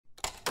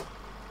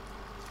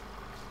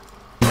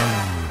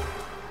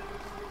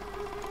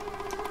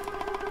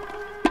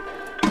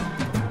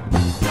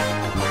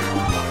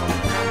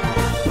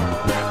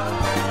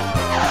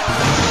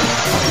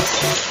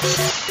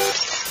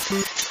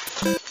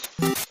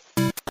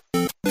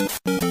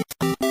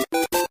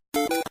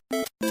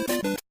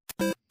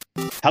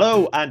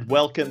Hello and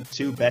welcome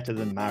to Better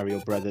Than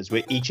Mario Brothers,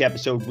 where each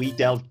episode we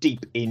delve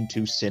deep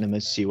into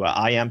cinema's sewer.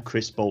 I am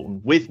Chris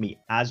Bolton. With me,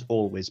 as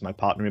always, my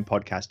partner in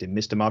podcasting,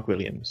 Mr. Mark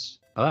Williams.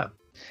 Hello.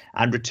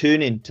 And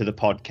returning to the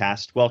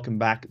podcast, welcome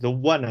back the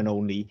one and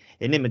only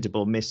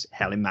inimitable Miss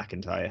Helen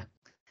McIntyre.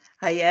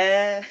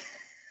 Hiya.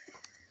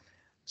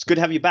 It's good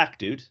to have you back,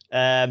 dude.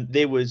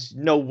 There was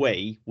no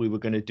way we were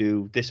going to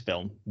do this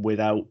film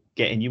without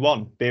getting you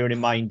on, bearing in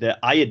mind that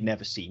I had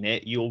never seen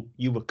it. You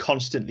were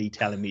constantly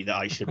telling me that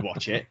I should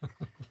watch it.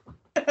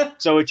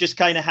 So it just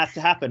kind of had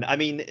to happen. I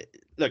mean,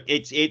 look,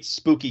 it's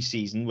spooky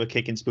season. We're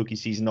kicking spooky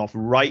season off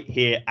right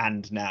here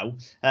and now.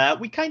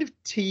 We kind of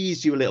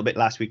teased you a little bit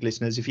last week,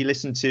 listeners. If you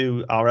listen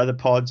to our other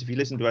pods, if you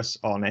listened to us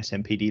on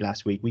SMPD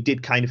last week, we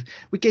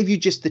gave you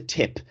just the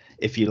tip,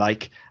 if you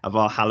like, of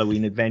our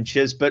Halloween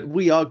adventures. But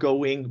we are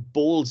going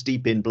balls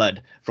deep in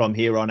blood from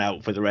here on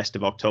out for the rest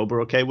of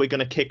October. Okay, we're going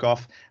to kick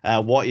off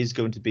what is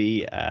going to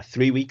be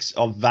 3 weeks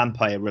of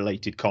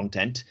vampire-related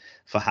content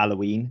for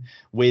Halloween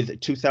with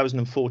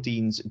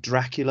 2014's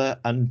Dracula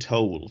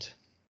Untold.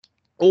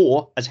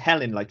 Or, as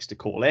Helen likes to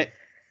call it,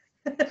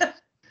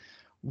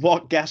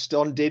 what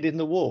Gaston did in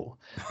the war.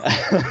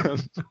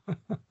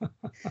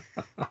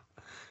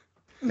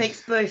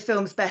 Makes both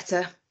films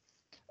better.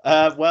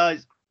 Well,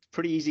 it's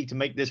pretty easy to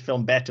make this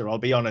film better, I'll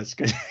be honest,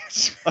 because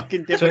it's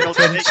fucking difficult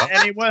to make it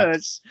any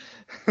worse.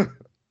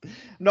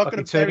 Not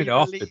going to bury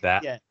the lead.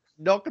 Yeah,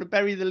 not going to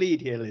bury the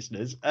lead here,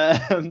 listeners.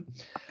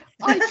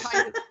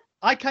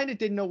 I kind of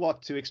didn't know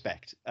what to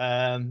expect.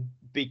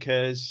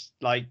 Because,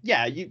 like,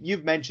 yeah,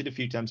 you've mentioned a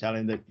few times,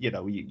 Helen, that, you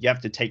know, you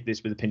have to take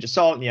this with a pinch of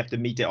salt and you have to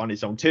meet it on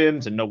its own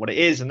terms and know what it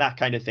is and that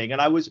kind of thing.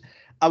 And I was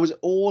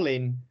all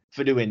in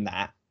for doing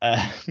that.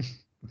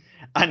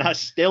 And I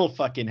still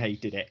fucking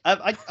hated it.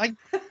 I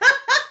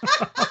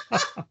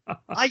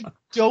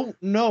don't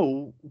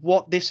know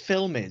what this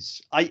film is.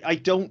 I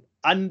don't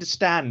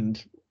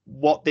understand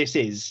what this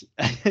is.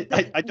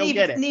 I don't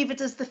get it. Neither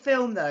does the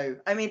film, though.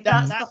 I mean,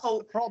 that's the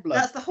whole problem.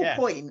 That's the whole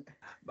point.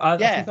 I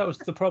think that was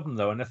the problem,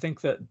 though, and I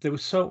think that there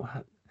was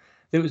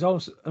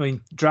also. I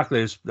mean,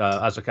 Dracula is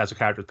as a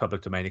character of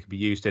public domain. It can be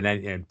used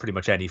in pretty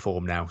much any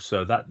form now.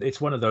 So that it's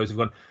one of those.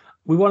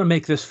 We want to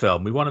make this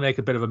film. We want to make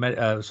a bit of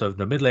a sort of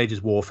the Middle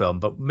Ages war film,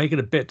 but make it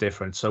a bit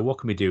different. So what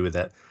can we do with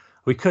it?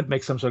 We could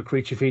make some sort of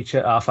creature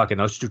feature. Fucking,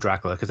 let's do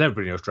Dracula because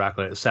everybody knows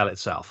Dracula. It'll sell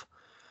itself.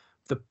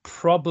 The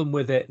problem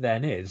with it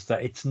then is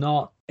that it's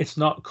not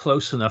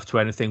close enough to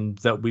anything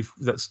that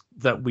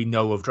we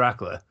know of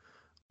Dracula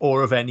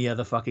or of any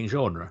other fucking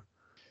genre.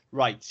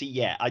 Right. See,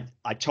 yeah,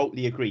 I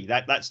totally agree.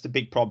 That's the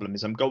big problem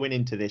is I'm going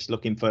into this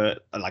looking for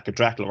like a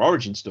Dracula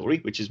origin story,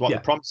 which is what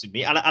they're promising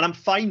me. And I'm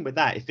fine with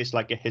that if it's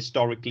like a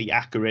historically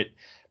accurate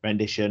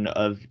rendition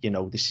of, you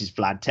know, this is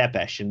Vlad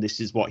Tepes and this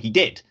is what he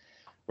did.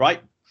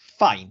 Right.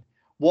 Fine.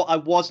 What I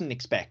wasn't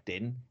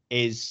expecting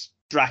is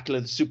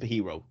Dracula the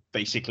superhero,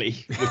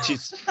 basically, which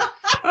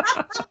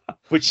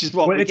is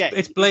what we get.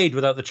 It's Blade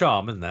without the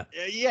charm, isn't it?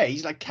 Yeah,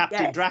 he's like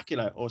Captain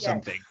Dracula or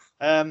something.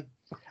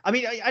 I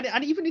mean,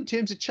 and even in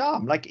terms of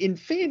charm, like in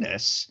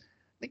fairness,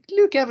 like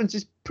Luke Evans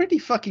is pretty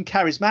fucking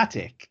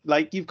charismatic.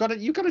 Like you've got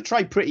to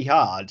try pretty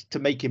hard to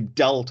make him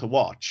dull to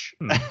watch.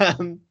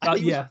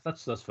 Yeah,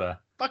 that's fair.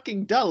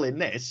 Fucking dull in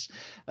this.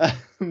 I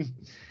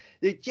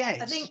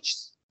think.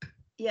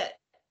 Yeah,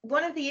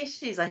 one of the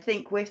issues I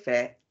think with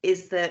it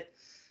is that,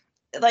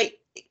 like,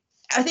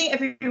 I think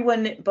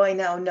everyone by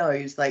now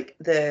knows, like,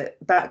 the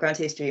background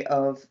history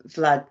of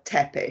Vlad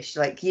Tepes,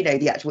 like, you know,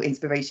 the actual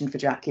inspiration for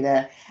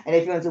Dracula, and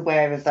everyone's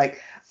aware of,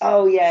 like,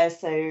 oh yeah,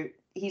 so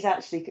he's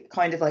actually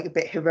kind of like a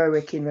bit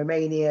heroic in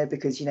Romania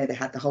because, you know, they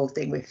had the whole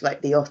thing with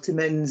like the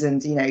Ottomans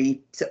and, you know,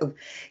 he sort of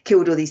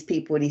killed all these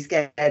people and he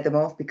scared them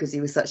off because he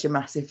was such a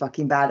massive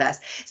fucking badass.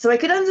 So I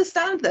could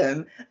understand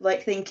them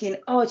like thinking,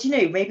 oh, do you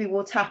know, maybe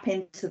we'll tap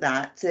into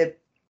that to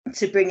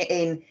bring it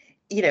in,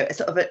 you know, a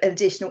sort of an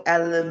additional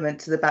element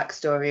to the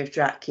backstory of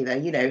Dracula,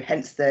 you know,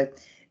 hence the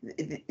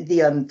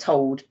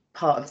untold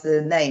part of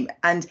the name.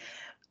 And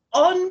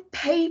on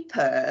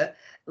paper,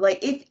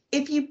 like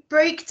if you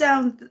break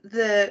down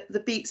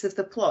the beats of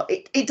the plot,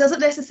 it doesn't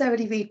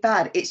necessarily read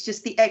bad. It's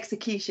just the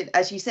execution,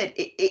 as you said,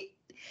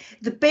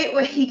 the bit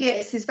where he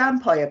gets his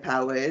vampire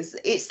powers,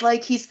 it's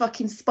like he's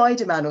fucking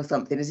Spider-Man or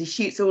something as he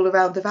shoots all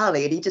around the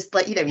valley and he just,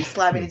 like, you know, he's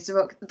slamming into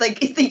rock, like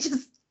they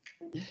just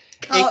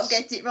can't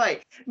get it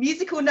right.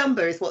 Musical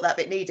number is what that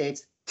bit needed.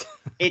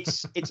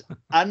 It's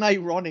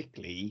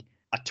unironically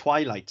a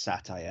Twilight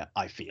satire,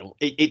 I feel.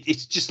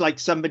 It's just like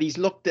somebody's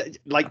looked at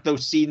like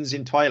those scenes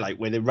in Twilight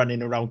where they're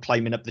running around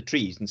climbing up the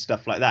trees and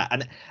stuff like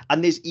that.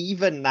 And there's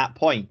even that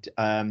point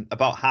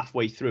about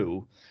halfway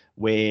through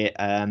where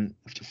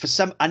for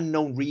some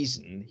unknown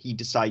reason he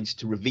decides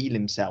to reveal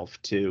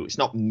himself to, it's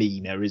not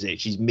Mina, is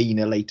it? She's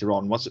Mina later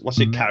on. What's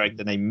her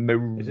character name?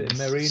 Is it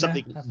Marina?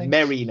 Something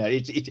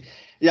Marina.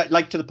 Yeah,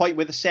 like to the point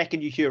where the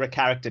second you hear a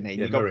character name,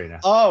 you go, Marina.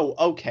 oh,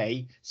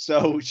 okay,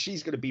 so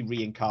she's going to be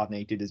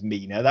reincarnated as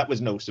Mina. That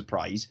was no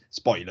surprise.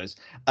 Spoilers.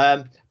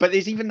 But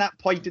there's even that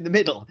point in the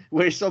middle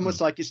where it's almost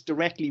like it's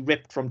directly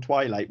ripped from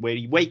Twilight, where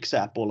he wakes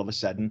up all of a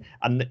sudden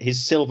and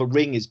his silver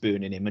ring is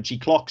burning him, and she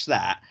clocks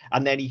that,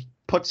 and then he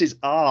puts his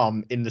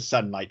arm in the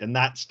sunlight and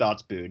that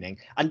starts burning.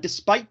 And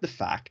despite the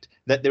fact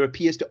that there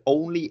appears to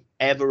only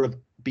ever have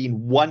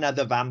been one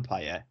other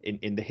vampire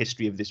in the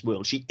history of this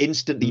world, she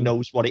instantly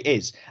knows what it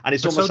is. And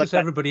it's almost so like does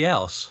everybody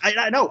else.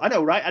 I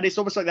know, right? And it's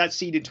almost like that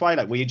scene in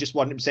Twilight where you just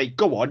want him to say,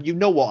 go on, you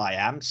know what I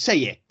am, say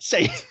it.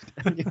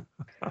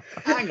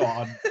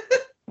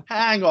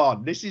 Hang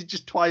on. This is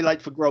just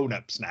Twilight for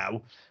grown-ups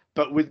now,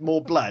 but with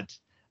more blood.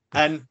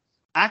 And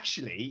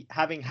actually,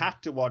 having had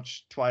to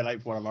watch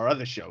Twilight for one of our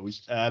other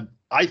shows,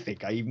 I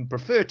think I even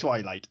prefer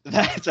Twilight.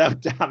 That's how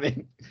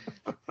damning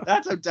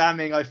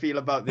I feel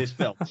about this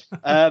film.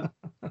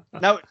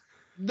 Now,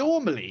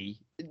 normally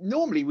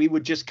we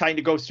would just kind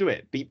of go through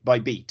it beat by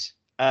beat.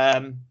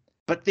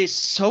 But there's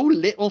so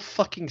little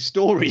fucking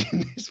story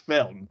in this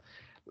film.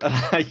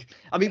 I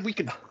mean,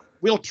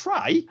 we'll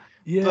try.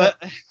 Yeah.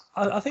 But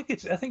I think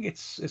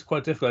it's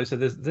quite difficult. So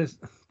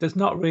there's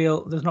not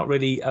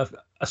really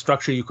a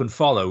structure you can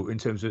follow in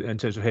terms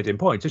of hitting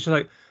points. It's just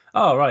like,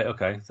 oh right,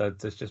 okay,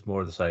 there's just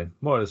more of the same.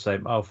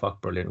 Oh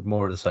fuck, brilliant,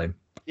 more of the same.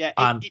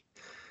 Yeah.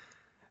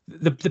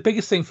 The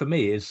biggest thing for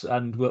me is,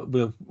 and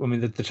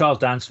the Charles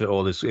Dance of it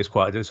all is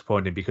quite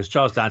disappointing, because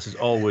Charles Dance is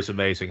always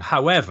amazing.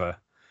 However,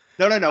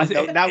 no.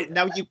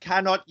 Now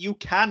you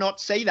cannot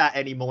say that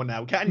anymore.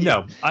 Now, can you?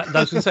 No, I was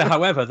going to say.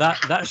 However,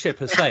 that ship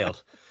has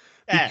sailed.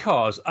 Yeah.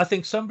 Because I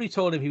think somebody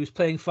told him he was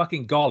playing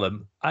fucking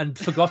Gollum and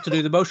forgot to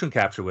do the motion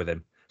capture with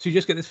him. So you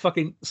just get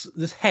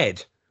this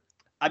head.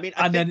 I mean,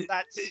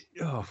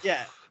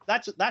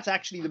 that's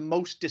actually the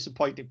most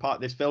disappointing part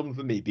of this film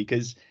for me,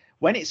 because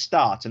when it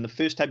starts and the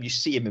first time you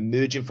see him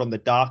emerging from the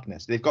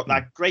darkness, they've got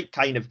that great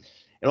kind of,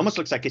 it almost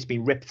looks like it's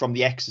been ripped from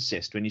The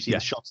Exorcist when you see the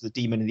shots of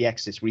the demon in The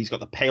Exorcist, where he's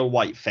got the pale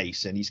white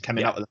face and he's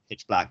coming out of the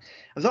pitch black.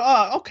 I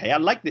thought, oh, okay, I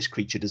like this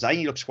creature design.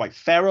 He looks quite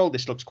feral.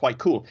 This looks quite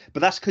cool.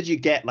 But that's because you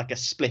get like a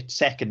split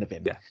second of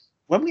him. Yeah.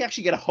 When we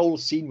actually get a whole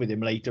scene with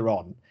him later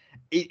on,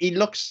 he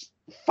looks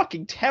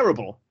fucking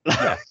terrible.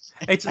 Yeah.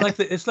 It's like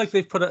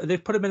they've put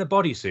him in a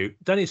bodysuit,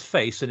 done his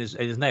face and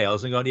his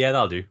nails, and gone, yeah,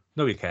 that'll do.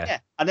 Nobody cares. Yeah,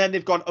 and then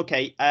they've gone,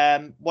 okay,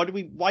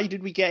 why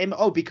did we get him?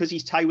 Oh, because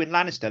he's Tywin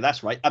Lannister.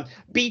 That's right.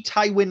 Be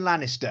Tywin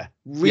Lannister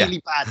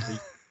really badly.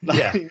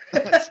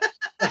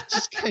 That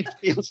just kind of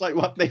feels like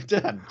what they've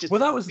done.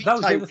 That was the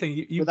other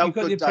thing. You got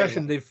the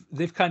impression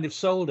they've kind of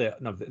sold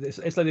it. No, it's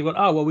like they've gone,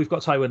 oh well, we've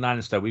got Tywin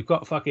Lannister, we've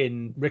got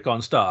fucking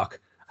Rickon Stark,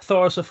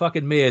 Thoros of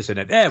fucking Mears in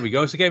it. There we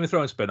go. It's a Game of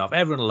Thrones spin-off.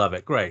 Everyone will love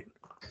it. Great.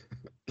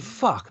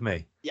 Fuck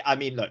me. Yeah, I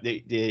mean, look,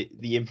 the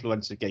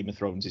influence of Game of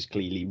Thrones is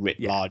clearly writ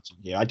large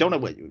here. I don't know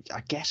what.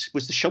 I guess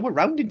was the show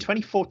around in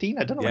 2014.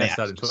 I don't know when it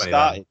actually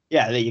started.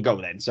 Yeah, there you go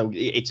then. So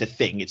it's a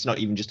thing. It's not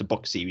even just a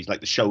book series. Like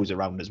the show's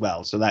around as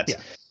well. So that's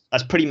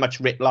pretty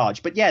much writ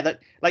large. But yeah, that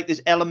like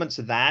there's elements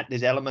of that.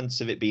 There's elements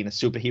of it being a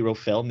superhero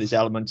film. There's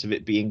elements of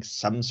it being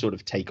some sort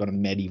of take on a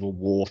medieval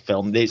war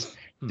film.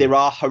 There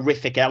are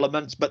horrific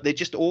elements, but they're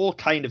just all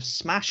kind of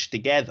smashed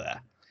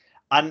together.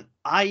 And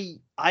I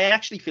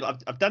actually feel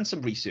I've done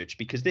some research,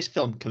 because this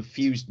film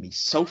confused me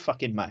so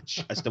fucking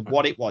much as to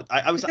what it was.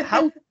 I was like,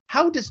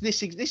 how does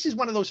this is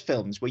one of those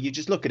films where you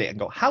just look at it and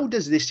go, how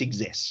does this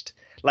exist?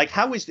 Like,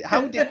 how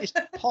did this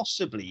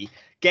possibly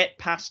get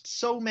past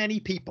so many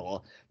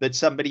people that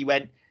somebody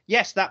went,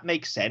 yes, that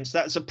makes sense.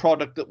 That's a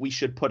product that we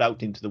should put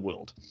out into the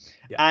world.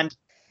 Yeah. And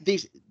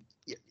there's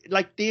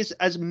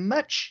as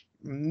much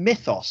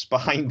mythos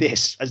behind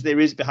this as there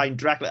is behind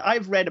Dracula.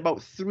 I've read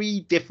about 3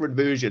 different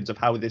versions of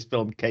how this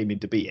film came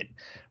into being,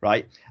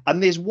 right?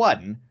 And there's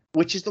one,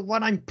 which is the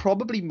one I'm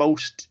probably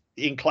most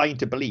inclined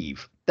to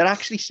believe, that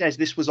actually says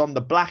this was on the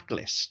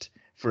blacklist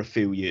for a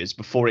few years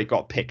before it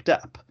got picked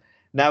up.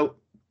 Now,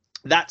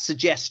 that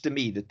suggests to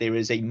me that there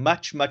is a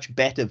much, much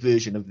better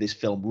version of this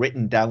film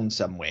written down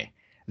somewhere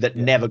that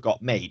never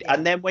got made.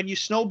 And then when you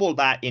snowball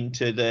that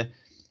into the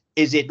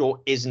is it or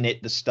isn't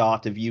it the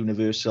start of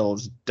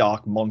Universal's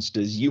Dark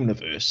Monsters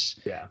universe?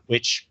 Yeah.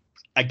 Which,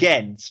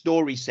 again,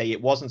 stories say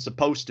it wasn't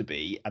supposed to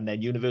be, and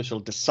then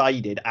Universal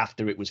decided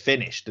after it was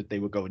finished that they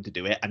were going to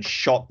do it and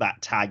shot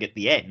that tag at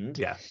the end.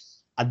 Yeah.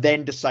 And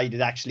then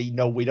decided, actually,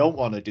 no, we don't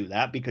want to do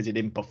that because it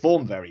didn't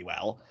perform very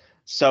well.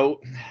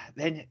 So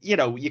then,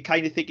 you're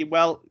kind of thinking,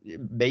 well,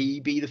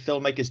 maybe the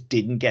filmmakers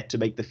didn't get to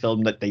make the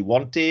film that they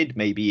wanted.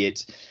 Maybe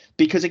it's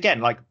because, again,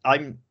 like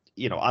I'm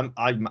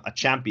a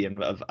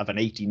champion of an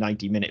 80,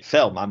 90 minute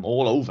film. I'm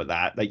all over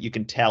that. Like, you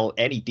can tell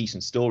any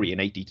decent story in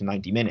 80 to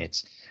 90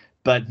 minutes,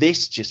 but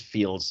this just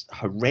feels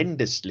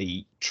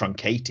horrendously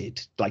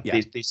truncated. Like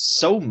there's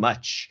so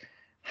much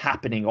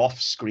happening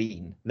off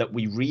screen that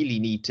we really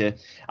need to,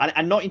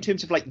 and not in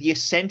terms of like the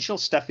essential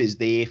stuff is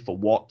there for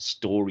what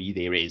story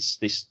there is.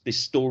 This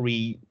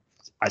story,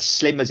 as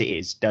slim as it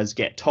is, does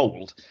get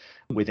told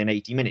within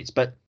 80 minutes,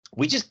 but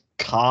we just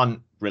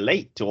can't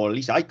relate, or at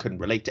least I couldn't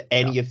relate to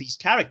any of these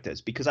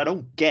characters because I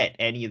don't get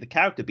any of the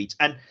character beats.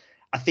 And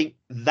I think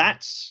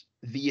that's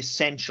the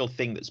essential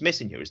thing that's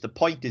missing here. Is the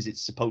point is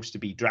it's supposed to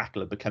be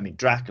Dracula becoming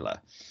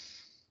Dracula.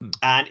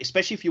 And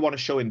especially if you want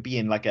to show him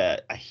being like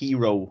a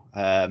hero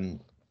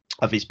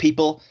of his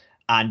people,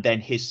 and then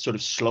his sort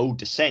of slow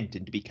descent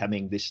into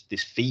becoming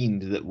this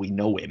fiend that we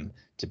know him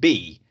to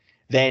be,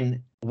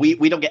 then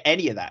we don't get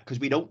any of that because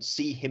we don't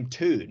see him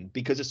turn,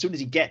 because as soon as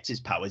he gets his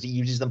powers, he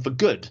uses them for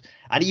good.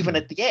 And even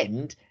at the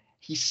end,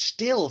 he's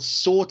still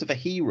sort of a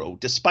hero,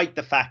 despite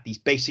the fact he's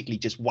basically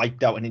just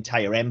wiped out an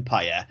entire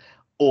empire,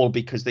 all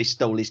because they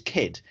stole his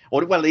kid.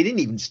 Or, well, they didn't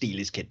even steal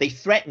his kid. They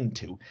threatened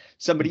to.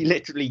 Somebody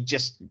literally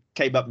just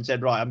came up and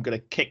said, right, I'm going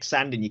to kick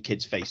sand in your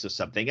kid's face or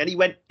something. And he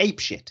went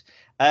apeshit.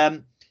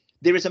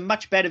 There is a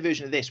much better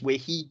version of this where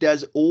he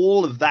does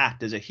all of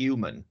that as a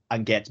human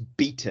and gets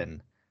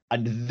beaten.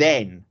 And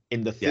then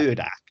in the third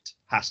act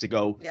has to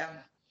go,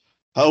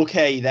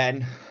 okay,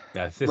 then.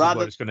 Yeah, this is what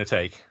it's going to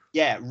take.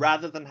 Yeah,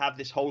 rather than have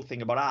this whole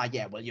thing about,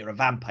 well, you're a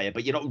vampire,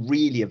 but you're not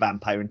really a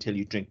vampire until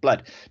you drink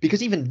blood.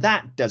 Because even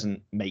that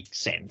doesn't make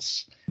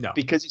sense. No.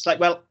 Because it's like,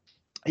 well,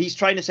 he's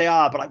trying to say,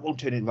 but I won't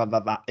turn into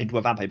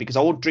a vampire because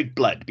I won't drink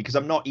blood because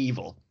I'm not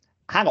evil.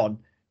 Hang on,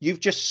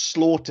 you've just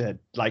slaughtered,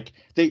 like,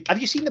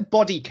 have you seen the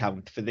body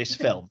count for this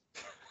film?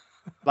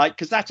 Like,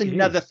 because that's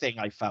another thing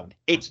I found.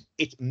 It's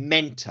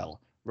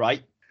mental,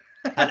 right?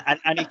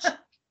 And it's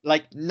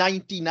like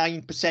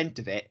 99%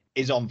 of it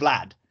is on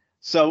Vlad.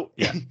 So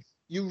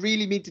you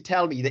really mean to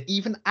tell me that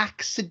even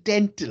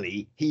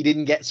accidentally he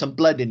didn't get some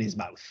blood in his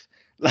mouth?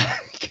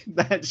 Like,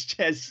 that's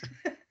just...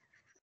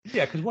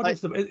 Yeah, because what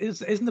is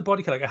isn't the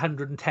body count like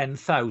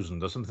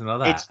 110,000 or something like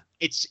that?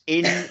 It's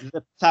in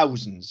the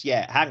thousands.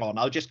 Yeah, hang on,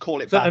 I'll just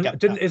call it back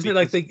up. Isn't it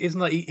like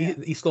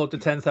he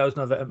slaughtered 10,000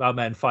 of our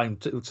men? Fine,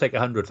 to take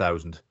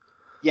 100,000.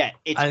 Yeah,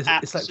 it's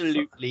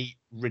absolutely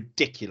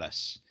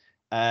ridiculous.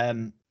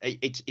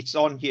 It's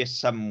on here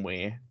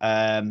somewhere.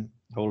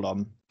 Hold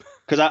on,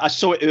 because I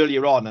saw it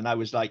earlier on and I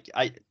was like,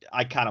 I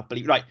cannot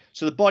believe. Right,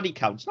 so the body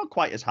count's not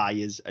quite as high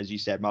as you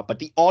said, Mark,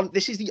 but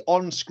this is the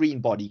on-screen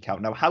body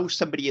count. Now, how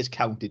somebody has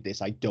counted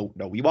this, I don't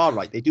know. You are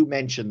right, they do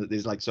mention that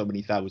there's like so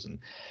many thousand,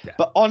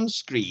 but on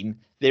screen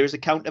there is a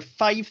count of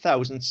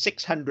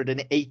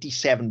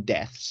 5,687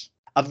 deaths,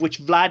 of which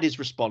Vlad is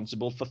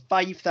responsible for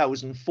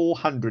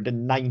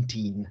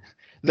 5,419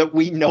 that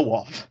we know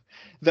of.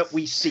 That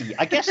we see.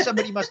 I guess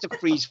somebody must have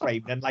freeze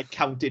framed and like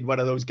counted one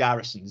of those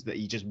garrisons that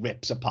he just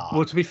rips apart.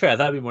 Well, to be fair,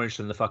 that'd be more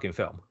interesting than the fucking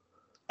film.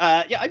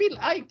 Yeah, I mean,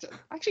 I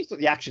actually thought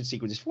the action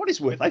sequences, for what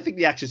it's worth, I think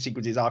the action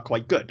sequences are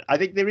quite good. I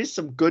think there is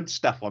some good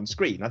stuff on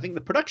screen. I think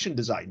the production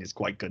design is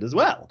quite good as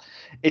well.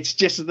 It's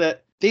just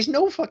that there's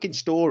no fucking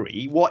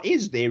story. What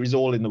is there is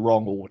all in the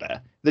wrong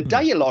order. The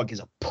dialogue is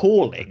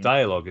appalling. The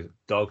dialogue is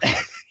dog.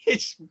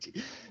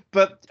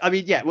 But I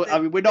mean, yeah. Well, I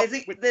mean, we're not.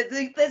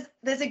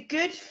 There's a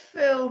good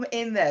film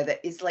in there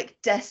that is like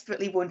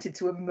desperately wanted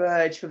to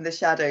emerge from the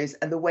shadows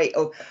and the weight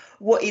of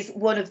what is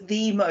one of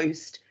the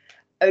most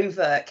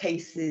overt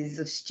cases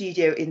of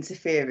studio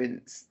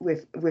interference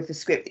with the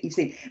script that you've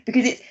seen.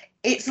 Because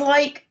it's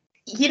like,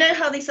 you know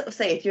how they sort of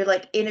say if you're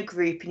like in a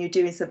group and you're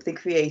doing something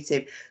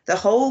creative, the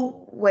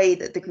whole way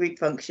that the group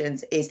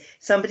functions is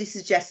somebody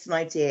suggests an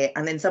idea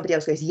and then somebody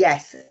else goes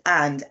yes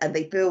and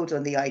they build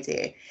on the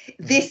idea.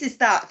 This is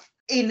that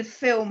in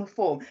film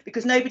form,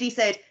 because nobody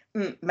said,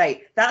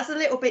 mate, that's a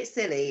little bit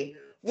silly.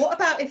 What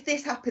about if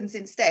this happens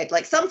instead?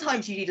 Like,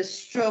 sometimes you need a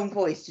strong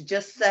voice to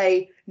just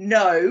say,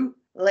 no,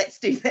 let's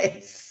do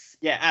this.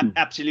 Yeah,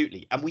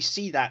 absolutely. And we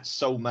see that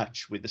so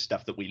much with the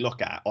stuff that we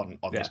look at on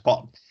this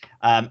pod.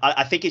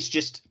 I think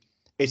it's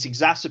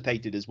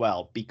exacerbated as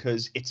well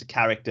because it's a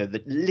character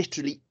that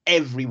literally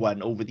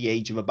everyone over the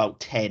age of about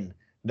 10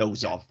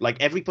 knows of. Like,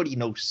 everybody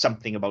knows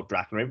something about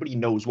Dracula. Everybody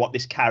knows what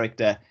this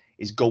character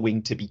is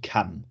going to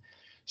become.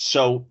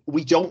 So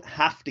we don't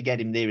have to get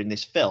him there in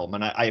this film.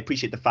 And I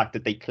appreciate the fact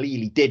that they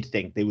clearly did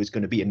think there was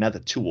going to be another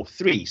 2 or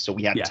 3. So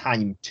we had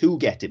time to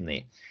get him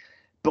there.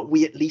 But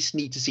we at least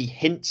need to see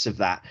hints of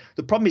that.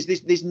 The problem is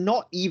there's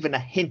not even a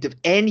hint of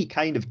any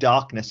kind of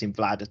darkness in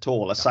Vlad at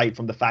all, aside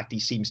from the fact he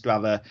seems to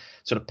have a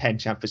sort of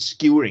penchant for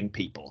skewering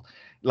people.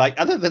 Like,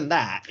 other than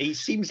that, he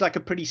seems like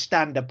a pretty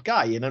stand-up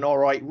guy and an all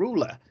right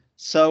ruler.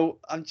 So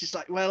I'm just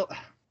like, well,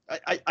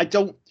 I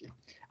don't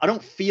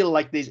feel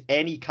like there's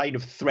any kind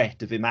of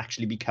threat of him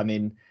actually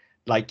becoming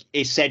like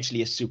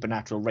essentially a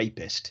supernatural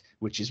rapist,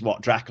 which is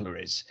what Dracula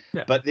is.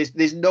 Yeah. But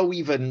there's no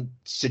even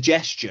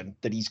suggestion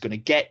that he's going to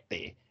get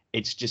there.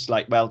 It's just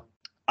like, well,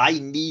 I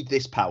need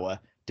this power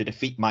to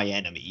defeat my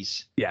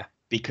enemies. Yeah.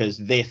 Because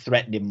they're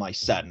threatening my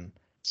son.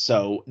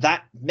 So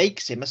that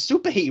makes him a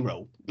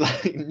superhero,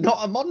 like not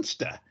a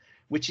monster,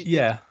 which is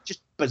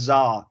just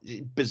bizarre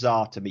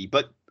to me.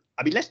 But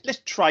I mean, let's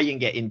try and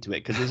get into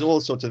it because there's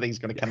all sorts of things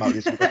going to come out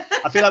of this.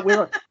 I feel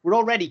like we're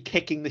already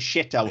kicking the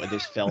shit out of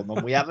this film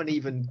and we haven't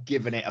even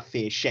given it a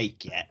fair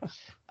shake yet.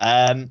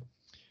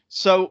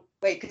 So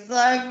wait, because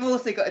I've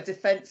also got a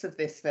defense of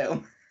this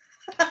film.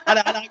 and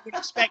I would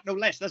expect no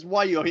less. That's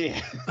why you're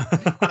here.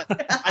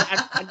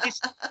 and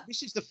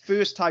this is the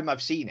first time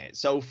I've seen it.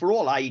 So for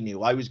all I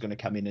knew, I was going to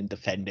come in and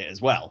defend it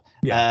as well.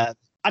 Yeah.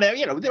 And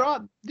you know, there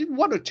are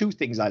one or two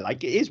things I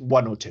like. It is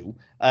one or two,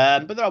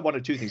 but there are one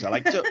or two things I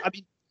like. So I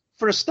mean,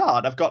 for a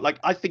start,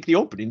 I think the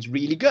opening's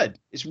really good.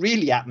 It's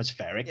really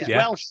atmospheric. It's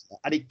well shot,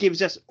 and it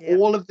gives us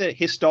all of the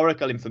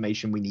historical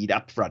information we need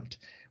up front,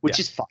 which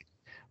is fine,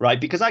 right?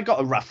 Because I got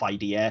a rough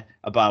idea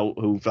about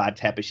who Vlad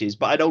Tepes is,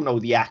 but I don't know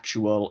the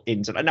actual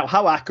ins and outs. Now,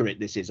 how accurate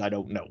this is, I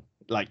don't know.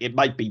 Like, it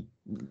might be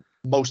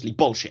mostly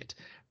bullshit,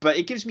 but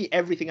it gives me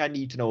everything I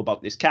need to know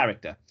about this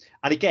character.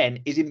 And again,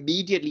 is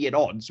immediately at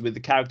odds with the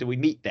character we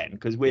meet then,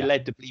 because we're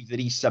led to believe that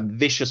he's some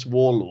vicious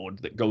warlord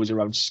that goes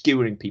around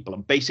skewering people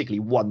and basically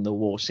won the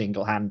war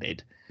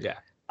single-handed. Yeah.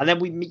 And then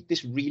we meet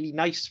this really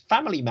nice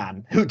family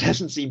man who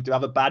doesn't seem to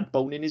have a bad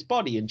bone in his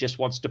body and just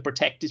wants to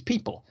protect his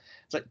people.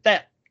 It's like,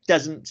 that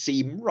doesn't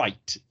seem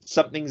right.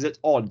 Something's at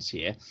odds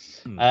here.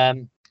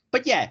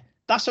 But yeah,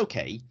 that's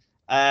okay.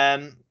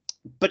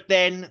 But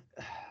then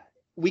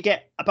we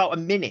get about a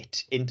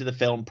minute into the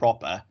film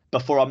proper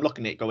before I'm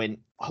looking at it going,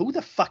 who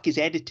the fuck is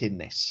editing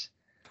this?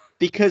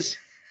 Because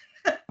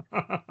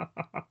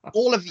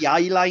all of the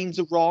eye lines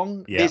are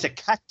wrong. Yeah. There's a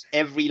cut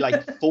every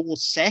 4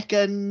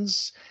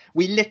 seconds.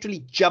 We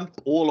literally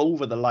jump all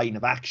over the line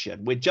of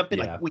action. We're jumping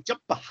we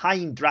jump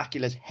behind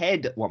Dracula's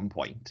head at one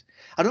point.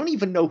 I don't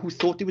even know who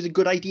thought it was a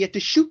good idea to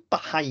shoot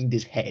behind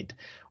his head.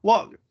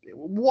 What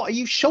are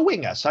you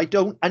showing us? I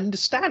don't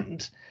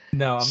understand.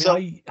 No, I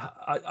mean,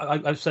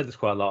 I've said this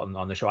quite a lot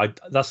on the show.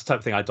 That's the type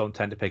of thing I don't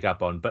tend to pick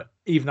up on. But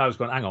even I was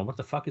going, hang on, what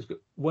the fuck is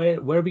where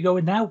are we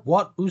going now?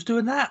 What? Who's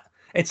doing that?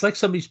 It's like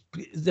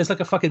there's like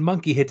a fucking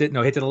monkey hitting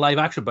a live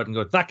action button,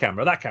 going that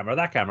camera.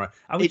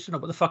 I want to know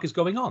what the fuck is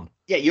going on.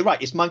 Yeah, you're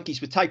right. It's monkeys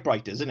with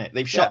typewriters, isn't it?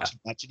 They've shot too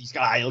much, and he's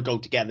got, it'll go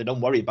together.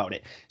 Don't worry about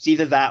it. It's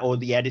either that or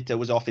the editor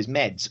was off his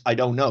meds. I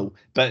don't know,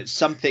 but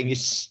something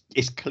is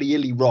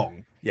clearly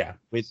wrong. Yeah,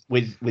 with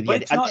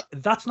the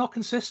that's not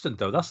consistent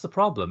though. That's the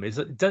problem. Is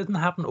that it doesn't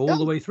happen all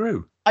the way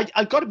through.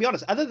 I've got to be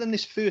honest. Other than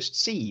this first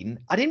scene,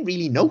 I didn't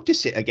really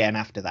notice it again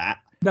after that.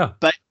 No,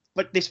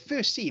 but this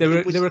first scene,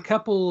 there were a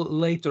couple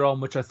later on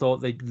which I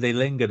thought they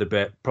lingered a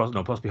bit,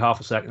 possibly half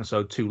a second or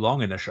so too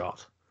long in a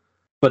shot.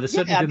 But they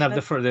certainly didn't have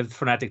the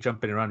frenetic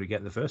jumping around we get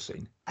in the first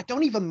scene. I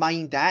don't even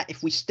mind that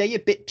if we stay a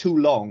bit too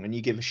long and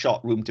you give a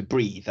shot room to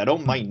breathe. I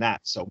don't mind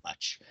that so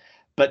much.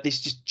 But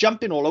there's just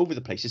jumping all over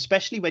the place,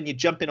 especially when you're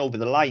jumping over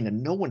the line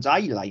and no one's eye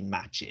line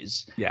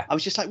matches. Yeah, I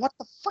was just like, what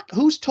the fuck?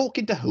 Who's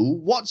talking to who?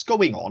 What's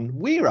going on?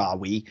 Where are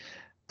we?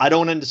 I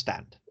don't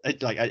understand. I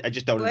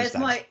just don't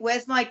understand.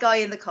 Where's my guy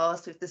in the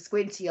cast with the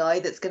squinty eye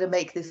that's going to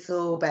make this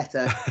all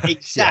better?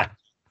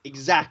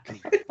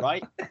 Exactly,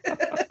 right?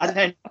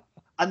 And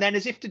then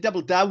as if to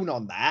double down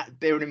on that,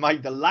 bearing in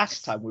mind the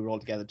last time we were all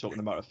together talking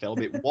about a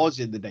film, it was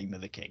In the Name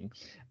of the King.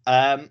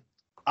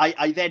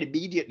 I then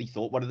immediately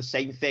thought one of the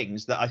same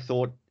things that I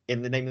thought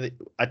in the name of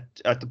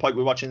at the point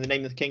we were watching The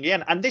Name of the King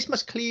again. And this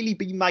must clearly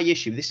be my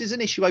issue. This is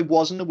an issue I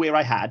wasn't aware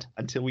I had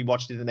until we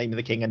watched In the Name of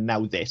the King, and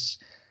now this.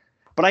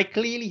 But I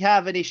clearly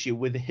have an issue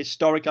with the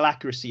historical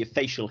accuracy of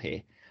facial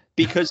hair.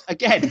 Because,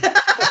 again, the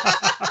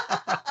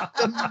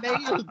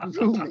male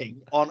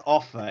grooming on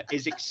offer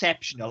is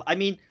exceptional. I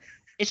mean,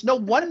 it's no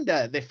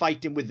wonder they're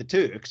fighting with the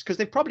Turks, because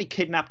they've probably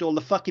kidnapped all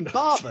the fucking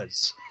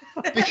barbers.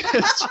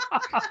 Because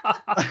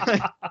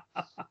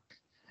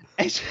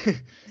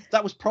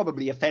that was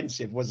probably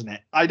offensive, wasn't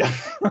it? I don't.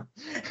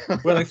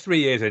 We're like 3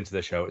 years into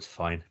the show. It's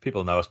fine.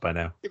 People know us by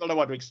now. People know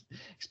what to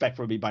expect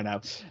from me by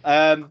now.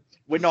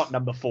 We're not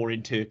number 4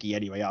 in Turkey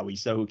anyway, are we?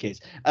 So who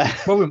cares?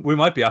 Well, we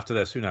might be after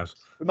this. Who knows?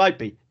 We might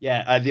be.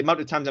 Yeah. The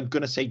amount of times I'm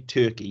going to say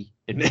Turkey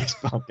in this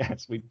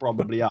podcast, we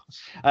probably are.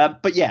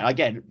 But yeah,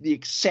 again, the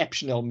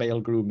exceptional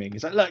male grooming.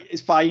 It's like, look,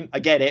 it's fine. I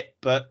get it,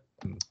 but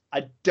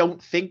I don't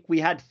think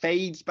we had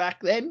fades back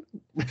then.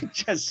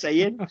 Just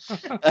saying.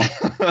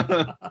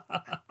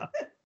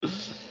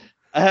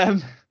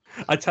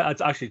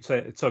 Actually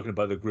talking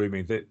about the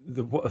grooming,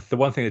 the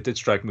one thing that did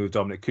strike me with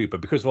Dominic Cooper,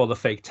 because of all the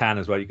fake tan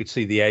as well, you could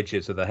see the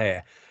edges of the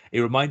hair. It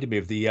reminded me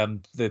of the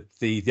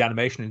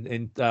animation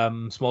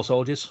in Small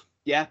Soldiers.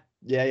 Yeah.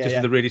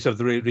 The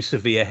really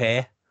severe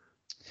hair.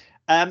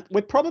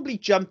 We're probably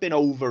jumping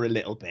over a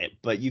little bit,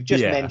 but you've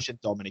just mentioned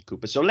Dominic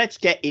Cooper. So let's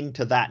get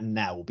into that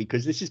now,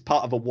 because this is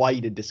part of a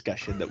wider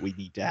discussion that we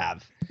need to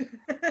have.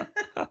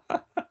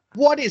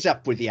 What is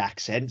up with the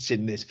accents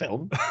in this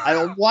film?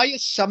 And why are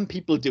some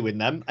people doing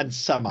them and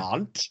some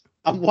aren't?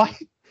 And why?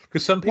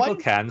 Because some people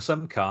can,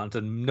 some can't,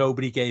 and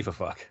nobody gave a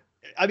fuck.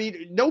 I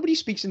mean, nobody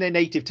speaks in their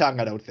native tongue,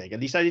 I don't think. At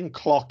least I didn't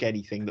clock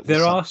anything.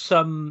 There are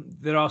some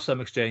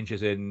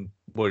exchanges in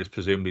what is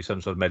presumably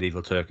some sort of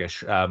medieval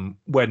Turkish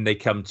when they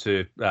come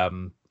to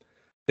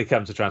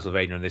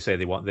Transylvania and they say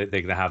they're going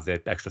to have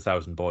the extra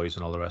 1,000 boys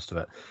and all the rest of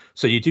it.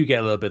 So you do get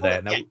a little bit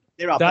there. Now, yeah,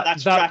 there are, but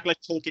that's Dracula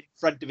talking in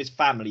front of his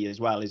family as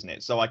well, isn't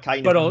it? So I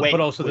kind of. But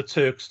also the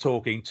Turks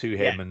talking to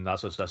him and that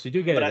sort of stuff. So you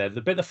do get it there.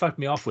 The bit that fucked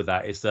me off with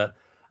that is that.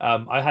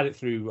 I had it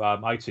through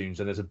iTunes,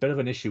 and there's a bit of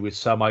an issue with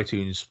some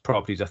iTunes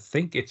properties. I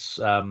think it's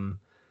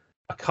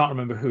I can't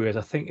remember who it is.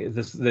 I think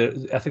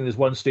there's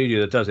one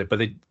studio that does it, but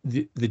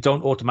they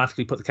don't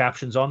automatically put the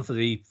captions on for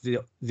the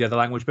other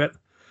language bit.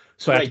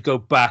 So I had to go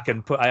back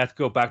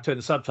turn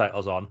the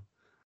subtitles on,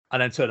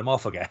 and then turn them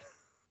off again.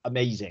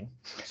 Amazing.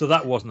 So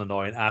that wasn't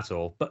annoying at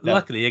all. But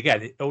luckily,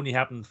 again, it only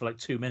happened for like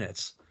 2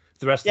 minutes.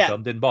 The rest of the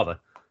film didn't bother.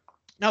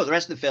 No, the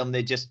rest of the film,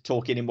 they're just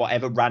talking in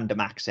whatever random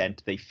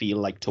accent they feel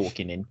like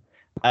talking in.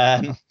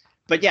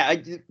 But yeah,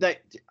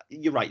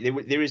 you're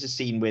right. There is a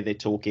scene where they're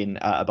talking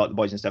about the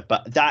boys and stuff.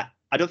 But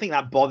I don't think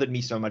that bothered me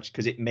so much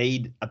because it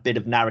made a bit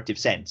of narrative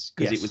sense.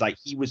 Because it was like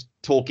he was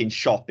talking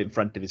shop in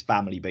front of his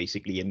family,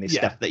 basically, in this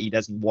stuff that he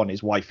doesn't want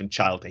his wife and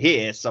child to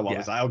hear. So I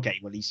was like, okay,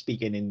 well, he's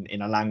speaking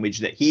in a language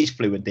that he's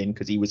fluent in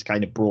because he was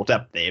kind of brought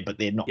up there, but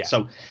they're not. Yeah.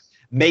 So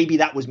maybe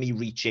that was me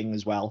reaching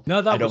as well.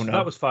 No,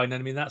 that was fine.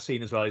 And I mean, that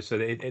scene as well, so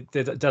it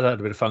does have a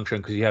bit of function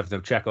because you have the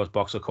Chekhov's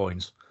box of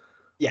coins.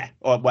 Yeah.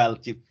 Or well,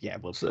 yeah.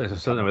 Well, so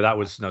anyway, that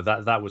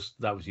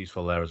was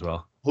useful there as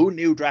well. Who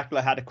knew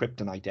Dracula had a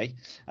kryptonite,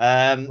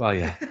 Well,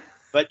 yeah.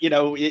 But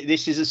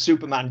this is a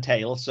Superman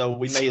tale, so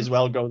we may as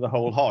well go the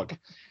whole hog.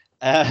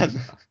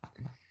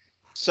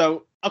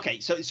 So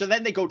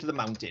then they go to the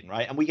mountain,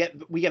 right? And we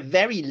get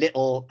very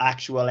little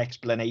actual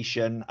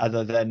explanation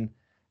other than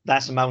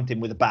that's a mountain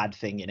with a bad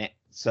thing in it.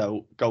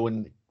 So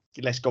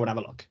let's go and have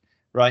a look,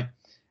 right?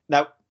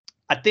 Now,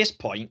 at this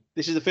point,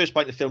 this is the first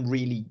point the film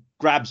really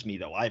grabs me,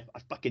 though. I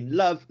fucking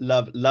love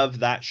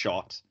that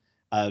shot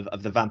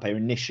of the vampire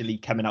initially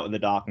coming out of the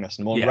darkness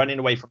and running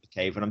away from the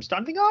cave, and I'm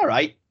starting to think, all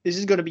right, this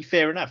is going to be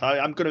fair enough.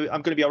 I'm going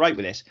to be all right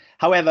with this.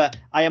 However,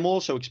 I am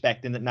also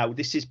expecting that now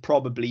this is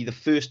probably the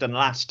first and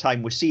last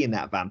time we're seeing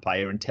that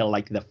vampire until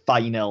like the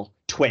final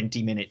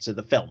 20 minutes of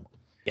the film.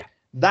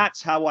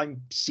 That's how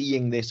I'm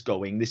seeing this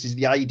going. This is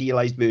the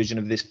idealized version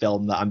of this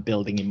film that I'm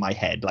building in my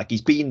head. Like,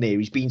 he's been there,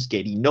 he's been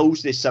scared, he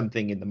knows there's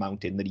something in the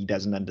mountain that he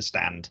doesn't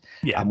understand.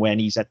 And when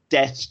he's at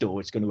death's door,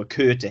 it's going to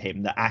occur to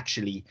him that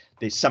actually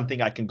there's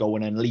something I can go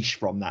and unleash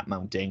from that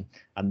mountain.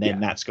 And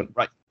then that's going to,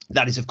 right.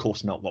 That is, of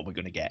course, not what we're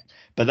going to get.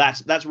 But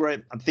that's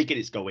where I'm thinking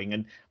it's going.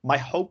 And my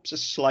hopes are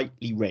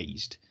slightly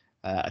raised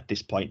at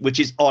this point, which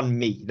is on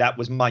me. That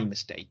was my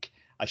mistake.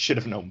 I should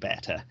have known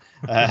better.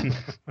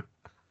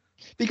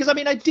 Because, I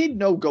mean, I did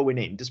know going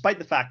in, despite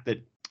the fact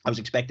that I was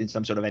expecting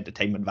some sort of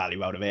entertainment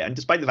value out of it, and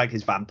despite the fact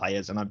it's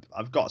vampires, and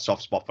I've got a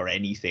soft spot for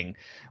anything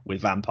with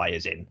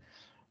vampires in,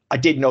 I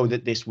did know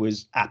that this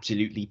was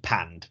absolutely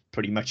panned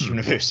pretty much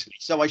universally.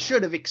 So I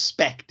should have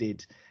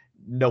expected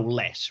no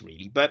less,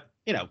 really. But,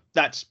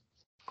 that's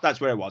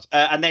where I was.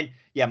 And then,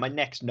 my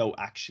next note,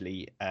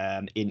 actually,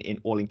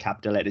 in all in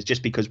capital letters,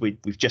 just because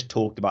we've just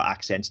talked about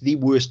accents, the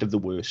worst of the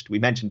worst. We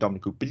mentioned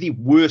Dominic Cooper, but the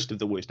worst of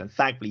the worst, and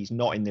thankfully he's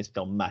not in this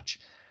film much.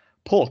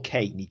 Paul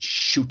Kaye needs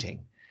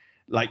shooting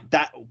like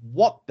that.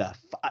 What the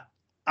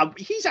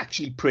he's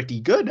actually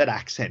pretty good at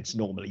accents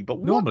normally, but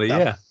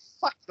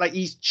fuck? Like,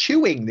 he's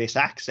chewing this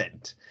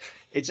accent.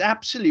 It's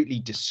absolutely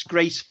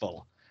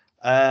disgraceful.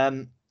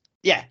 That's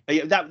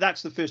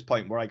the first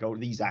point where I go,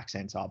 these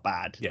accents are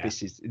bad.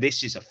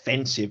 This is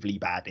offensively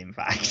bad, in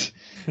fact.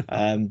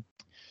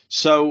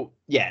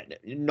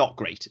 Not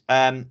great.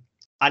 And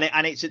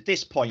it's at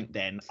this point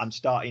then I'm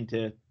starting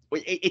to.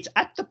 It's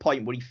at the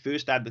point where he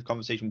first had the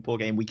conversation with Paul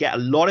Kaye, and we get a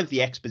lot of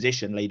the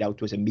exposition laid out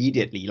to us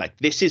immediately. Like,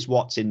 this is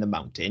what's in the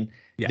mountain.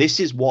 Yeah. This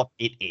is what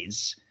it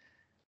is.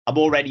 I'm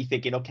already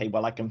thinking, okay,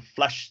 well, I can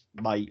flush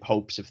my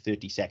hopes of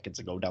 30 seconds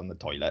ago down the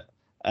toilet.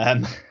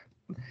 And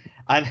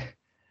I'm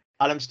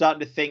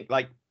starting to think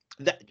like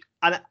that.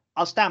 And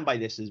I'll stand by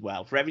this as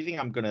well. For everything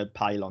I'm going to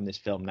pile on this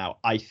film now,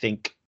 I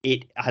think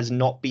it has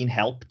not been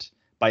helped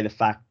by the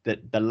fact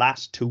that the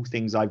last two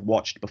things I've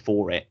watched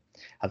before it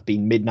have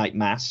been Midnight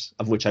Mass,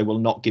 of which I will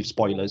not give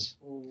spoilers,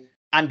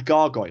 and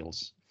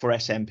Gargoyles for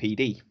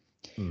SMPD,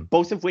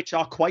 both of which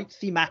are quite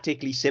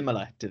thematically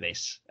similar to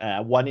this.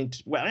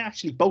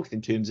 Both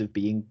in terms of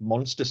being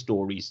monster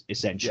stories,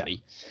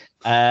 essentially.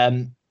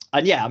 I'm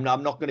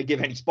not going to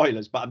give any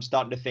spoilers, but I'm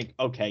starting to think,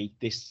 okay,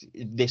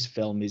 this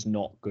film is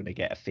not going to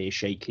get a fair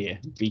shake here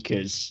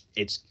because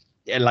it's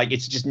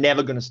just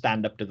never going to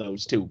stand up to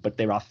those two. But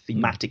there are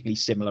thematically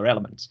similar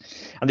elements,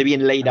 and they're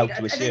being laid out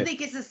to a certain. I don't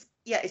think it's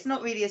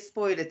not really a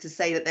spoiler to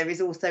say that there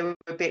is also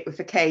a bit with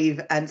a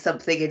cave and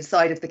something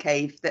inside of the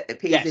cave that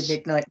appears in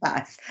Midnight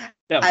Mass,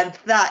 and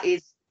that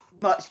is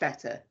much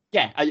better.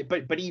 Yeah,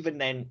 but even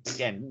then,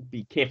 again,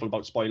 be careful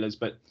about spoilers.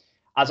 But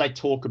as I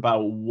talk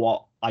about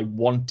what I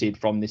wanted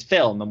from this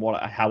film and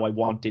how I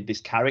wanted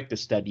this character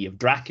study of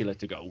Dracula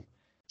to go,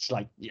 it's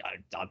like,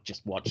 I've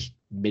just watched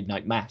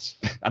Midnight Mass,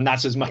 and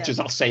that's as much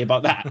as I'll say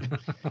about that.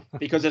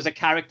 Because as a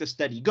character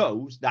study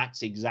goes,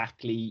 that's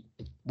exactly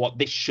what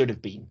this should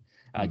have been.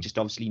 Just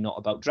obviously not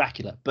about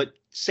Dracula, but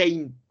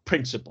same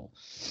principle.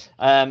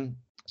 And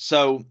it's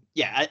at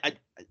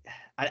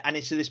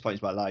this point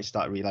as well that I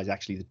start to realize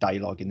actually the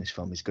dialogue in this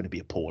film is going to be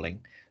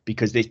appalling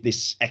because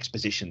this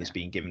exposition that's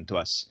being given to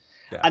us.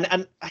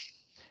 And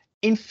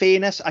in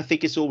fairness, I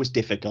think it's always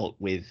difficult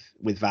with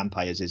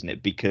vampires, isn't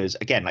it? Because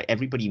again, like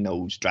everybody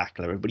knows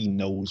Dracula, everybody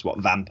knows what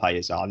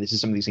vampires are. This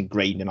is something that's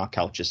ingrained in our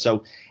culture.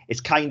 So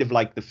it's kind of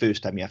like the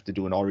first time you have to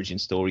do an origin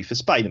story for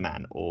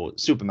Spider-Man or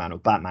Superman or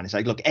Batman. It's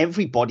like, look,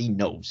 everybody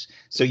knows.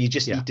 So you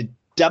just need to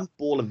dump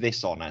all of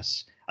this on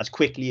us as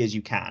quickly as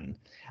you can.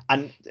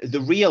 And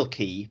the real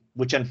key,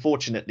 which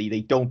unfortunately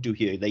they don't do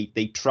here,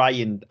 they try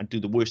and do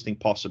the worst thing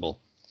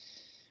possible.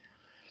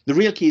 The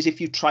real key is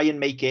if you try and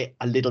make it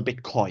a little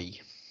bit coy.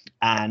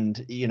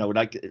 And, you know,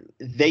 like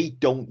they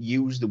don't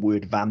use the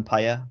word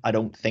vampire, I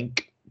don't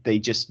think. They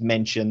just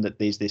mention that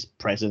there's this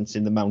presence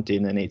in the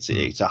mountain and it's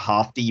a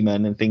half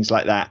demon and things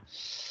like that.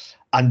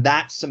 And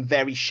that's some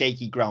very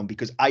shaky ground,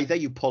 because either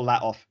you pull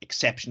that off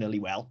exceptionally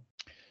well,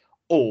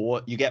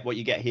 or you get what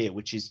you get here,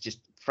 which is just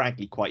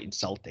frankly quite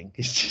insulting.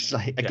 It's just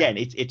like, again,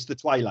 it's the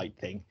Twilight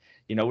thing.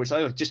 You know, it's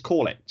like, oh, just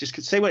call it. Just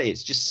say what it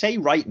is. Just say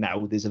right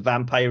now there's a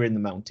vampire in the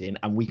mountain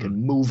and we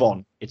can move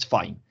on. It's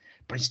fine.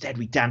 But instead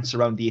we dance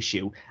around the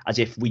issue as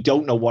if we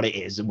don't know what it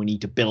is and we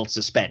need to build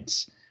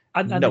suspense.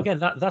 And again,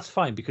 that's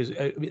fine, because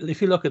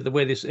if you look at the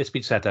way it's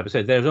been set up, it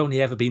said there's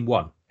only ever been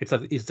one. It's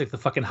like the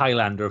fucking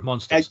Highlander of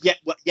monsters.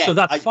 So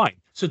that's fine.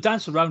 So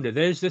dance around it.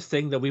 There's this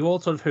thing that we've all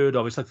sort of heard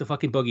of. It's like the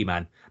fucking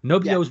boogeyman.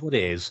 Nobody knows what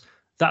it is.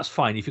 That's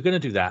fine if you're going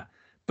to do that.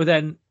 But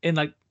then in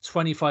like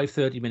 25,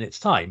 30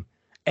 minutes time,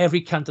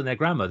 every cunt and their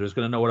grandmother is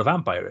going to know what a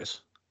vampire is.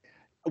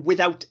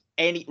 Without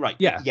any... Right.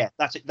 Yeah. Yeah,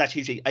 that's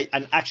hugely...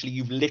 And actually,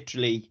 you've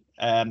literally...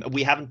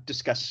 we haven't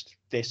discussed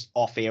this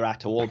off air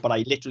at all, but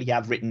I literally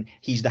have written,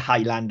 he's the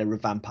Highlander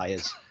of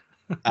vampires.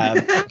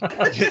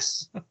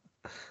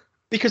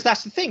 Because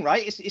that's the thing,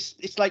 right?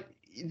 It's like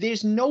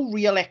there's no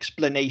real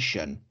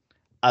explanation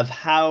of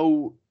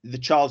how the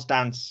Charles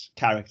Dance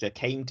character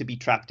came to be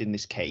trapped in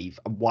this cave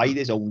and why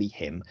there's only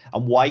him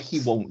and why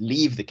he won't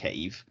leave the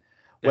cave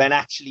when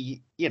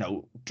actually, you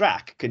know,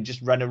 Drac can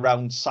just run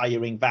around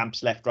siring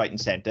vamps left, right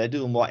and center,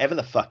 doing whatever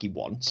the fuck he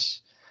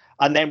wants.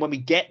 And then when we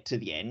get to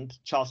the end,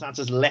 Charles Dance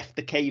has left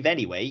the cave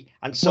anyway,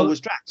 and so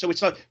has Drac. So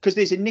it's like, because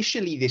there's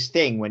initially this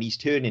thing when he's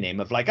turning him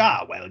of like,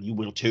 well, you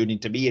will turn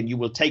into me and you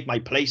will take my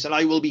place and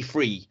I will be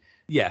free.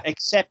 Yeah.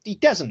 Except he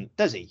doesn't,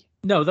 does he?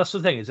 No, that's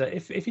the thing, is that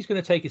if he's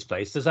going to take his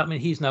place, does that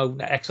mean he's now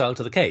exiled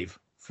to the cave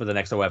for the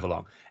next however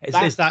long?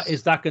 Is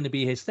that going to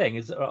be his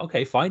thing?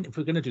 Okay, fine. If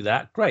we're going to do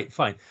that, great,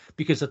 fine.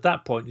 Because at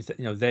that point,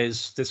 you know,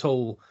 there's this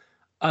whole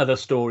other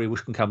story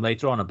which can come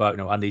later on about, you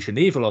know, unleashing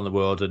evil on the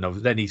world, and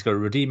then he's got to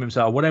redeem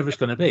himself, whatever it's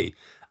going to be,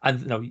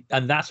 and you know,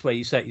 and that's where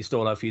you set your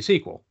stall out for your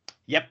sequel.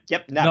 Yep.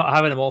 No. Not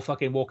having them all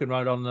fucking walking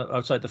around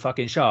outside the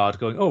fucking shard,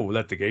 going, "Oh,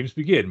 let the games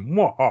begin."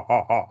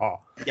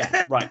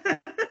 Yeah, right.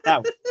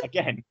 Now,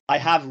 again, I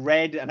have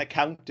read an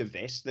account of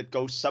this that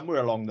goes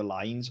somewhere along the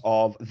lines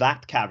of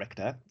that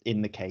character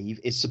in the cave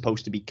is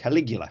supposed to be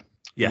Caligula,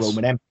 the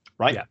Roman Emperor,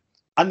 right? Yeah.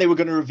 And they were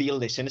going to reveal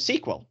this in a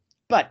sequel.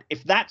 But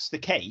if that's the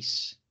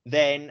case,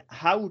 then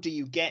how do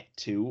you get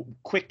to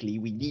quickly,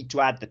 we need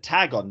to add the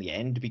tag on the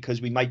end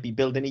because we might be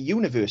building a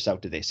universe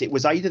out of this. It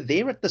was either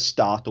there at the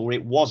start or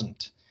it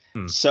wasn't.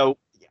 So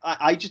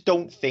I just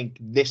don't think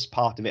this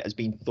part of it has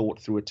been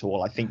thought through at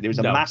all. I think there's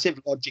a massive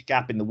logic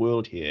gap in the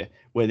world here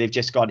where they've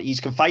just gone, he's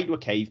confined to a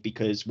cave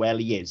because, well,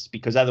 he is,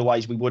 because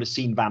otherwise we would have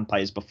seen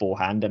vampires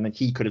beforehand and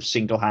he could have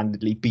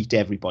single-handedly beat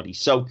everybody.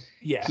 So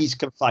he's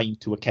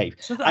confined to a cave.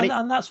 So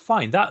and that's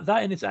fine. That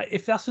in its,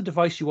 if that's the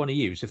device you want to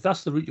use, if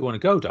that's the route you want to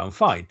go down,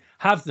 fine.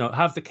 Have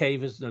the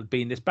cave as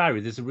being this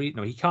barrier. There's a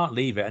reason he can't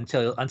leave it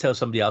until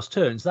somebody else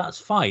turns. That's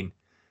fine.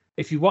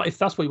 If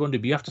that's what you want to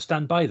do, you have to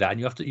stand by that, and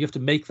you have to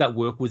make that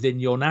work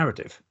within your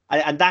narrative.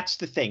 And that's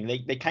the thing.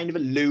 They kind of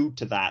allude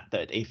to that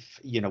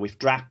if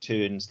Drac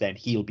turns, then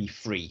he'll be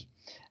free.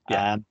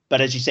 Yeah.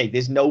 But as you say,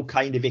 there's no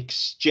kind of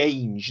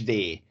exchange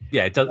there.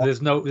 Yeah,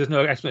 there's no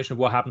explanation of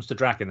what happens to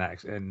Drac in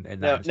that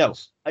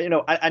instance.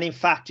 No. And in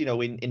fact,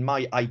 in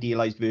my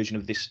idealized version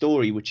of this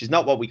story, which is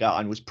not what we got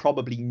and was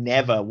probably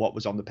never what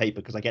was on the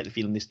paper, because I get the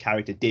feeling this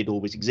character did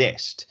always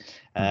exist,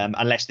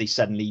 unless they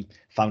suddenly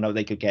found out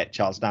they could get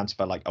Charles Dance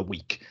for like a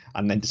week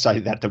and then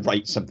decided they had to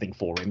write something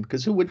for him,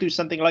 because who would do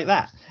something like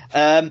that?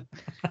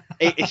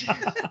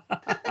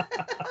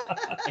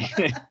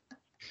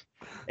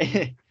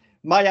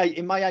 In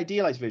my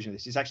idealized version of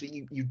this is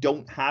actually you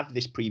don't have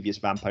this previous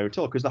vampire at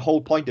all, because the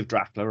whole point of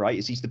Dracula, right,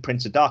 is he's the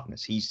Prince of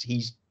Darkness.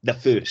 He's the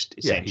first,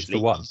 essentially. He's the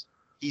one.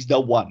 He's the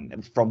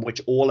one from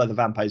which all other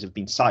vampires have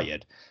been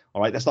sired.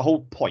 All right, that's the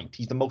whole point.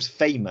 He's the most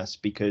famous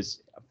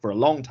because for a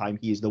long time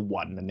he is the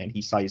one, and then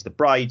he sires the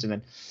brides, and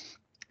then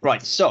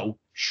right. So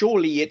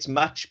surely it's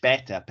much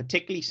better,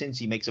 particularly since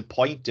he makes a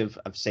point of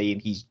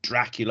saying he's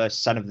Dracula,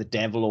 son of the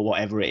devil, or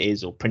whatever it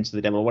is, or prince of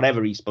the devil, or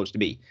whatever he's supposed to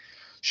be.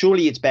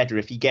 Surely it's better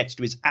if he gets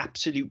to his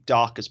absolute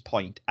darkest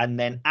point and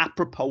then,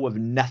 apropos of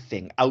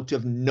nothing, out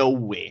of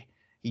nowhere,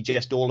 he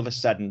just all of a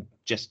sudden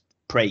just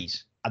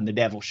prays and the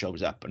devil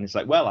shows up. And it's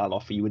like, well, I'll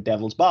offer you a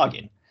devil's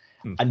bargain.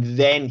 And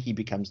then he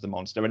becomes the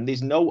monster. And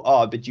there's no,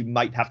 but you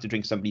might have to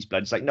drink somebody's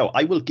blood. It's like, no,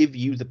 I will give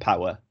you the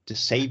power to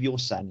save your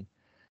son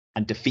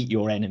and defeat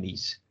your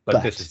enemies.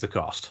 But this is the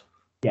cost.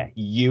 Yeah,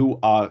 you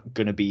are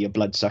going to be a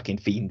blood-sucking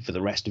fiend for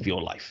the rest of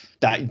your life.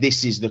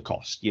 This is the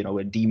cost. You know,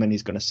 a demon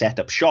is going to set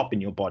up shop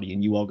in your body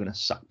and you are going to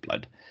suck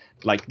blood.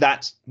 Like,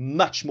 that's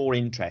much more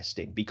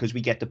interesting because we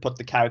get to put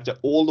the character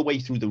all the way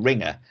through the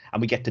ringer and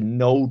we get to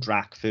know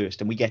Drac first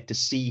and we get to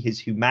see his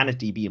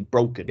humanity being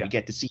broken. Yeah. We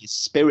get to see his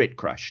spirit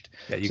crushed.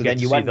 Yeah, you get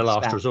to see the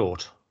last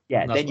resort.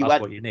 Yeah, that's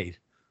what you need.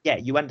 Yeah,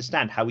 you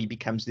understand how he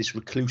becomes this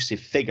reclusive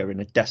figure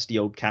in a dusty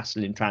old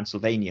castle in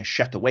Transylvania,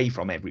 shut away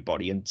from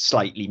everybody and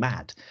slightly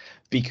mad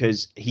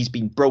because he's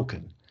been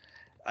broken.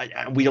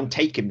 And we don't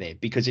take him there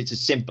because it's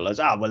as simple as,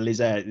 well, there's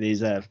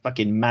a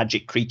fucking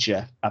magic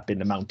creature up in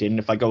the mountain.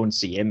 If I go and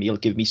see him, he'll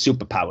give me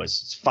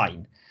superpowers. It's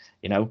fine,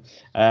 you know.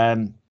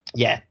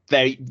 Yeah,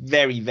 very,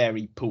 very,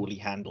 very poorly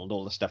handled,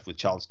 all the stuff with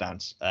Charles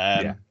Dance.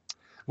 Yeah,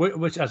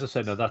 which, as I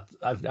said, no, that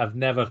I've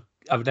never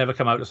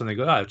come out with something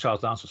go,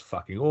 Charles Dance was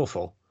fucking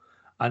awful.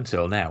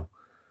 Until now.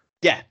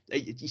 Yeah,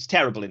 he's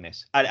terrible in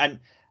this. And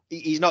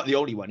he's not the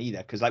only one either,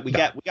 because like we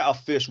get our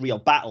first real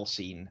battle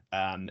scene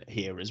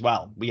here as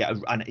well.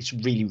 And it's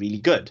really, really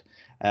good.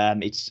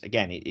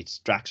 It's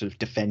Drac sort of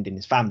defending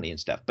his family and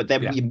stuff. But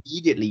then we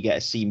immediately get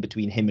a scene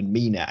between him and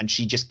Mina, and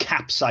she just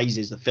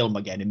capsizes the film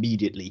again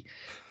immediately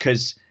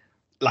because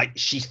like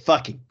she's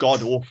fucking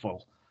god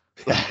awful.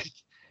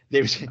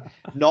 There's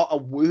not a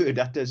word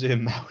utters her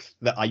mouth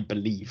that I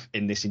believe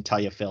in this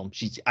entire film.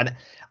 And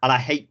I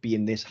hate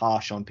being this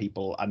harsh on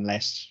people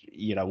unless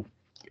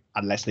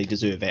they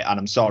deserve it. And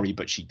I'm sorry,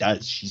 but she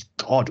does. She's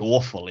god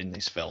awful in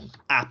this film.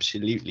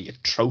 Absolutely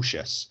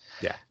atrocious.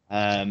 Yeah.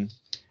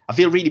 I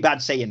feel really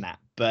bad saying that,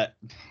 but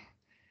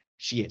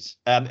she is.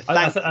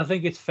 I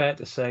think it's fair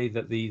to say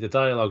that the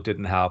dialogue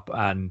didn't help,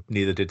 and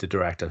neither did the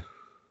director.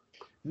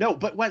 No,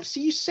 but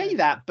see, you say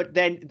that, but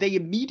then they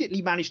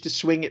immediately manage to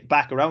swing it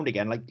back around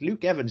again. Like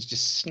Luke Evans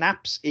just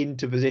snaps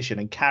into position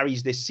and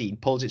carries this scene,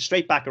 pulls it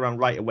straight back around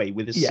right away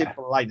with a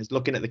simple line as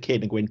looking at the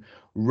kid and going,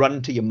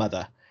 "Run to your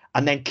mother,"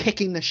 and then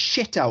kicking the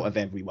shit out of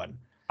everyone.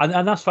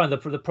 And that's fine. The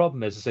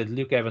problem is, I said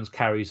Luke Evans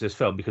carries this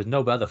film because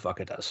no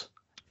motherfucker does.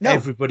 No.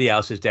 Everybody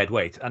else is dead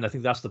weight, and I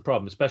think that's the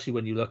problem, especially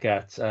when you look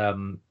at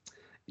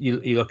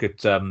you look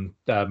at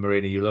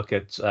Marina, you look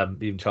at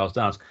even Charles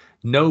Dance.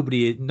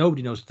 Nobody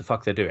knows what the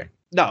fuck they're doing.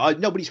 No,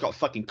 nobody's got a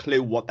fucking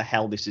clue what the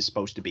hell this is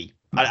supposed to be.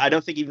 I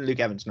don't think even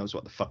Luke Evans knows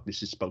what the fuck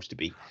this is supposed to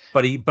be.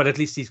 But at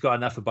least he's got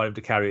enough about him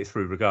to carry it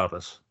through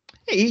regardless.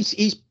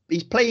 He's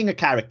playing a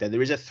character.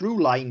 There is a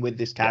through line with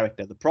this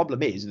character. The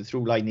problem is the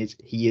through line is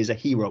he is a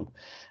hero,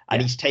 and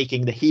he's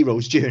taking the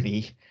hero's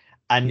journey,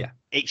 and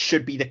it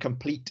should be the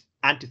complete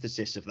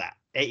antithesis of that.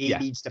 It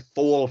needs to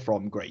fall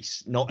from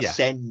grace, not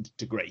ascend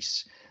to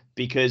grace,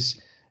 because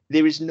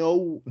there is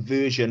no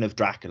version of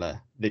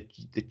Dracula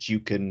that you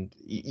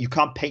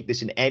can't paint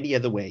this in any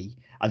other way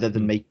other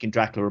than making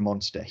Dracula a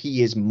monster.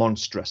 He is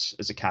monstrous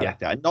as a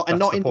character, and not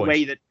in the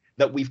way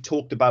that we've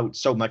talked about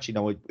so much, you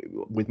know,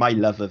 with my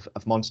love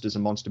of monsters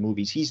and monster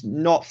movies. He's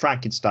not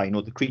Frankenstein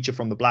or the creature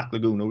from the Black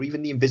Lagoon or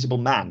even the Invisible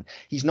Man.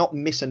 He's not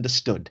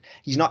misunderstood.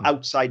 He's not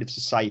outside of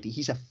society.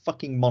 He's a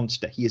fucking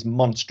monster. He is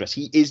monstrous.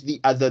 He is the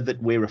other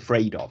that we're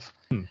afraid of.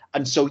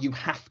 And so you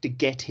have to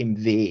get him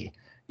there.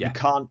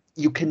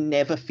 You can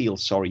never feel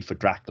sorry for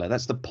Dracula.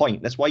 That's the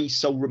point. That's why he's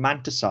so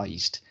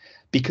romanticized,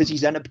 because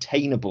he's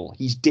unobtainable.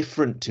 He's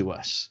different to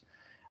us,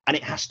 and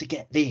it has to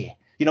get there.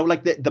 You know,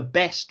 like the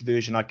best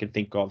version I can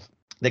think of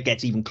that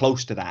gets even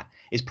close to that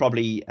is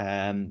probably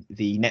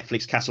the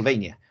Netflix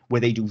Castlevania,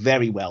 where they do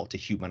very well to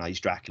humanize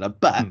Dracula,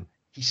 but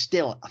he's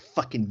still a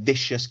fucking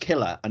vicious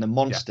killer and a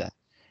monster.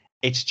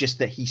 It's just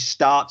that he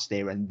starts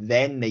there and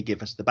then they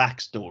give us the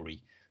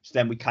backstory. So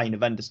then we kind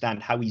of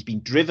understand how he's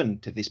been driven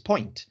to this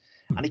point.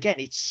 And again,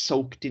 it's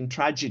soaked in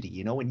tragedy,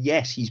 you know, and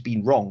yes, he's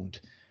been wronged,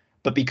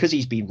 but because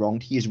he's been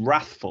wronged, he is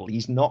wrathful.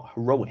 He's not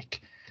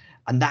heroic.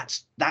 And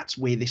that's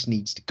where this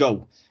needs to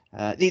go.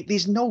 There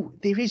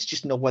is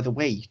just no other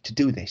way to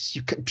do this.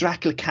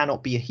 Dracula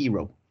cannot be a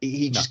hero.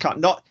 He just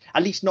can't.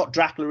 At least not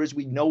Dracula as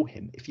we know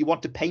him. If you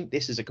want to paint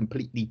this as a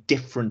completely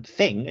different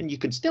thing, and you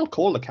can still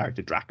call the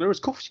character Dracula,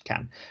 of course you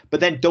can. But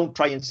then don't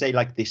try and say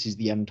like this is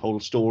the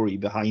untold story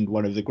behind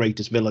one of the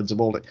greatest villains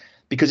of all,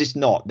 because it's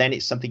not. Then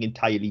it's something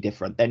entirely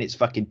different. Then it's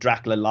fucking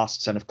Dracula,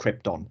 last son of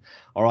Krypton,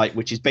 all right,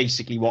 which is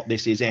basically what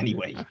this is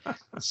anyway.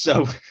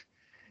 So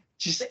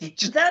just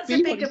that's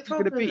a bigger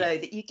problem though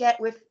that you get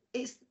with.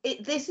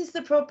 This is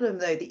the problem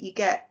though that you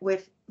get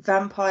with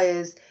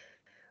vampires,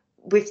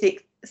 with the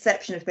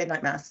exception of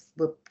Midnight Mass.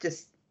 We'll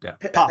just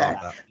put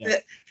that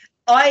there.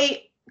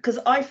 But because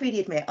I freely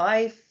admit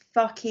I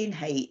fucking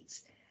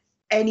hate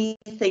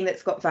anything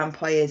that's got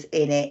vampires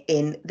in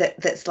it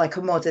that's like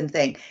a modern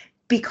thing,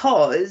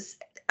 because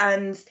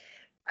I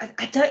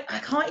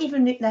can't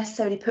even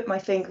necessarily put my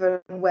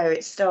finger on where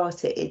it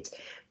started,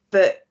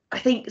 but I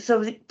think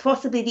so.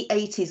 Possibly the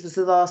 80s was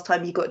the last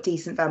time you got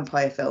decent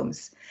vampire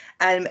films,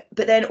 but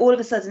then all of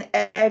a sudden,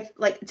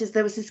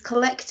 there was this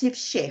collective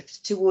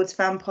shift towards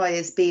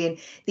vampires being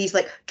these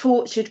like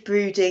tortured,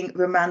 brooding,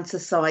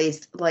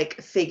 romanticized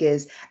like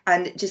figures,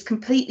 and just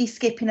completely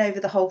skipping over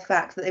the whole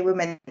fact that they were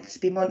meant to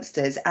be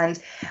monsters. And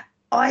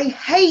I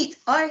hate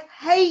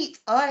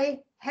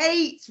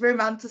hate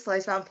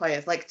romanticized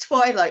vampires. Like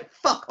Twilight,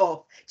 fuck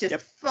off. Just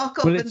fuck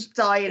off and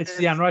die in it's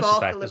the Anne Rice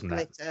effect, isn't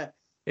glitter.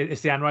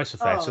 It's the Anne Rice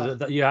effect. So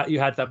that you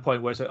had that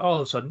point where it's like, all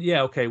of a sudden,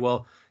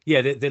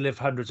 they live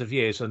hundreds of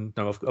years, and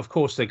of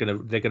course they're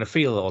gonna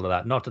feel all of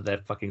that. Not that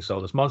they're fucking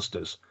soulless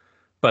monsters,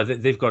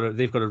 but they've got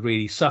to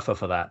really suffer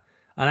for that.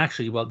 And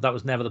actually, that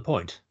was never the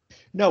point.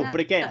 No, but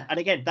again,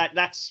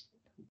 that's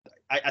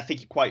I think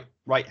you're quite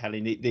right,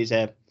 Helen.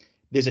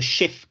 There's a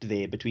shift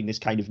there between this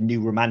kind of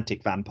new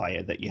romantic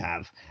vampire that you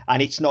have,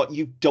 and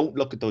you don't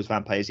look at those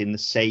vampires in the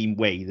same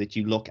way that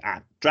you look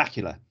at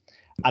Dracula.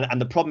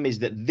 And the problem is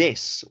that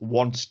this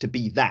wants to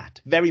be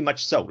that, very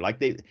much so.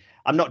 Like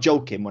I'm not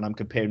joking when I'm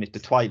comparing it to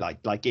Twilight.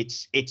 Like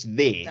it's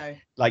there. No.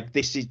 Like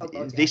this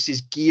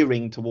is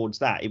gearing towards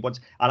that. It wants,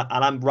 and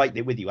I'm right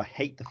there with you. I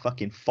hate the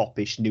fucking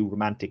foppish new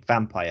romantic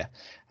vampire.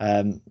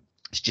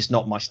 It's just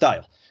not my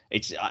style.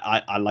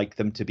 I like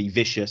them to be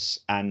vicious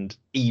and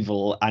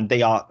evil, and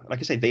they are, like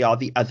I say, they are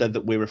the other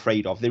that we're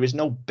afraid of. There is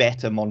no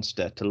better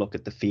monster to look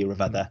at the fear of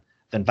other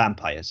than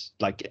vampires.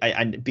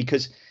 And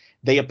because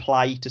they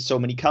apply to so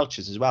many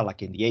cultures as well.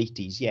 Like in the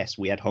 80s, yes,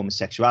 we had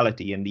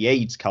homosexuality and the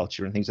AIDS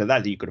culture and things like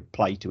that you could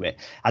apply to it.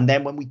 And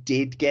then when we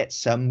did get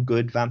some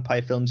good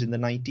vampire films in the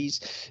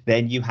 90s,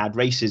 then you had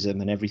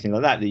racism and everything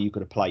like that you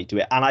could apply to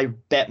it. And I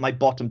bet my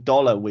bottom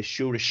dollar we're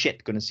sure as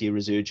shit going to see a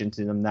resurgence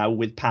in them now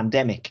with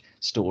pandemic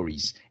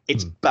stories.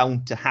 It's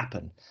bound to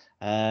happen.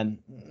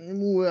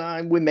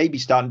 We're maybe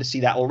starting to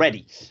see that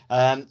already.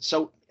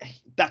 So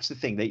that's the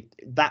thing.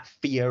 That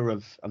fear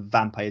of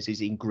vampires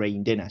is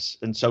ingrained in us,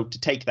 and so to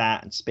take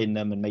that and spin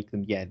them and make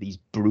them these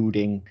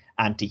brooding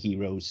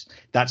anti-heroes,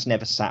 that's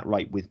never sat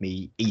right with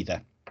me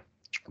either,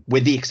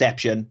 with the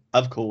exception,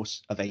 of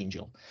course, of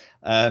Angel.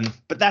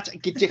 But that's a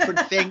different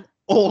thing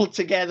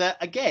altogether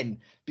again,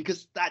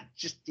 because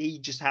he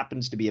just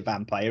happens to be a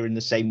vampire in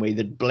the same way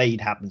that Blade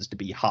happens to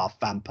be half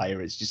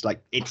vampire. It's just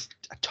like, it's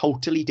a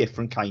totally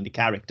different kind of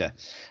character.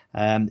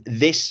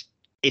 This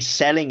is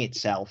selling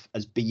itself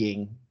as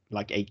being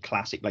like a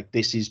classic, like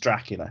this is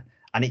Dracula,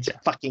 and it's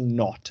fucking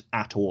not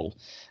at all.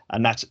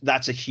 And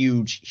that's a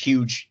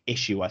huge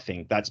issue. I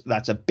think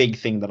that's a big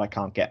thing that I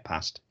can't get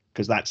past,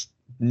 because that's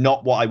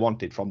not what I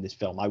wanted from this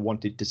film. I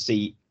wanted to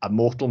see a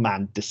mortal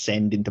man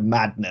descend into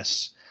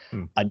madness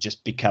and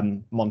just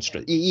become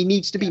monstrous. He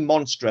needs to be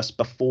monstrous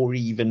before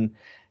he even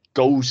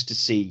goes to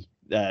see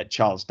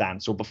Charles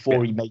Dance, or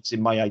before he makes,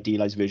 in my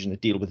idealized version, a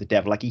deal with the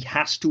devil. Like, he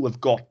has to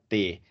have got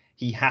there.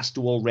 He has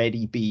to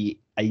already be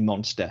a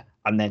monster,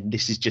 and then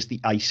this is just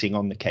the icing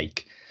on the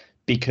cake,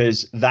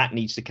 because that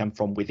needs to come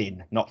from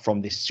within, not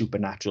from this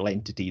supernatural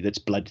entity that's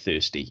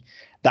bloodthirsty.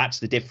 That's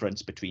the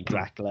difference between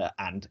Dracula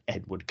and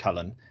Edward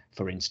Cullen,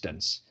 for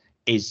instance,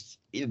 is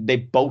they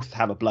both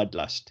have a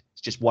bloodlust.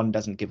 It's just one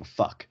doesn't give a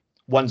fuck.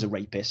 One's a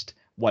rapist,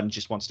 one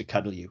just wants to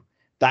cuddle you.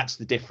 That's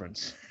the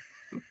difference.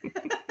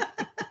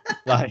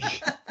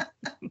 Like,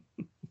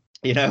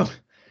 you know.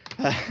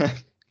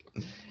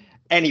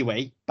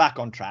 Anyway, back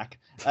on track.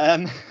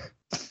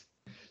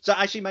 So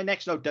actually, my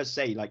next note does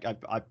say, like,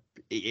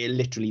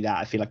 literally that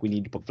I feel like we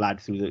need to put Vlad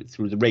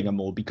through the ringer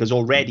more, because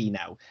already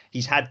now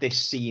he's had this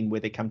scene where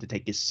they come to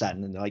take his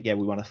son, and they're like, yeah,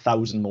 we want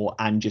 1,000 more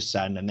and your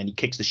son, and then he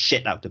kicks the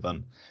shit out of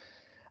him.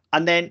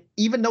 And then,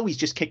 even though he's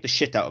just kicked the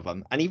shit out of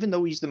him, and even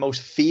though he's the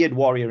most feared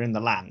warrior in the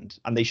land,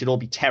 and they should all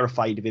be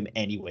terrified of him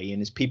anyway, and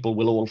his people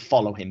will all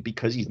follow him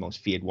because he's the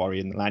most feared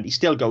warrior in the land, he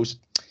still goes,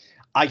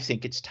 I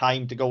think it's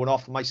time to go and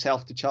offer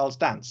myself to Charles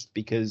Dance,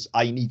 because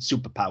I need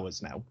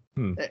superpowers now.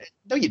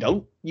 No, you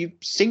don't. You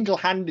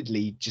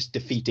single-handedly just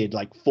defeated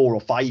like 4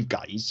 or 5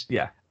 guys.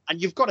 Yeah.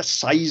 And you've got a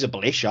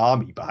sizable-ish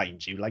army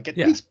behind you. Like, at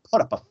least put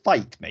up a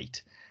fight,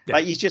 mate. Yeah.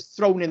 Like, he's just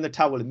thrown in the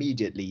towel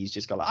immediately. He's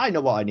just got like, I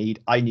know what I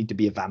need. I need to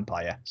be a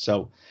vampire.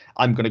 So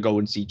I'm going to go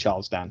and see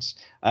Charles Dance.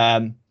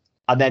 And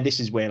then this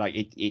is where, like,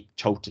 it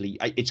totally,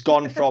 it's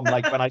gone from,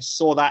 like, when I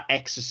saw that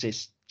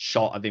Exorcist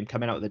shot of him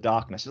coming out of the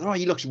darkness, oh,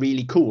 he looks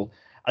really cool.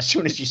 As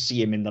soon as you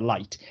see him in the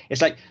light, it's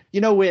like,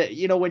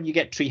 when you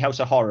get Treehouse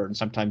of Horror and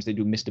sometimes they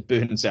do Mr.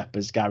 Burns up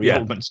as Gary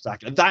Oldman's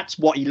Dracula. That's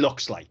what he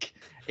looks like.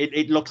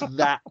 It looks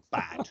that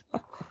bad.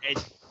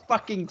 It's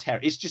fucking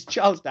terrible. It's just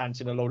Charles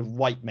Dance in a load of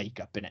white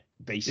makeup in it,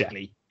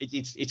 basically.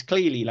 Yeah. It's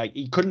clearly like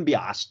he couldn't be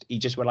asked. He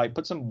just went like,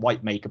 put some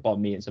white makeup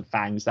on me and some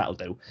fangs, that'll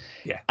do.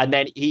 Yeah. And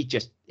then he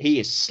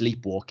is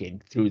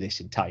sleepwalking through this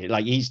entire,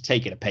 like, he's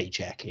taking a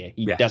paycheck here.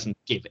 He doesn't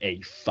give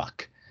a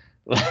fuck.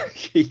 Like,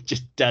 he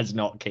just does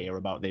not care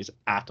about this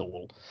at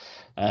all.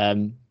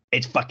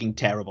 It's fucking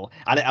terrible.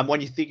 And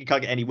when you think it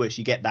can't get any worse,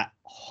 you get that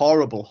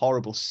horrible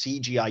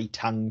CGI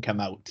tongue come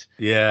out.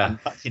 Yeah. And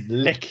fucking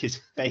lick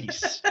his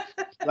face.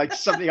 Like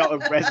something out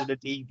of Resident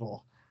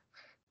Evil.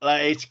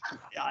 Like,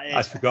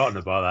 I've forgotten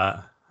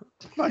about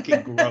that.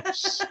 Fucking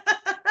gross.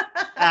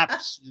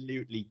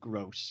 Absolutely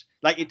gross.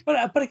 Like it.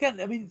 But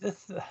again, I mean,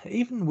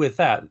 even with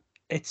that,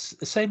 it's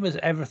the same as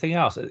everything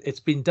else.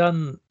 It's been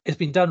done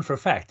for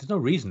effect. There's no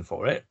reason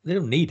for it. They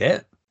don't need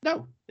it.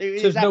 No. So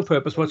there's no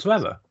purpose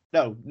whatsoever.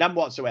 No, none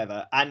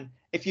whatsoever. And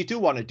if you do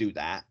want to do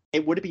that,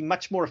 it would have been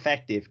much more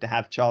effective to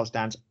have Charles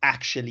Dance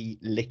actually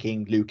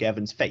licking Luke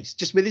Evans' face,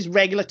 just with his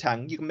regular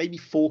tongue. You can maybe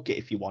fork it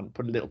if you want,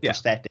 put a little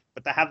prosthetic,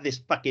 but to have this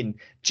fucking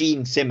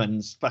Gene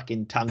Simmons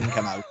fucking tongue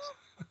come out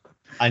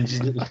and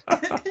just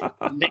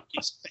lick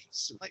his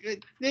face,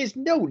 like, there's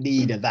no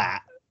need of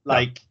that.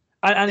 Like,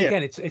 and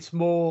again, it's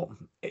more,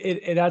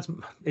 it adds,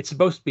 it's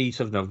supposed to be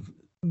sort of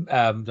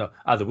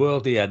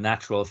otherworldly,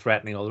 natural,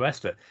 threatening, all the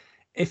rest of it.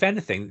 If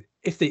anything,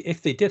 if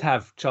they did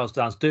have Charles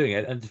Dance doing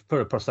it and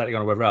put a prosthetic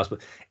on or whatever else,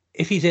 but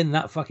if he's in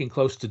that fucking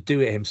close to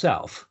do it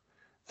himself,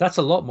 that's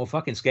a lot more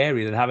fucking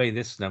scary than having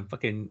this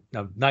fucking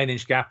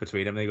 9-inch gap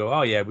between them. And they go,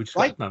 oh yeah, we just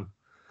got them.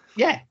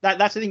 Yeah,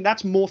 that's the thing.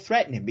 That's more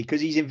threatening because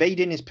he's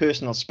invading his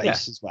personal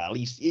space as well.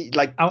 He's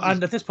like,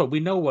 and at this point, we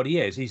know what he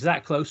is. He's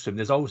that close to him.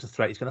 There's always a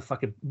threat. He's going to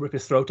fucking rip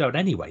his throat out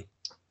anyway.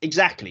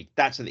 Exactly.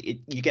 That's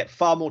you get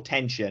far more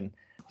tension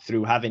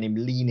through having him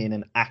lean in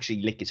and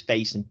actually lick his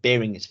face and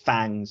baring his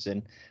fangs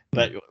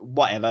but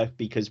whatever,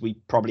 because we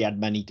probably had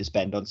money to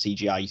spend on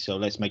CGI, so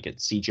let's make it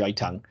CGI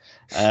tongue.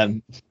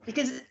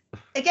 Because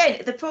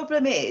again, the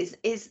problem is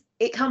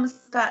it comes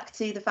back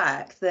to the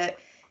fact that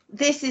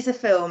this is a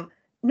film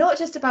not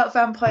just about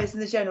vampires in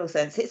the general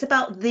sense, it's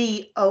about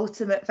the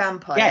ultimate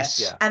vampire.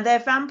 Yes. Yeah. And their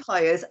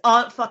vampires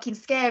aren't fucking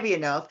scary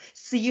enough,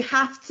 so you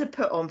have to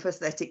put on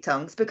prosthetic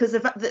tongues because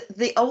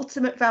the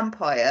ultimate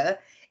vampire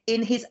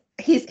in his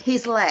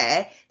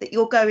lair that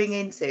you're going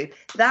into,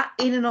 that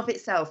in and of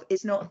itself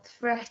is not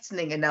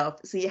threatening enough,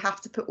 so you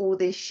have to put all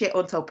this shit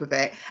on top of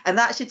it, and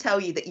that should tell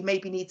you that you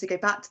maybe need to go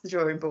back to the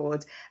drawing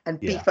board and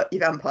beef up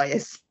your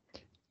vampires.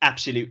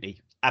 Absolutely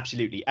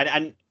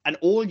and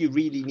all you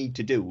really need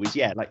to do is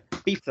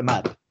beef them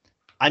up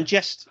and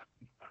just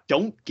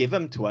don't give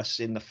them to us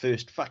in the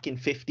first fucking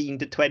 15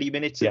 to 20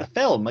 minutes of the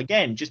film.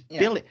 Again, just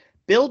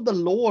build the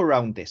lore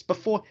around this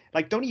before,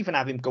 like, don't even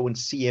have him go and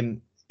see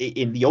him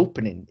in the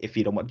opening if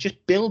you don't want.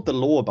 Just build the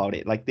lore about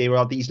it. Like, there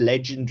are these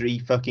legendary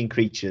fucking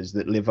creatures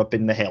that live up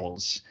in the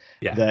hills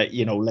that,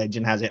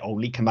 legend has it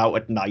only come out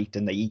at night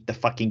and they eat the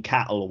fucking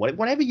cattle or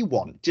whatever you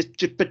want.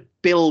 Just but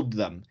build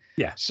them.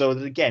 Yeah. So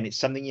that, again, it's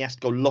something you have to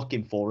go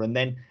looking for, and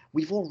then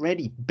we've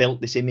already built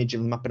this image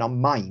of him up in our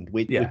mind.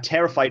 We're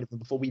terrified of him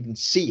before we even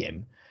see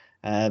him,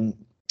 and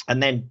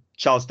then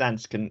Charles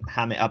Dance can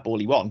ham it up all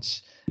he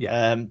wants.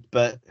 Yeah.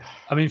 But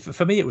I mean,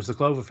 for me, it was the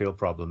Cloverfield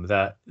problem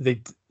that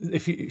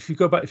if you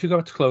go back to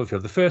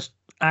Cloverfield, the first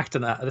act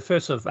and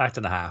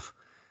a half,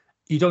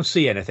 you don't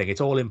see anything.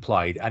 It's all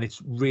implied, and it's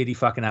really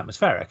fucking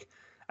atmospheric.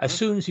 As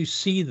soon as you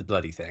see the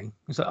bloody thing,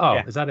 it's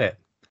like, is that it?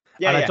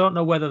 Yeah, and I don't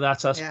know whether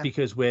that's us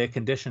because we're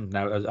conditioned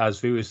now as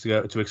viewers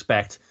to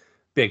expect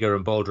bigger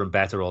and bolder and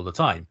better all the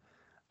time.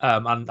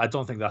 And I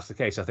don't think that's the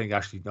case. I think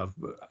actually,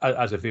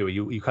 as a viewer,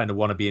 you kind of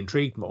want to be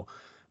intrigued more.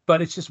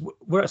 But it's just,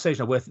 we're at a stage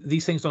now where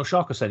these things don't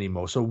shock us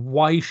anymore. So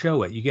why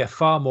show it? You get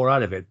far more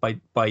out of it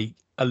by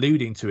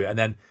alluding to it and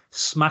then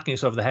smacking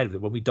us over the head with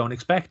it when we don't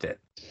expect it.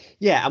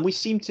 Yeah, and we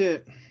seem to,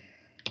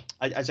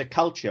 as a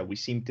culture, we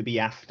seem to be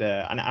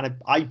after, and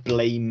I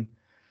blame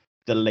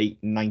the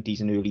late 90s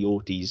and early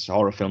 80s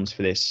horror films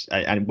for this,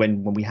 and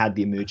when we had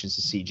the emergence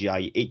of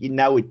CGI,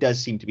 now it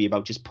does seem to be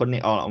about just putting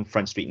it on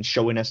Front Street and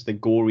showing us the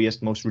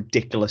goriest, most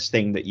ridiculous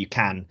thing that you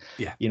can,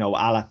 a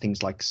la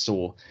things like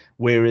Saw,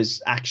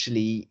 whereas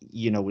actually,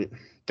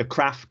 the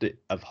craft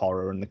of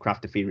horror and the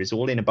craft of fear is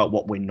all in about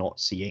what we're not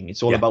seeing.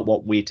 It's all about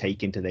what we're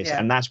taking to this,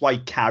 and that's why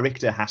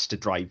character has to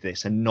drive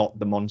this and not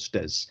the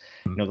monsters.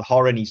 The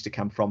horror needs to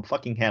come from,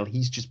 fucking hell,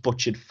 he's just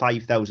butchered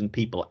 5,000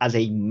 people as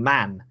a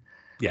man.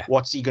 Yeah.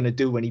 What's he going to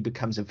do when he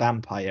becomes a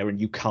vampire and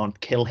you can't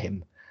kill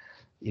him?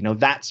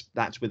 That's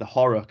where the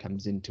horror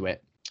comes into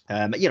it.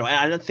 And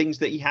the things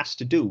that he has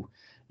to do.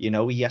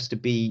 He has to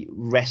be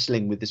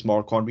wrestling with this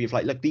moral quandary of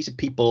like, look, these are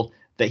people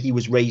that he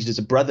was raised as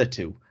a brother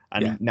to,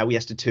 and now he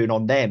has to turn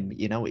on them.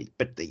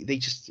 But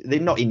they're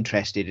not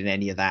interested in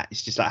any of that.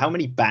 It's just like, how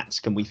many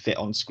bats can we fit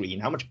on screen?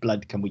 How much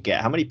blood can we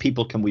get? How many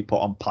people can we put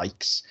on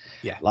pikes?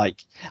 Yeah.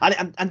 Like,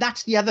 and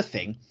that's the other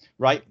thing,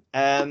 right?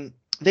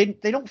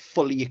 They don't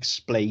fully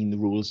explain the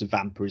rules of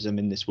vampirism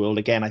in this world.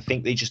 Again, I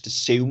think they just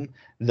assume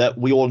that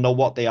we all know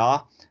what they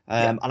are.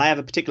 And I have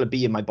a particular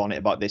bee in my bonnet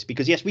about this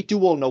because, yes, we do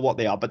all know what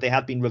they are, but they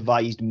have been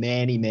revised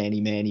many, many,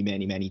 many,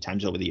 many, many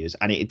times over the years.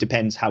 And it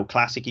depends how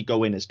classic you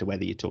go in as to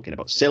whether you're talking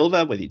about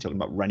silver, whether you're talking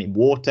about running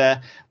water,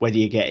 whether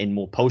you're getting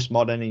more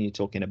postmodern and you're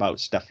talking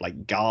about stuff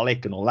like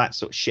garlic and all that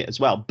sort of shit as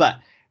well. But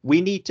we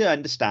need to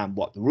understand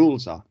what the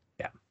rules are.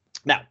 Yeah.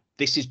 Now,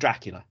 this is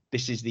Dracula.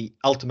 This is the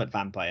ultimate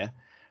vampire,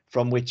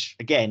 from which,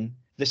 again,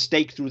 the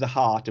stake through the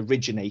heart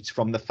originates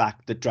from the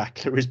fact that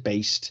Dracula is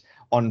based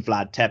on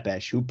Vlad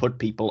Tepes, who put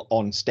people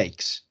on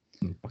stakes.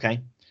 Okay?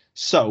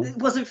 So... It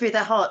wasn't through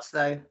their hearts,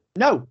 though.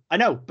 No, I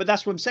know, but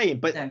that's what I'm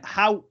saying. But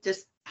how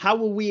are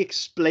we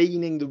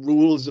explaining the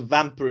rules of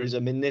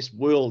vampirism in this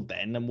world,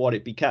 then, and what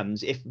it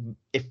becomes if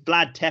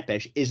Vlad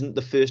Tepes isn't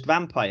the first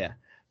vampire?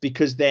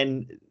 Because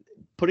then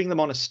putting them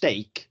on a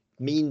stake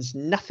means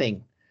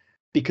nothing,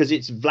 because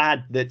it's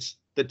Vlad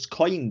that's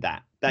coined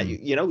that.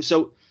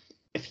 So...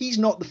 if he's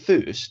not the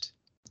first,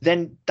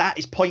 then that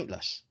is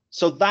pointless.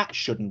 So that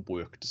shouldn't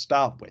work to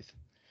start with.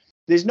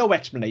 There's no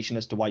explanation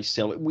as to why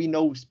Silver. We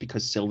know it's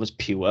because Silver's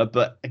pure,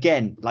 but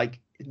again, like,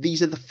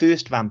 these are the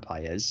first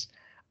vampires,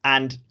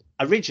 and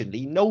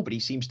originally nobody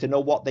seems to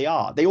know what they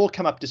are. They all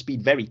come up to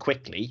speed very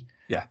quickly.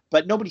 Yeah.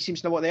 But nobody seems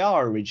to know what they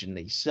are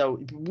originally.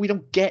 So we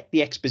don't get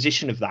the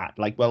exposition of that.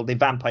 Like, well, they're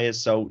vampires,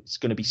 so it's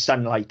going to be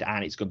sunlight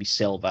and it's going to be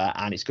silver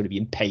and it's going to be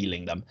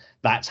impaling them.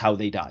 That's how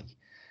they die.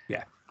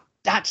 Yeah.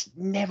 That's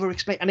never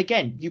explained. And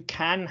again, you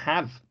can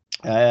have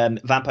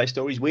vampire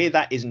stories where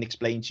that isn't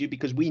explained to you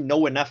because we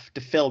know enough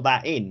to fill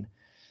that in.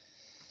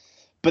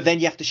 But then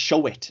you have to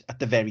show it at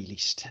the very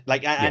least.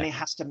 Like, and it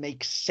has to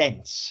make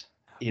sense.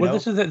 Well,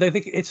 this is they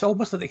think it's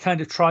almost that they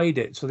kind of tried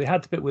it. So they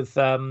had the bit with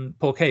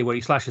Paul Kaye where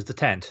he slashes the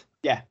tent.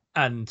 Yeah.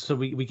 And so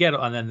we get it,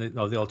 and then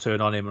they all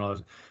turn on him and all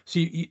that. So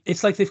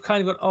it's like they've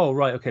kind of gone, oh,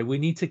 right, okay, we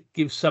need to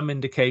give some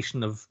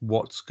indication of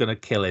what's going to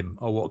kill him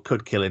or what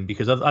could kill him,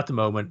 because at the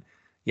moment,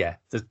 yeah,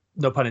 there's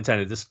no pun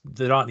intended,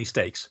 there aren't any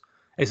stakes.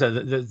 It's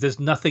there's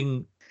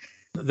nothing.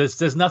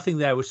 There's nothing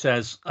there which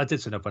says, I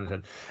did say no pun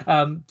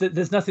intended.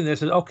 There's nothing there that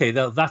says, okay,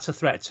 that's a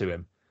threat to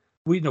him.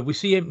 We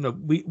see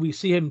him. We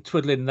see him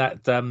twiddling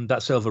that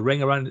silver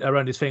ring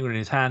around his finger in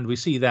his hand. We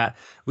see that.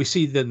 We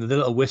see the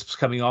little wisps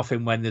coming off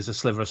him when there's a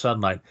sliver of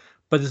sunlight.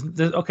 But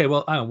there's okay.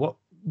 Well, hang on,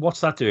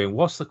 what's that doing?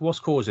 What's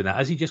causing that?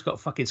 Has he just got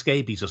fucking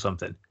scabies or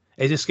something?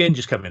 Is his skin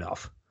just coming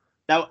off?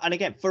 Now, and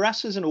again, for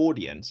us as an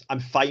audience,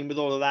 I'm fine with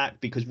all of that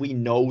because we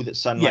know that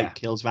sunlight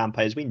kills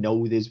vampires. We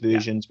know there's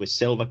versions where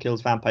silver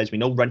kills vampires. We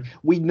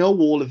know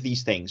all of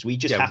these things. We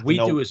just have to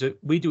know.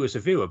 We do as a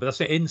viewer, but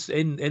that's it.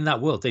 In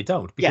that world, they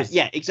don't. Because...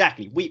 Yeah,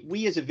 exactly.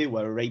 We as a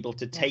viewer are able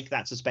to take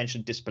that suspension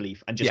of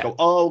disbelief and just go,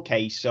 oh,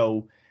 okay,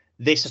 so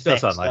this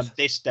affects them,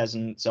 this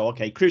doesn't. So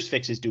okay,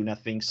 crucifixes do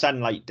nothing,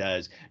 sunlight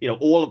does.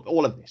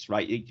 All of this,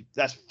 right?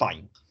 That's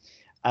fine.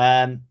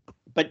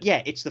 But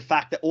yeah, it's the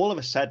fact that all of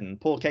a sudden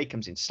Paul Kaye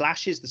comes in,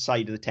 slashes the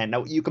side of the tent.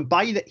 Now, you can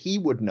buy that he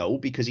would know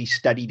because he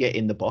studied it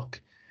in the book.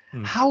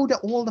 How do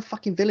all the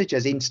fucking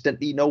villagers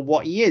instantly know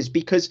what he is?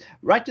 Because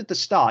right at the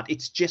start,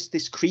 it's just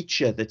this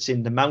creature that's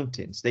in the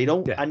mountains. They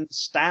don't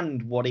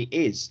understand what it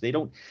is. They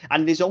don't.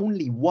 And there's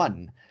only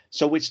one.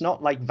 So it's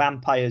not like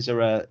vampires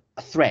are a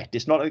threat.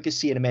 It's not like you're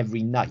seeing them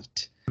every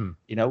night.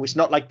 It's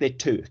not like they're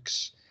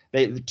Turks.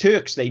 The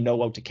Turks, they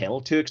know how to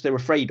kill. Turks, they're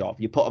afraid of.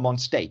 You put them on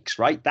stakes,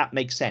 right? That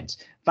makes sense.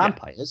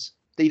 Vampires,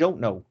 they don't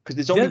know because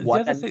there's only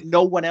one and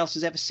no one else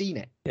has ever seen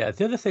it. Yeah,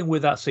 the other thing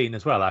with that scene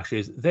as well,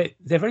 actually, is they're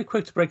very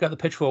quick to break out the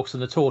pitchforks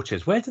and the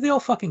torches. Where do they all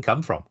fucking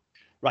come from?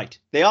 Right.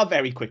 They are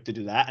very quick to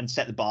do that and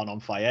set the barn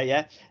on fire,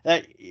 yeah.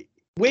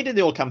 Where did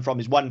they all come from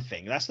is one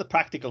thing. That's the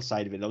practical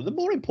side of it, though. The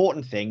more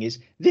important thing is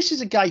this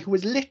is a guy who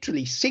has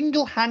literally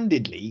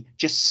single-handedly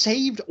just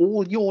saved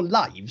all your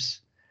lives.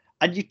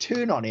 And you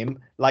turn on him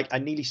like, I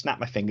nearly snapped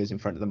my fingers in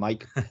front of the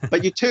mic,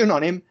 but you turn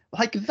on him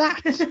like that.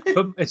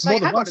 But it's more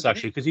than once,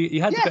 actually, because you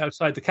had the bit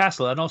outside the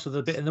castle and also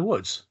the bit in the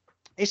woods.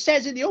 It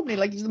says in the opening,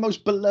 like, he's the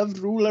most beloved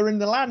ruler in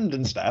the land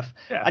and stuff.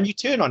 Yeah. And you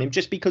turn on him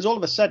just because all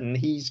of a sudden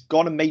he's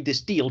gone and made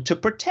this deal to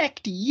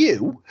protect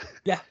you.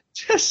 Yeah.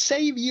 To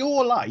save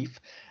your life.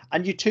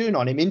 And you turn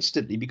on him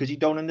instantly because you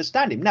don't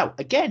understand him. Now,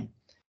 again,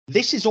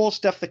 this is all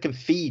stuff that can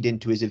feed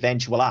into his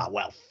eventual,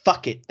 well,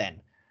 fuck it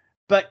then.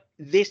 But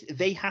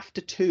they have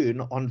to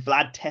turn on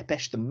Vlad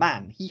Tepes, the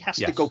man. He has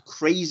to go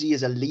crazy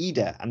as a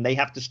leader, and they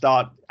have to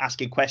start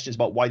asking questions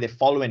about why they're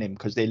following him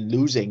because they're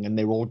losing and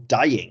they're all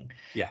dying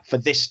for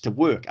this to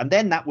work. And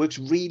then that works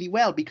really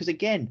well because,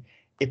 again,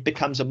 it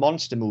becomes a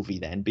monster movie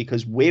then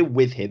because we're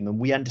with him and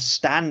we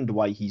understand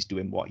why he's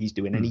doing what he's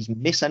doing and he's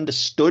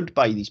misunderstood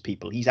by these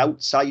people. He's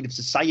outside of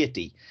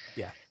society.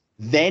 Yeah.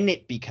 Then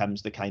it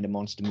becomes the kind of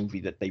monster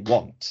movie that they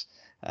want.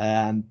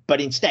 But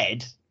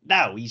instead...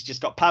 Now he's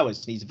just got powers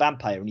and he's a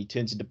vampire and he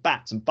turns into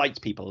bats and bites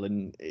people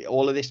and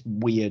all of this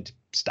weird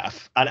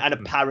stuff. And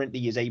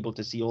apparently is able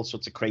to see all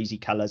sorts of crazy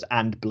colors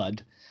and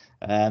blood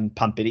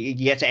pumping. He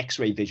gets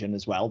X-ray vision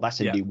as well. That's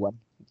a new one.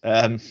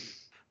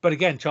 But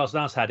again, Charles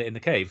Dance had it in the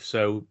cave.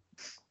 So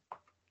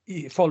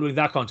following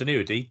that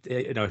continuity,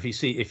 if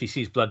he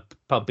sees blood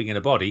pumping in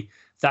a body,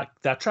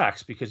 that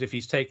tracks because if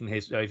he's taken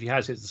if he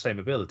has the same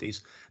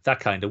abilities, that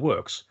kind of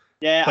works.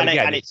 Yeah, but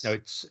again,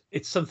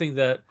 it's something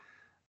that.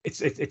 It's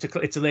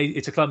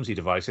a clumsy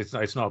device.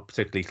 It's not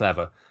particularly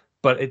clever,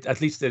 but at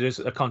least there is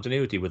a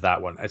continuity with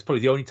that one. It's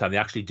probably the only time they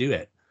actually do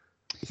it.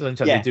 It's the only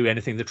time they do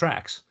anything that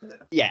tracks.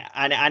 Yeah,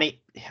 and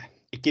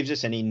it gives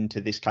us an into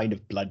this kind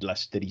of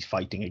bloodlust that he's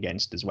fighting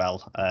against as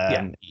well.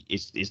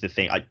 Is the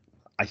thing.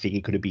 I think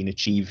it could have been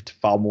achieved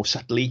far more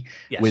subtly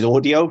with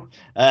audio.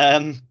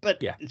 But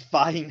it's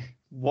fine.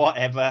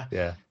 Whatever.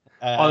 Yeah.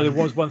 There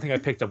was one thing I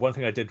picked up. One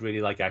thing I did really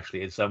like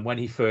actually is when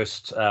he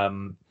first.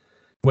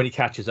 When he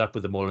catches up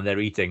with them all and they're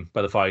eating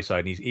by the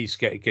fireside, and he's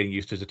getting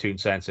used to his attuned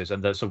senses,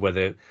 and that's where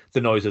the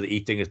noise of the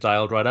eating is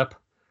dialed right up.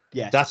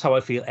 Yeah, that's how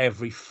I feel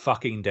every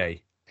fucking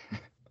day.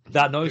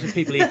 That noise of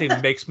people eating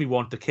makes me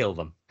want to kill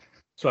them.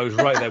 So I was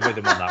right there with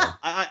him on that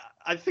one.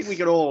 I think we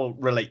can all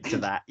relate to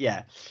that.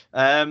 Yeah.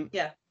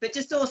 But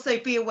just also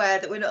be aware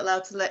that we're not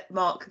allowed to let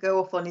Mark go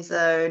off on his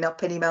own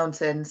up any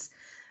mountains.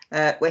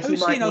 where he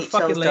might meet how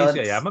fucking Charles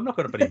lazy I am. I'm not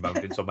going to put any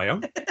mountains on my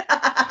own.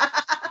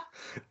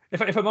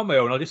 If I'm on my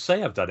own, I'll just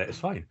say I've done it. It's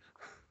fine.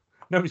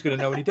 Nobody's going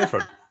to know any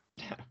different.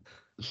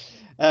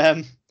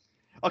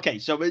 Okay,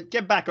 so we'll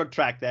get back on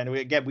track then.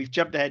 We've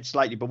jumped ahead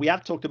slightly, but we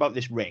have talked about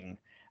this ring.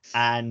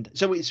 And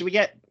so we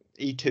get,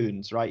 he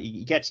turns, right?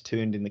 He gets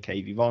turned in the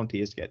cave. He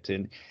volunteers to get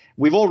turned.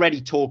 We've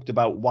already talked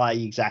about why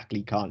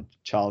exactly can't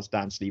Charles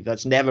dance leave.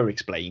 That's never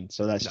explained.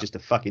 So that's just a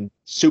fucking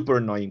super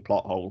annoying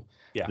plot hole.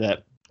 Yeah.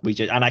 That we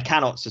just, and I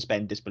cannot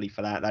suspend disbelief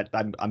for that.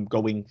 I'm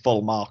going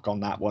full mark on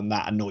that one.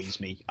 That annoys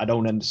me. I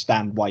don't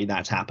understand why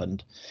that's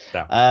happened.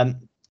 No.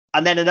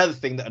 And then another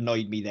thing that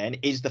annoyed me then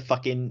is the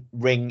fucking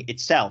ring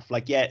itself.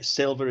 Like, yeah,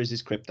 silver is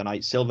his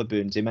kryptonite. Silver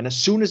burns him. And as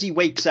soon as he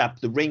wakes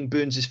up, the ring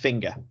burns his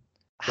finger.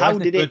 How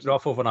did it? Burns it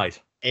off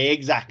overnight.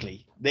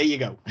 Exactly. There you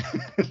go.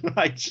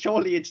 Right.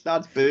 Surely it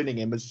starts burning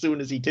him as soon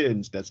as he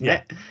turns, doesn't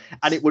it?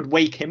 And it would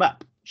wake him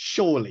up.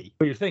 Surely.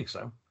 Well, you think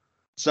so?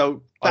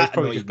 So he's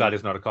probably just glad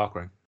it's not a cock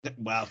ring.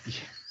 Well,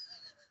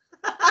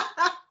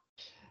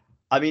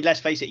 I mean,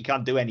 let's face it, he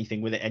can't do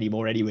anything with it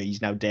anymore anyway.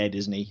 He's now dead,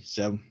 isn't he?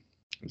 So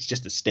it's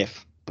just a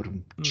stiff.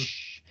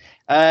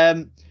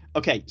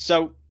 Okay,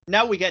 so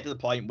now we get to the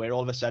point where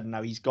all of a sudden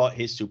now he's got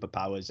his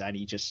superpowers and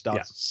he just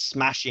starts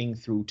smashing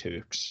through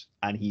Turks,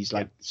 and he's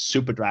like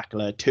Super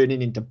Dracula,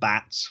 turning into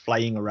bats,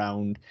 flying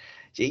around.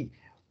 See,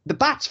 the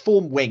bats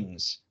form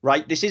wings,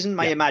 right? This isn't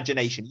my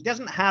imagination. He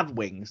doesn't have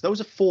wings. Those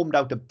are formed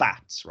out of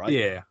bats, right?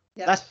 Yeah.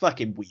 That's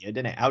fucking weird,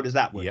 isn't it? How does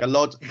that work?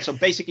 So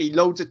basically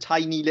loads of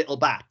tiny little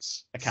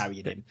bats are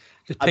carrying him.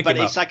 But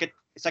it's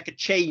like a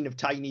chain of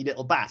tiny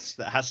little bats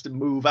that has to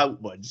move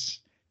outwards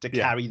to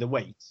carry the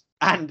weight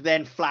and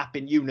then flap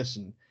in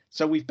unison.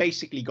 So we've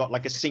basically got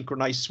like a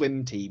synchronized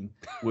swim team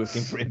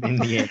working for him in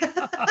the air.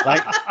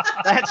 Like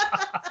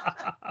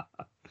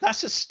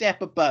that's a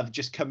step above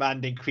just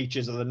commanding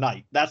creatures of the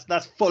night. That's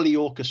fully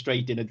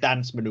orchestrating a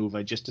dance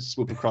maneuver just to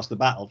swoop across the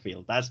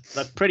battlefield. That's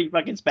pretty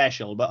fucking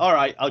special. But all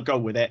right, I'll go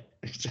with it.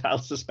 I'll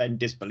suspend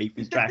disbelief.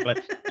 He's Dracula.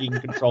 He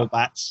can control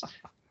bats.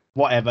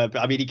 Whatever.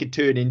 But I mean, he could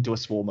turn into a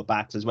swarm of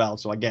bats as well.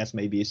 So I guess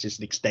maybe it's just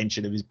an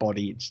extension of his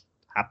body. It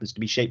happens to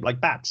be shaped like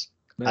bats.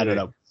 Maybe. I don't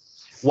know.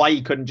 Why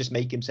he couldn't just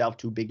make himself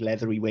two big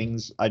leathery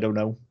wings, I don't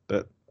know.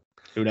 But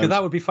who knows?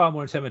 That would be far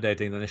more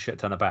intimidating than a shit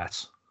ton of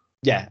bats.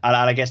 Yeah, and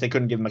I guess they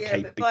couldn't give him a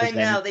cape. But by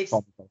now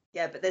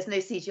but there's no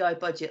CGI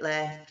budget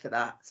left for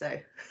that. So.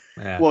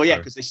 Yeah, well, yeah,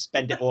 because they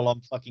spend it all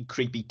on fucking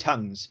creepy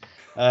tongues.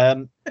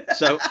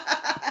 So.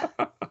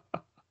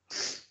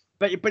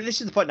 But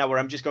this is the point now where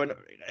I'm just going,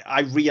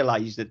 I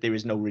realise that there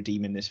is no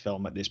redeeming this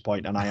film at this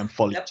point, and I am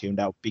fully tuned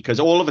out, because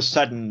all of a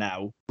sudden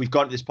now we've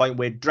got to this point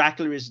where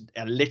Dracula is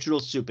a literal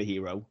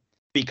superhero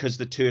because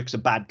the Turks are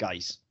bad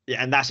guys.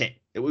 And that's it.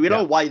 We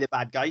don't know why they're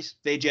bad guys.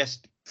 They're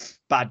just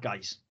bad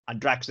guys.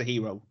 And Drac's the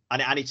hero.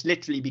 And it's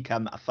literally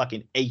become a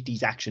fucking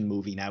 80s action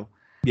movie now.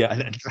 Yeah.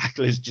 And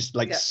Dracula's just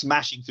like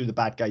smashing through the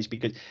bad guys,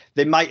 because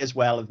they might as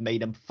well have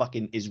made him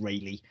fucking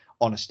Israeli,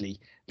 honestly.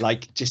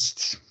 Like,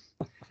 just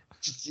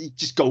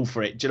go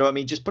for it. Do you know what I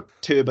mean? Just put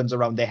turbans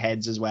around their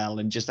heads as well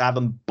and just have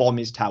them bomb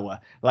his tower.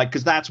 Like,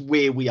 because that's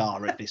where we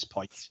are at this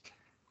point.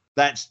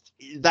 That's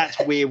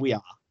where we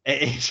are.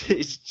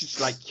 It's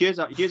just like, here's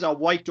our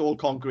white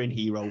all-conquering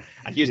hero,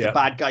 and here's the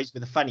bad guys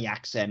with the funny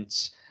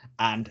accents,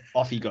 and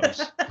off he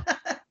goes.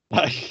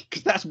 Like,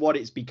 because that's what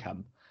it's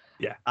become.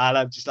 Yeah. And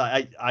I'm just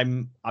like,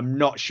 I'm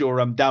not sure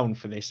I'm down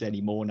for this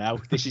anymore now.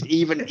 This is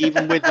even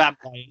with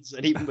vampires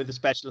and even with the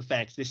special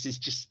effects, this is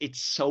just, it's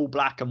so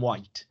black and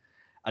white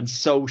and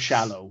so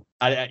shallow.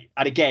 And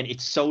again,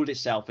 it sold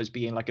itself as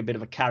being like a bit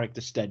of a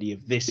character study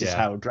of this is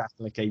how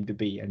Dracula came to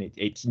be. And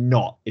it's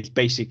not. It's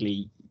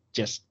basically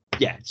just,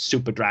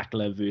 Super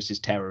Dracula versus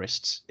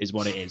terrorists is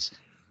what it is.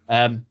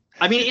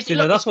 I mean,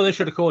 that's what they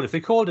should have called it. If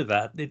they called it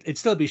that, it'd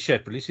still be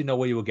shit, but at least you know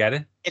where you were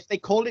getting. If they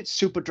called it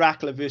Super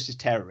Dracula versus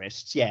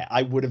terrorists,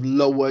 I would have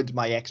lowered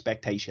my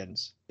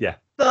expectations. Yeah.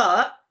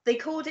 But they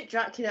called it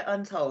Dracula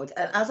Untold.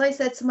 And as I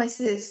said to my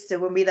sister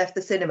when we left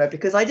the cinema,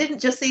 because I didn't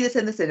just see this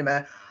in the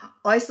cinema,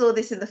 I saw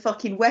this in the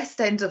fucking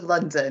West End of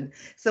London.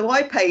 So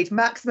I paid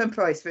maximum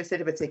price for a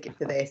cinema ticket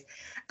for this.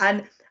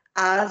 And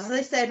as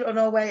I said on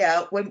our way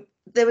out, when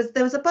there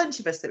was a bunch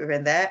of us that were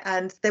in there,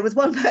 and there was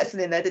one person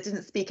in there that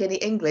didn't speak any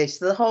English.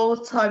 So the whole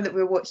time that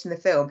we were watching the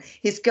film,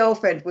 his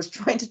girlfriend was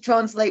trying to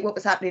translate what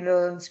was happening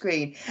on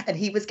screen, and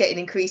he was getting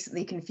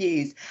increasingly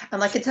confused.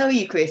 And I can tell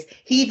you, Chris,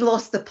 he'd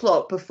lost the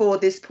plot before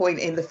this point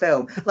in the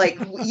film. Like,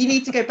 you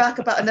need to go back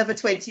about another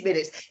 20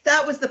 minutes.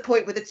 That was the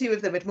point where the two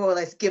of them had more or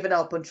less given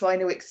up on trying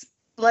to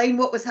explain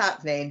what was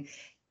happening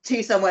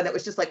to someone that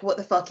was just like, what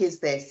the fuck is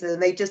this? And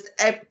they just,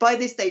 by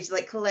this stage,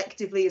 like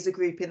collectively as a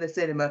group in the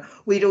cinema,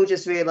 we'd all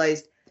just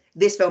realised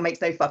this film makes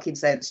no fucking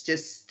sense.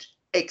 Just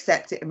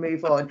accept it and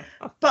move on.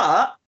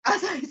 But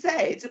as I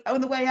said,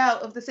 on the way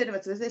out of the cinema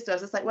to the sister, I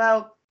was just like,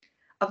 well,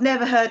 I've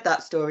never heard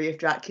that story of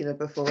Dracula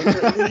before. So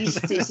at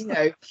least it's,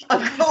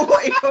 I've got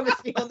what he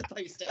promised me on the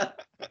poster.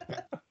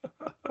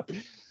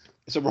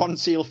 It's a Ron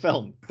Seal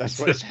film. That's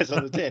what it says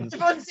on the tin. It's a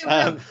Ron Seal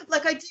film.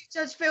 Like, I do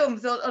judge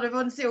films on a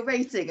Ron Seal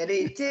rating, and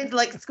it did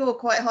like score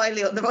quite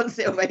highly on the Ron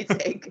Seal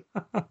rating.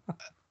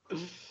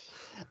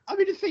 I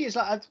mean, the thing is,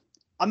 like,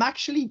 I'm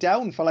actually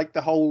down for like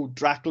the whole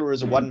Dracula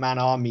as a one-man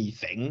army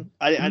thing.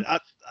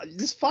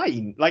 It's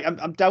fine. Like,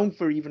 I'm down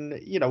for even,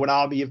 you know, an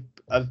army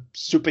of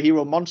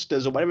superhero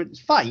monsters or whatever.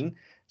 It's fine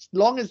as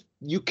long as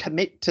you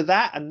commit to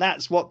that, and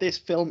that's what this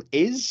film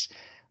is.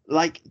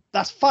 Like,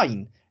 that's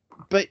fine.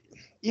 But,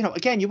 you know,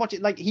 again, you watch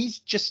it, like, he's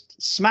just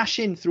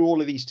smashing through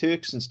all of these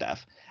Turks and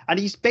stuff, and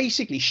he's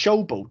basically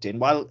showboating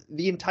while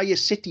the entire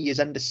city is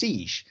under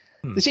siege.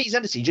 The city's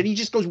under siege, and he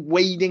just goes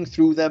wading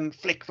through them,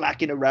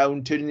 flick-flacking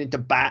around, turning into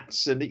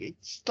bats, and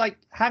it's like,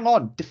 hang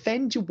on,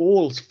 defend your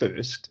walls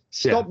first,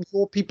 stop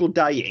more people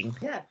dying,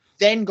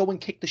 then go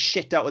and kick the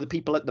shit out of the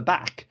people at the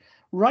back.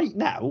 Right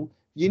now,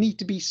 you need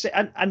to be...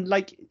 And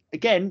like,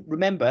 again,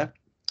 remember...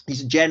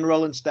 He's a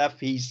general and stuff.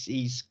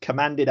 He's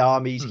commanded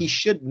armies. He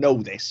should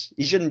know this.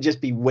 He shouldn't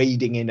just be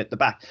wading in at the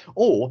back.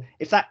 Or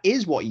if that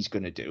is what he's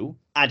going to do,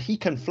 and he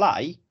can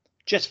fly,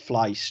 just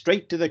fly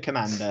straight to the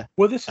commander.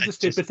 Well, this is the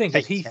stupid thing,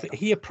 because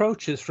he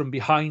approaches from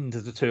behind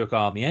the Turk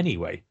army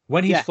anyway.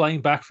 When he's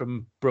flying back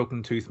from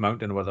Broken Tooth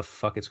Mountain, or what the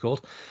fuck it's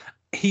called,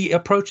 he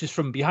approaches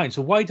from behind.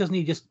 So why doesn't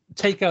he just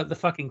take out the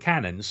fucking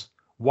cannons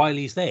while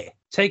he's there?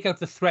 Take out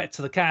the threat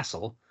to the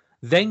castle,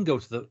 then go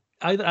to the...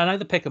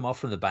 either pick him off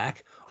from the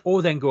back,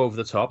 or then go over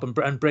the top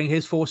and bring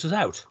his forces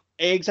out.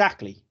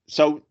 Exactly.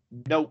 So,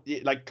 no,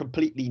 like,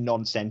 completely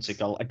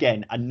nonsensical.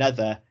 Again,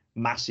 another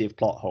massive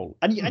plot hole.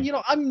 And you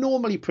know, I'm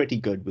normally pretty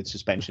good with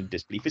suspension of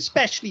disbelief,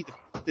 especially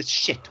the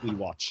shit we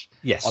watch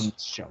on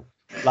this show.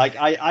 Like,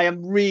 I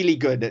am really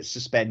good at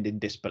suspending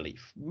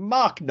disbelief.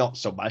 Mark, not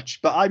so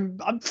much, but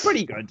I'm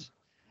pretty good.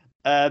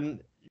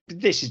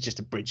 This is just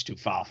a bridge too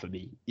far for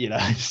me, you know.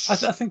 I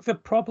think the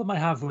problem I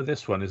have with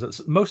this one is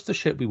that most of the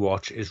shit we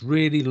watch is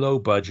really low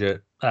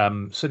budget.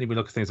 Certainly we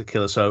look at things like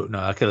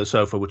Killer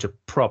Sofa, which are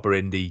proper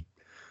indie,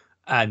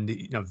 and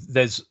you know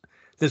there's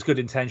good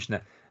intention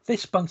there. They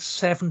spent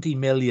 $70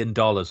 million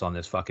on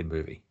this fucking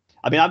movie.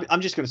 I mean, I'm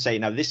just going to say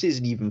now, this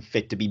isn't even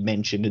fit to be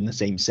mentioned in the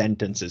same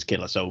sentence as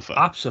Killer Sofa.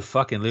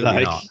 Absolutely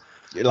not.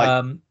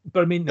 Like,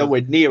 but I mean,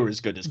 nowhere near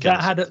as good as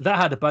that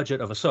had a budget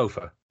of a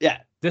sofa. Yeah,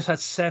 this had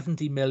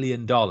 $70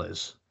 million.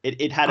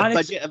 It had a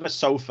budget of a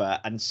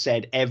sofa and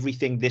said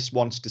everything this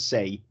wants to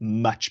say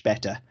much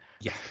better.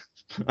 Yeah,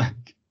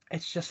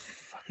 it's just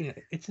fucking.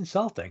 It's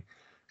insulting.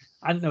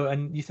 And no,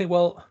 and you think,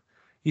 well,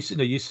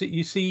 you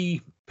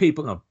see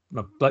people,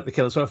 like the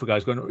Killer Sofa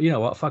guys going, you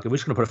know what, fuck it, we're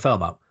just going to put a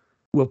film out.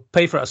 We'll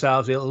pay for it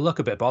ourselves. It'll look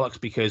a bit bollocks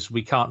because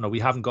we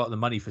haven't got the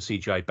money for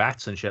CGI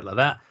bats and shit like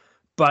that.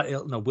 But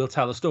we'll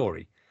tell a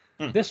story.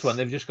 This one,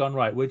 they've just gone,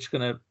 right, we're just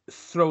going to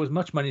throw as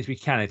much money as we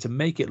can in to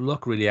make it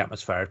look really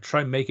atmospheric,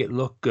 try and make it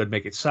look good,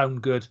 make it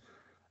sound good.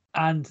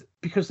 And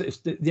because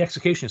the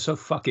execution is so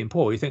fucking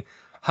poor, you think,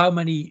 how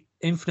many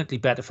infinitely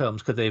better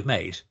films could they have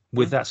made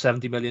with that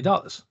 $70 million?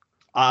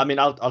 I mean,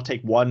 I'll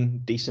take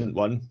one decent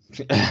one.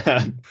 You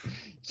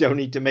don't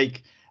need to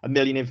make a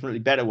million infinitely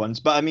better ones.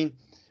 But I mean,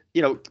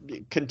 you know,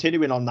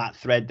 continuing on that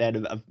thread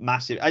then of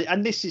massive,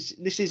 and this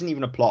isn't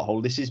even a plot hole.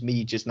 This is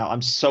me just now.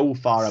 I'm so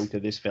far out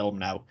of this film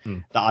now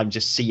that I'm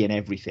just seeing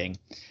everything,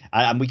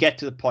 and we get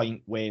to the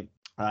point where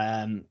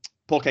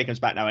Paul Kaye comes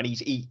back now,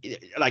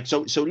 and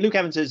so Luke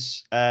Evans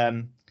is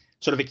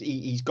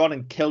he's gone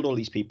and killed all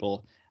these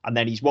people, and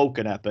then he's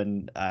woken up,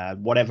 and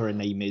whatever her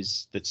name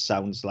is that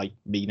sounds like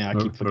Mina, I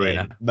keep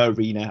forgetting.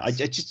 Marina.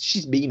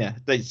 She's Mina.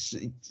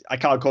 I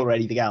can't call her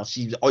anything else.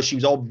 She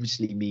was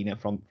obviously Mina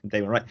from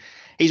day one, right?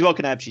 He's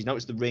woken up. She's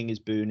noticed the ring is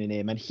burning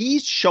him, and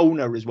he's shown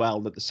her as well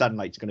that the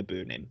sunlight's going to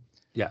burn him.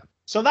 Yeah.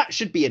 So that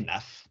should be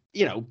enough,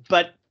 you know.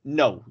 But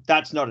no,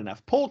 that's not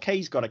enough. Paul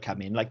Kaye's got to come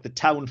in like the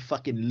town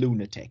fucking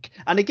lunatic.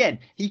 And again,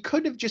 he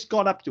could have just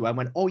gone up to her and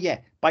went, oh yeah,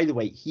 by the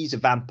way, he's a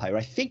vampire.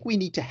 I think we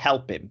need to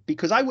help him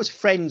because I was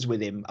friends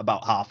with him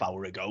about half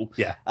hour ago.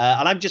 Yeah.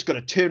 And I'm just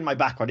going to turn my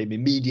back on him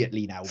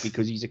immediately now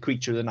because he's a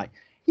creature of the night.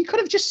 He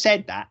could have just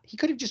said that. He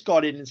could have just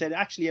got in and said,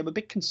 actually, I'm a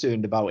bit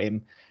concerned about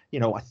him. You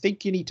know, I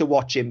think you need to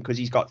watch him because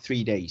he's got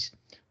 3 days.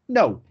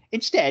 No,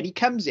 instead he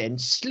comes in,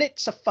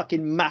 slits a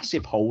fucking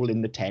massive hole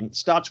in the tent,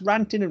 starts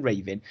ranting and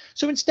raving.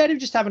 So instead of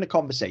just having a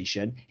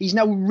conversation, he's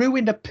now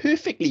ruined a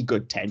perfectly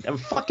good tent and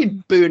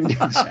fucking burned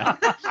himself.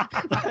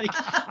 Like,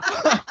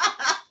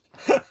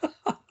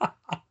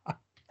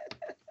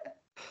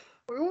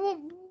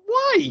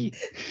 why?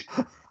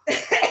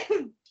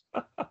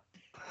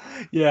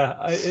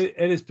 Yeah,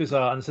 it is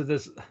bizarre, and so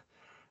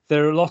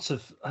there are lots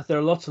of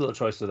little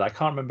choices. I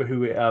can't remember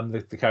who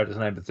the character's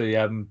name, but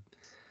the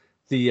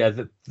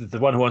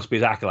one who wants to be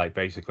his acolyte,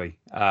 basically.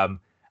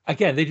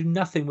 Again, they do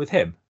nothing with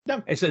him.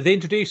 No, it's they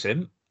introduce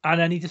him and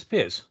then he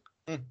disappears.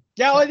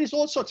 Yeah, well, there's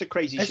all sorts of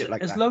crazy shit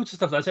like that. There's loads of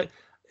stuff. That's it.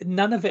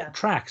 None of it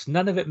tracks.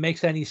 None of it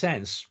makes any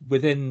sense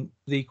within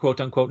the quote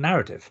unquote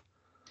narrative.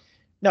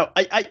 No,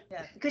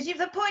 because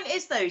the point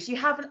is, though, you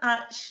haven't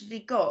actually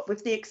got,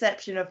 with the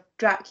exception of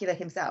Dracula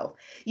himself,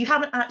 you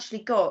haven't actually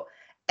got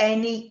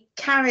any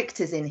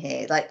characters in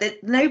here. Like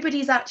that,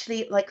 nobody's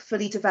actually like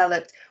fully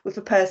developed with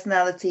a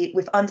personality,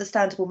 with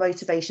understandable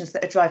motivations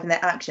that are driving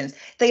their actions.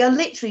 They are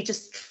literally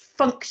just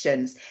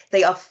functions.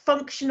 They are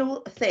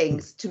functional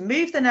things to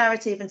move the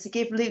narrative and to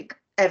give Luke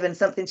Evans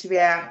something to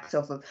react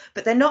off of.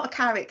 But they're not a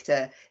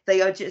character.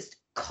 They are just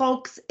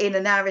cogs in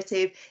a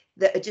narrative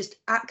that are just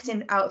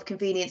acting out of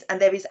convenience, and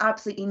there is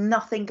absolutely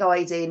nothing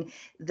guiding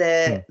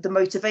the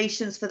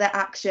motivations for their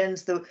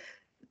actions,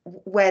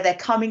 where they're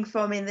coming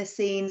from in the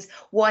scenes,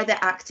 why they're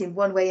acting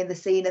one way in the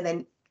scene, and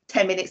then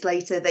 10 minutes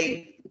later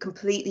they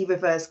completely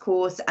reverse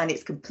course and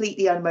it's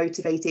completely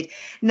unmotivated.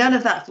 None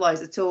of that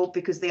flies at all,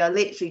 because they are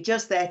literally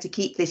just there to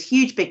keep this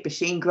huge big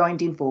machine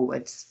grinding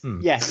forwards.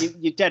 Yeah,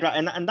 you're dead right,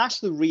 and that's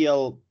the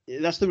real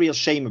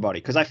shame about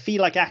it, because I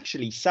feel like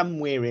actually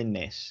somewhere in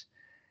this,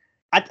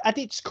 at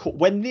its core,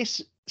 when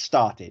this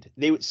started,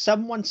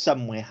 someone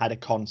somewhere had a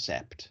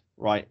concept,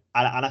 right?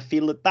 And I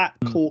feel that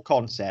core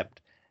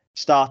concept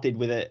started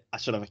with a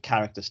sort of a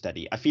character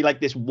study. I feel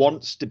like this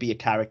wants to be a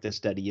character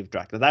study of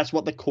Dracula. That's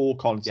what the core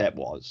concept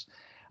was.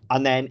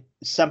 And then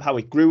somehow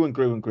it grew and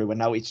grew and grew, and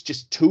now it's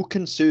just too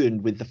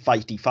concerned with the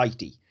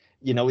fighty.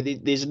 You know,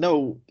 there's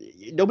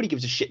nobody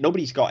gives a shit.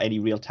 Nobody's got any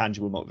real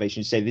tangible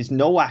motivation to say there's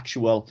no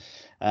actual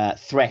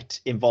threat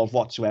involved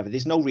whatsoever.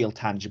 There's no real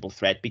tangible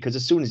threat, because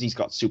as soon as he's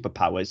got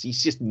superpowers,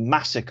 he's just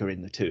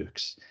massacring the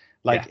Turks.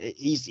 Like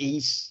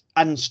he's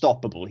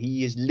unstoppable.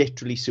 He is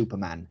literally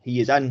Superman. He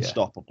is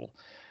unstoppable.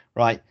 Yeah.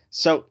 Right.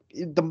 So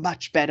the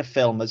much better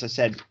film, as I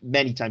said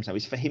many times now,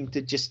 is for him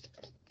to just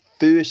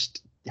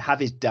first have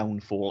his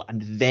downfall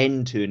and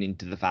then turn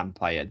into the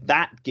vampire.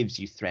 That gives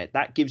you threat.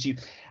 That gives you,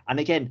 and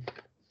again,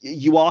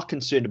 you are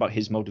concerned about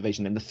his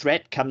motivation, and the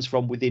threat comes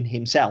from within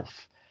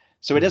himself.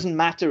 So it doesn't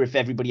matter if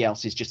everybody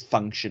else is just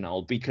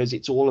functional, because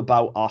it's all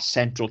about our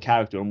central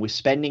character, and we're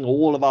spending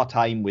all of our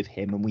time with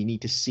him, and we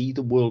need to see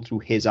the world through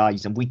his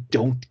eyes, and we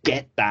don't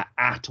get that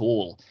at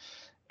all.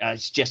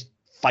 It's just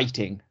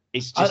fighting.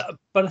 It's just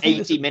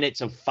 80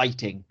 minutes of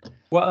fighting.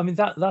 Well, I mean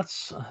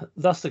that's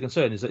the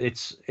concern, is that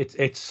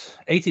it's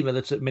 80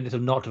 minutes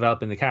of not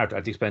developing the character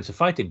at the expense of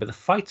fighting. But the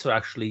fights are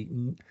actually,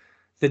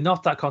 they're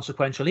not that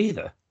consequential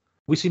either.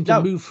 We seem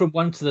to move from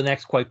one to the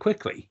next quite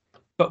quickly,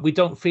 but we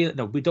don't feel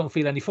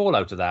any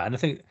fallout of that. And I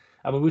think,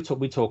 I mean, we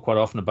talk quite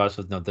often about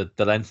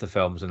the length of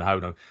films and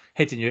how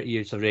hitting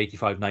your sort of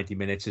 85, 90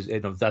 minutes is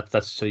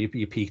that's so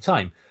your peak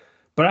time.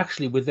 But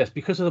actually, with this,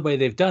 because of the way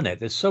they've done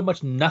it, there's so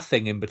much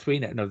nothing in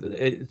between it.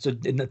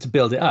 To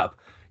build it up,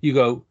 you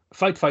go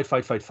fight,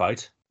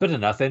 bit of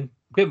nothing,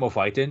 bit more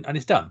fighting, and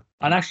it's done.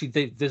 And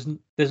actually,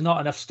 there's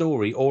not enough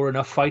story or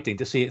enough fighting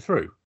to see it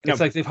through.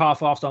 It's like they've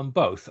half-assed on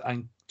both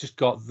and just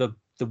got the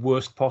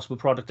worst possible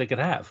product they could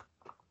have.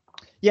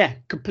 Yeah,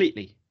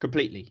 completely.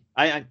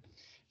 I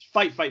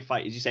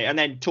fight, as you say. And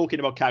then talking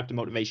about character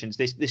motivations,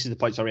 this is the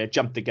point. Sorry, I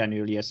jumped the gun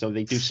earlier. So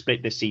they do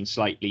split this scene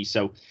slightly.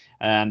 So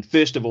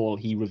first of all,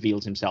 he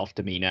reveals himself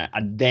to Mina,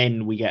 and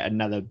then we get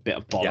another bit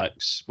of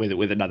bollocks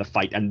with another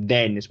fight, and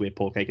then is where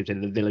Paul Craig comes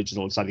in. The villagers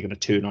all decided they're going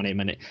to turn on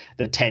him, and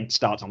the tent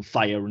starts on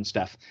fire and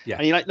stuff. Yeah.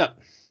 And you're like, look,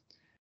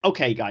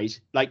 okay,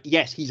 guys, like,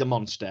 yes, he's a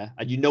monster,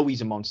 and you know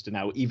he's a monster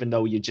now, even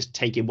though you're just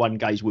taking one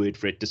guy's word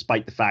for it,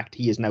 despite the fact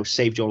he has now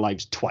saved your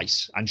lives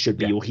twice and should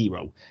be your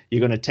hero. You're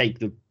going to take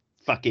the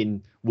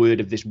fucking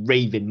word of this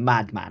raving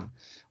madman.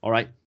 All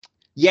right.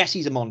 Yes,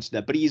 he's a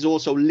monster, but he is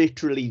also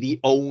literally the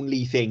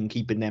only thing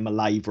keeping them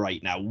alive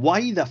right now.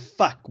 Why the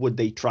fuck would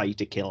they try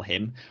to kill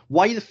him?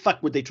 Why the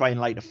fuck would they try and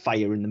light a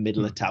fire in the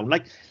middle of town?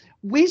 Like,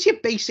 where's your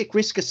basic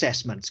risk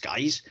assessments,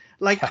 guys?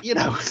 Like, you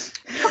know,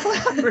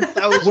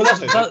 well,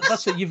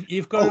 that's it.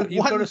 You've got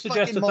to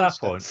suggest at that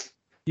point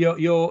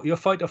your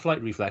fight or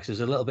flight reflex is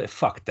a little bit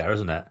fucked there,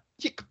 isn't it?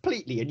 Yeah,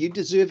 completely, and you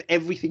deserve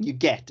everything you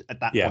get at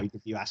that point,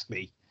 if you ask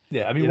me.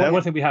 Yeah, I mean,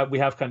 one thing we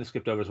have kind of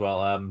skipped over as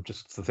well,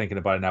 just for thinking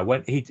about it now,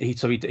 when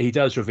he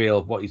does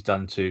reveal what he's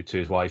done to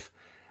his wife,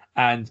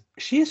 and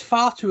she is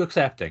far too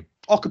accepting.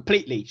 Oh,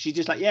 completely. She's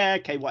just like, yeah,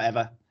 okay,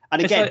 whatever.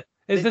 And again,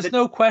 there's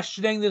no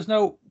questioning. There's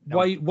no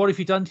why. What have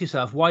you done to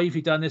yourself? Why have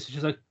you done this?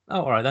 She's like,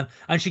 oh, all right then.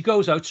 And she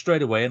goes out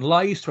straight away and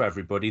lies to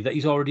everybody that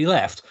he's already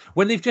left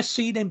when they've just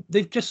seen him.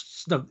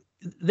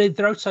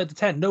 They're outside the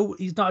tent. No,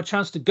 he's not a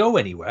chance to go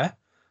anywhere.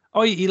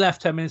 Oh, he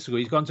left 10 minutes ago.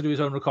 He's gone to do his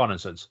own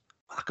reconnaissance.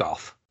 Fuck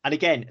off. And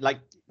again, like,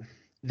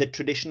 the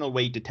traditional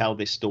way to tell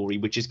this story,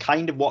 which is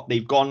kind of what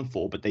they've gone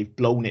for, but they've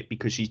blown it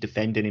because she's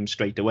defending him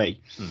straight away,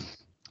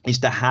 is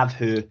to have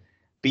her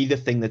be the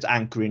thing that's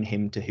anchoring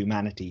him to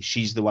humanity.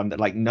 She's the one that,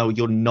 like, no,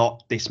 you're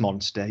not this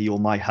monster. You're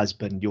my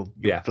husband. You're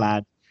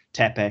Vlad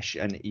Tepes,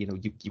 and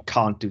you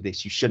can't do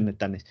this. You shouldn't have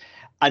done this.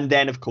 And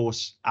then, of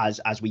course,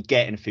 as we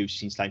get in a few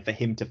scenes time, for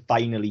him to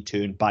finally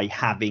turn by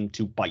having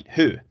to bite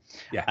her.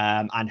 Yeah.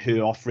 And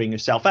her offering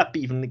herself up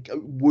even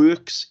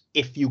works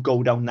if you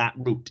go down that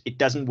route. It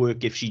doesn't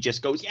work if she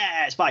just goes,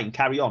 yeah, it's fine,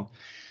 carry on.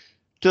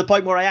 To the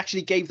point where I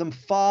actually gave them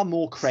far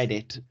more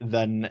credit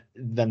than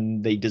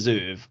they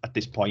deserve at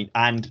this point.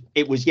 And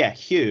it was,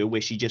 here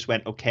where she just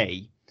went,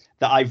 okay,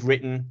 that I've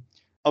written,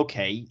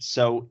 okay,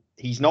 so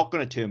He's not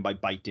going to turn by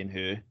biting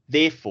her.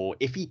 Therefore,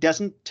 if he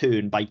doesn't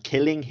turn by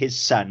killing his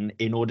son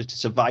in order to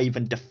survive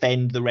and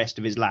defend the rest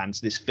of his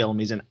lands, this film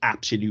is an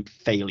absolute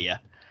failure.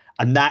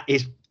 And that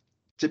is,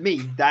 to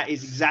me, that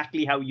is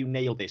exactly how you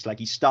nail this. Like,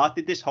 he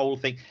started this whole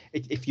thing.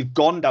 If you've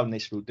gone down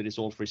this route that it's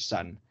all for his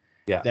son,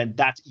 then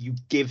that you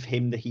give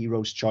him the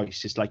hero's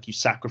choice. It's like you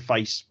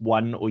sacrifice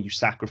one or you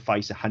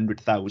sacrifice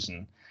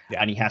 100,000.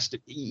 And he has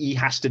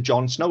to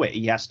Jon Snow it.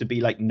 He has to be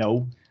like,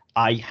 no,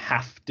 I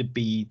have to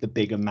be the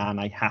bigger man.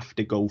 I have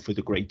to go for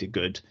the greater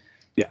good.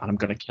 And I'm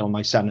going to kill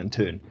my son in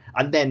turn.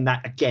 And then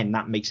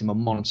that makes him a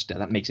monster.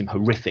 That makes him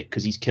horrific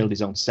because he's killed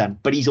his own son.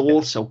 But he's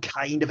also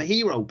kind of a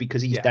hero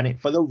because he's done it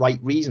for the right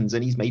reasons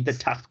and he's made the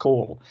tough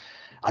call.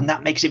 And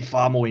that makes him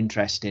far more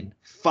interesting.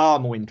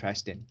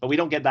 But we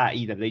don't get that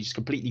either. They just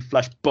completely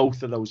flush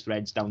both of those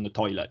threads down the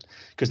toilet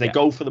because they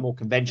go for the more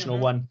conventional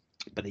one,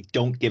 but they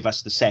don't give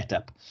us the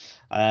setup.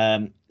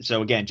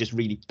 So again, just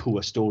really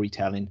poor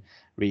storytelling,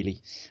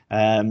 really.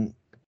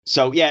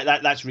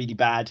 That's really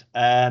bad.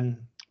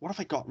 What have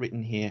I got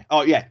written here?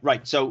 Oh yeah,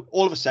 right. So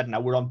all of a sudden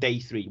now we're on day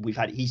 3. We've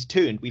had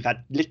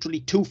literally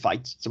 2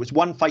 fights. So it's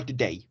 1 fight a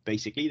day,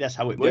 basically. That's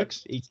how it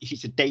works.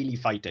 He's a daily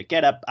fighter.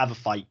 Get up, have a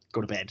fight,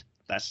 go to bed.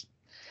 That's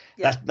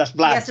Vlad's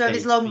he has to have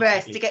his long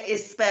rest to get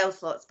his spell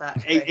slots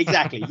back.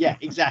 Exactly. Yeah,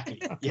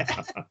 exactly.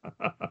 Yeah.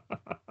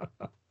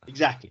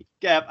 Exactly.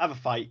 Get up, have a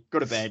fight, go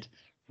to bed,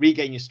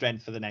 regain your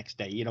strength for the next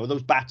day. You know,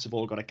 those bats have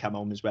all got to come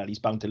home as well. He's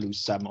bound to lose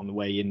some on the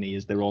way in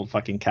as they're all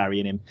fucking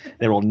carrying him.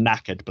 They're all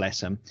knackered, bless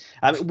them.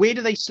 Where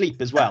do they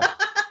sleep as well?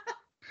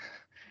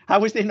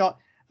 How is they not...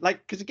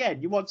 Like, because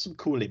again, you want some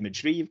cool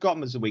imagery. You've got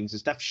them as the wings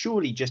and stuff.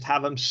 Surely just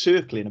have them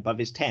circling above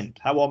his tent.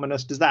 How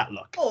ominous does that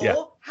look?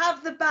 Or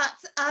have the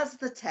bats as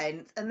the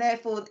tent, and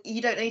therefore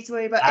you don't need to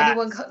worry about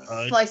anyone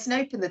slicing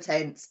open the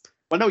tent.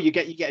 Well, no, you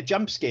get a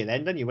jump scare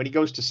then, don't you? When he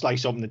goes to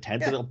slice open the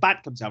tent, the little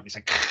bat comes out and he's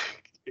like,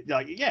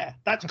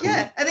 that's cool.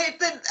 Yeah, and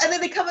then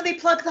they come and they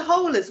plug the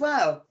hole as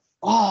well.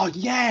 Oh,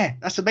 yeah,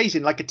 that's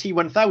amazing. Like a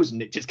T-1000,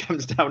 it just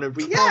comes down and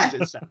reforms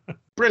itself.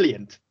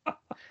 Brilliant.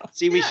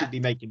 See, we should be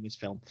making this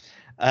film.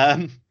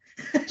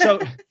 So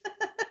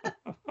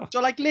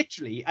like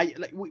literally,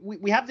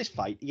 we have this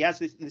fight. He has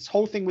this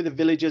whole thing where the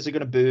villagers are going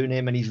to burn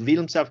him and he's revealed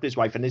himself to his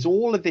wife. And there's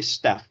all of this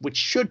stuff, which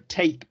should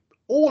take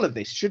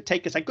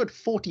us a good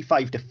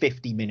 45 to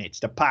 50 minutes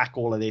to pack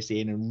all of this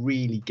in and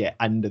really get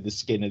under the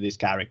skin of this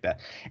character.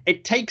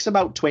 It takes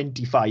about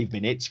 25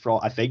 minutes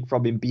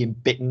from him being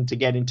bitten to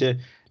get into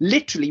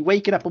literally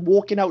waking up and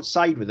walking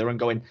outside with her and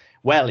going,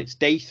 well, it's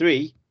day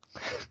 3.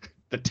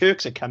 The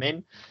Turks are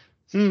coming.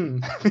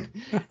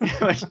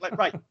 It's like,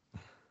 right.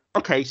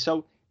 Okay,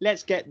 so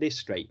let's get this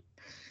straight.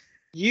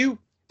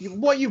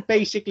 What you've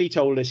basically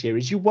told us here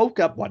is you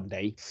woke up one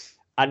day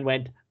and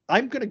went,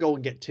 I'm going to go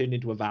and get turned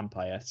into a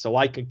vampire so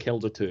I can kill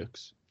the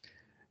Turks.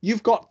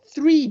 You've got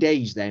 3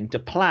 days then to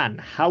plan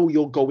how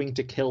you're going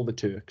to kill the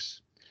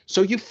Turks.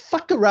 So you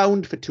fuck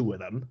around for 2 of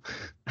them.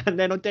 And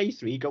then on day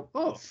 3, you go,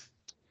 oh,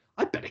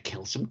 I better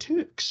kill some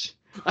Turks.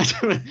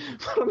 What am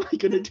I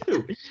going to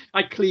do?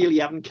 I clearly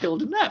haven't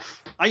killed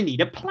enough. I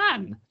need a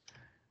plan.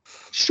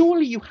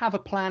 Surely you have a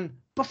plan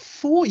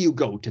before you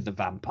go to the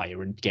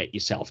vampire and get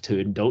yourself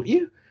turned, don't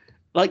you?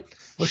 Like,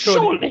 well,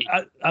 surely.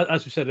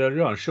 As we said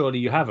earlier on, surely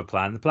you have a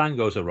plan. The plan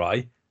goes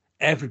awry.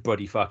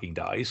 Everybody fucking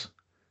dies.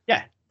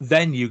 Yeah.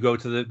 Then you go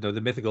to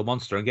the mythical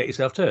monster and get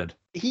yourself turned.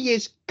 He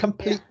is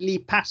completely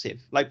passive.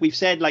 Like we've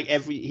said,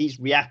 he's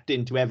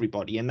reacting to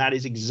everybody, and that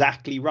is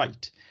exactly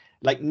right.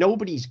 Like,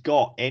 nobody's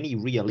got any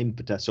real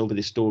impetus over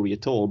this story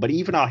at all. But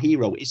even our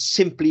hero is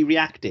simply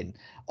reacting.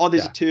 Oh,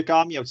 there's a Turk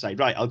army outside.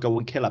 Right, I'll go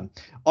and kill him.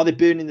 Oh, they're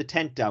burning the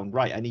tent down.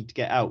 Right, I need to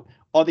get out.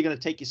 Oh, they're going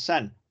to take his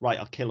son. Right,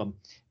 I'll kill him.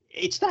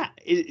 It's that.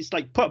 It's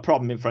like, put a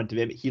problem in front of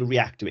him. He'll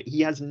react to it.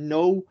 He has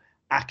no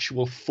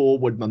actual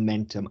forward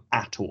momentum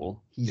at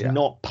all. He's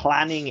not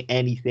planning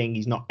anything.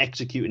 He's not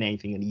executing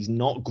anything. And he's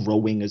not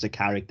growing as a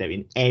character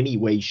in any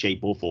way,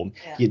 shape or form.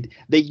 Yeah.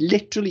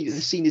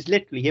 The scene is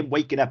literally him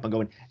waking up and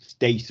going, it's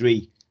day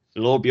 3.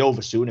 It'll all be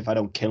over soon if I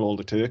don't kill all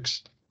the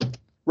Turks.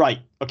 Right.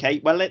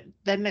 Okay. Well,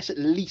 then let's at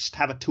least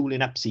have a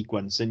tooling up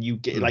sequence and you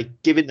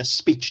get giving the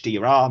speech to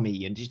your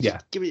army and just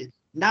give it.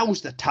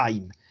 Now's the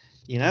time,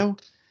 you know?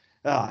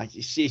 Do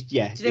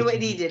you know what it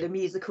needed? A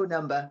musical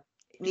number.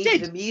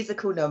 Needed a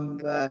musical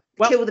number.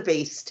 Kill the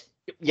beast.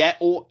 Yeah,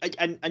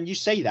 and you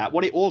say that.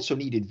 What it also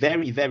needed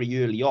very,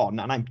 very early on,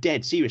 and I'm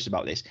dead serious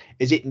about this,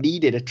 is it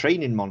needed a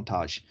training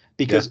montage.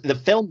 Because the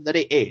film that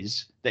it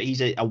is, that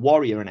he's a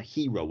warrior and a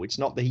hero, it's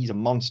not that he's a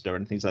monster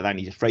and things like that, and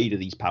he's afraid of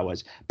these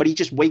powers, but he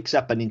just wakes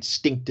up and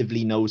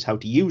instinctively knows how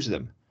to use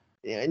them.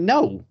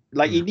 No.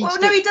 He needs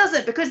no, he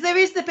doesn't, because there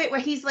is the bit where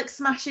he's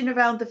smashing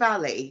around the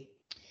valley.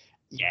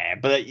 Yeah,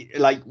 but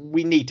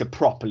we need to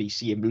properly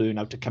see him learn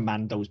how to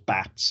command those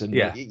bats, and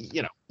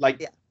you know,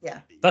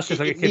 That's just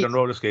like a kid on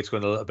roller skates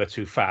going a little bit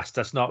too fast.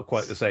 That's not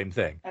quite the same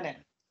thing. I know.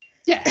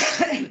 Yeah,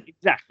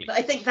 exactly. But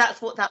I think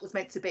that's what that was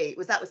meant to be.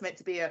 That was meant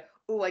to be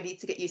I need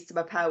to get used to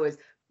my powers.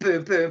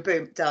 Boom, boom,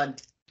 boom, done.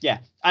 Yeah,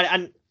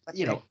 and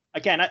you know,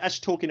 again, as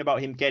talking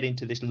about him getting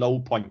to this low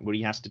point where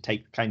he has to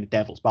take kind of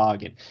devil's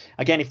bargain.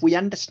 Again, if we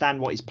understand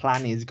what his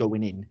plan is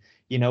going in,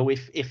 you know,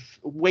 if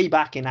way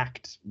back in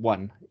Act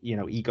 1, you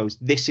know, he goes,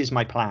 this is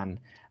my plan,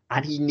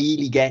 and he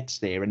nearly gets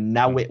there, and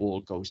now it all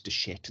goes to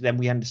shit, then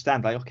we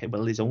understand, like, okay,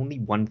 well, there's only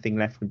one thing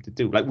left for him to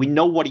do. Like, we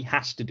know what he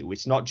has to do.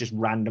 It's not just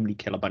randomly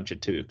kill a bunch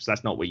of Turks.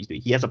 That's not what he's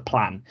doing. He has a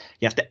plan.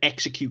 He has to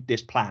execute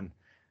this plan,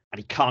 and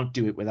he can't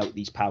do it without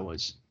these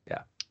powers.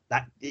 Yeah.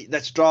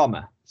 That's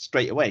drama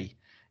straight away,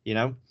 you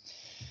know?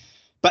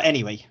 But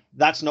anyway,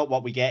 that's not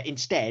what we get.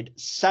 Instead,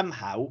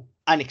 somehow,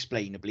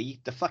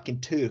 unexplainably, the fucking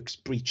Turks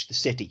breach the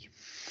city.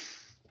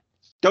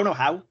 Don't know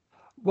how.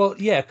 Well,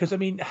 yeah, because I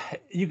mean,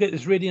 you get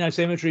this really nice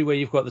imagery where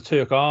you've got the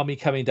Turk army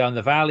coming down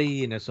the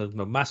valley, and it's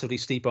massively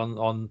steep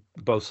on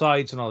both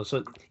sides and all.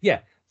 So yeah,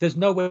 there's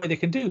no way they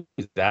can do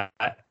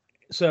that.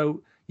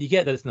 So you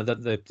get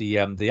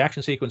the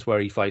action sequence where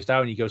he flies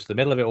down, he goes to the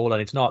middle of it all,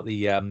 and it's not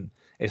the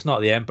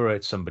Emperor,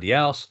 it's somebody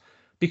else,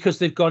 because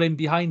they've got in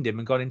behind him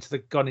and gone into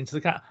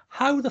the cat.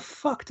 How the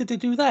fuck did they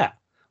do that?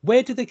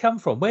 Where did they come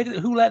from?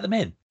 Who let them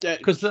in?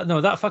 Because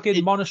that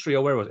fucking monastery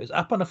or where was it? It's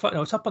up on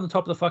it's up on the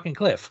top of the fucking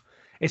cliff.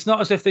 It's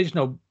not as if they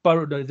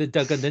they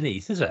dug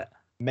underneath, is it?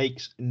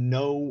 Makes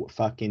no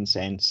fucking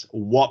sense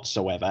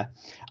whatsoever.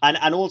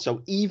 And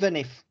also, even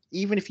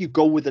if you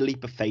go with the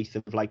leap of faith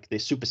of like the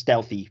super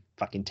stealthy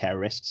fucking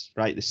terrorists,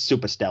 right? The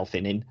super stealth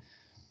in,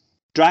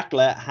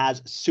 Dracula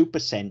has super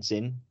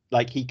sensing,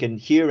 like he can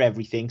hear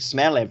everything,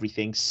 smell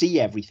everything, see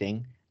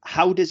everything.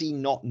 How does he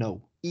not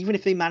know? Even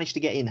if they manage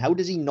to get in, how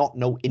does he not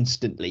know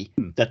instantly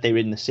that they're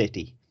in the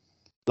city?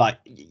 Like,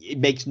 it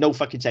makes no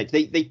fucking sense.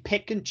 They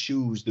pick and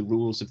choose the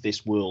rules of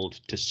this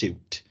world to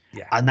suit.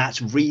 Yeah. And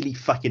that's really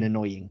fucking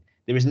annoying.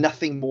 There is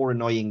nothing more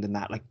annoying than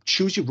that. Like,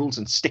 choose your rules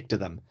and stick to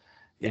them,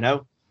 you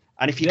know?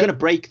 And if you're going to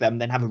break them,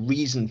 then have a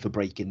reason for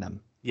breaking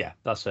them. Yeah,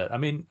 that's it. I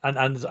mean, and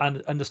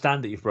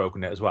understand that you've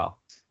broken it as well.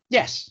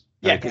 Yes.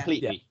 Yeah,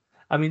 completely. Yeah.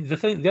 I mean, the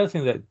other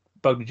thing that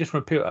bugged me, just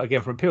from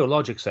a pure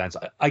logic sense,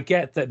 I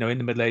get that, in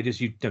the Middle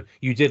Ages,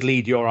 you did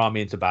lead your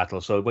army into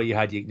battle. So where you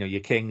had your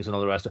kings and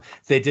all the rest,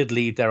 they did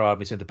lead their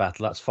armies into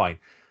battle. That's fine.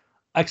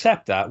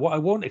 Accept that. What I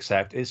won't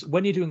accept is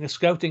when you're doing a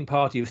scouting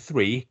party of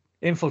 3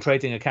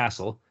 infiltrating a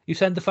castle, you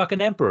send the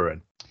fucking emperor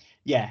in.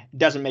 Yeah, it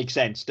doesn't make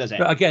sense, does it?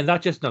 But again,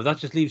 that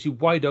just leaves you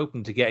wide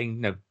open to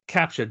getting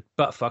captured,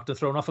 butt fucked, and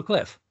thrown off a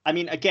cliff. I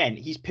mean, again,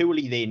 he's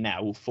purely there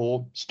now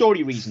for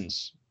story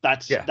reasons.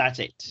 That's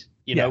it.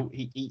 You know,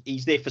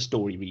 he's there for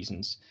story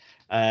reasons.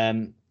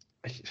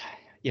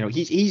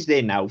 He's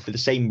there now for the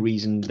same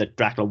reason that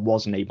Dracula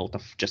wasn't able to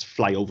just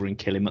fly over and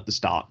kill him at the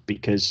start,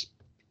 because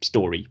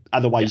story.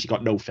 Otherwise, you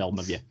got no film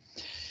of you.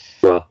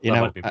 Well, that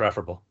might be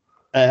preferable.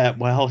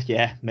 Well,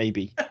 yeah,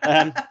 maybe.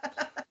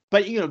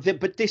 But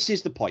but this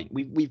is the point.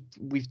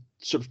 We've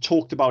sort of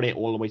talked about it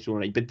all the way through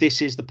already. But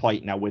this is the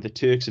point now where the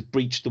Turks have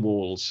breached the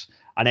walls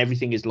and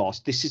everything is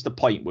lost. This is the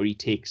point where he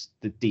takes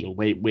the deal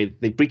where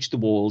they breach the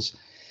walls.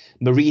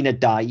 Marina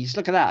dies.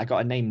 Look at that. I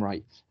got a name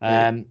right.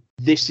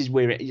 This is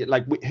where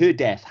her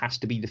death has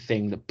to be the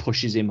thing that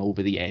pushes him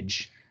over the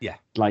edge. Yeah.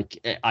 Like,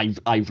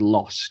 I've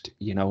lost,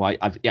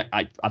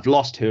 I've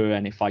lost her.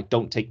 And if I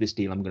don't take this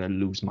deal, I'm going to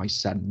lose my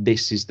son.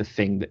 This is the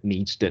thing that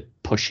needs to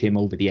push him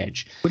over the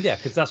edge. Well, yeah,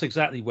 because that's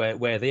exactly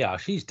where they are.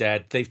 She's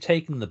dead. They've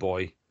taken the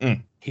boy.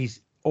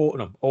 He's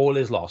all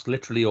is lost.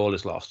 Literally all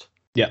is lost.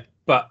 Yeah.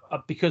 But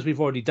because we've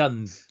already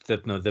done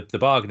the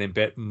bargaining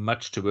bit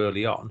much too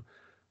early on,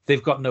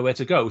 they've got nowhere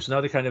to go. So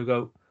now they kind of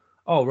go,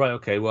 oh, right,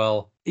 okay,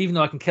 well, even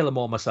though I can kill them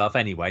all myself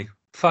anyway,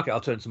 fuck it,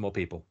 I'll turn some more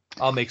people.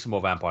 I'll make some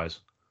more vampires.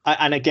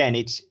 And again,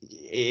 it's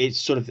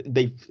sort of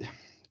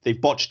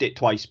they've botched it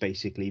twice,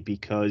 basically,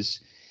 because,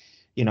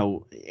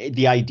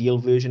 the ideal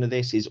version of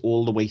this is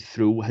all the way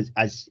through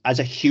as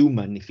a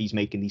human, if he's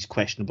making these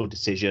questionable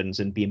decisions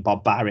and being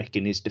barbaric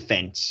in his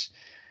defense,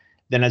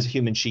 then as a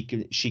human, she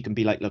can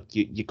be like, look,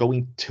 you're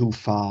going too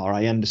far.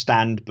 I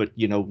understand, but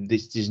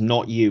this is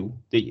not you.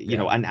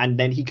 And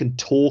then he can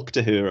talk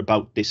to her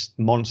about this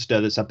monster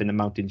that's up in the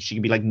mountain. She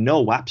can be like,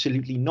 no,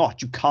 absolutely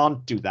not. You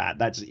can't do that.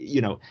 That's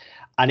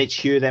and it's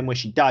here then where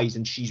she dies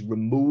and she's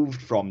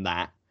removed from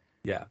that.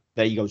 Yeah.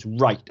 There he goes,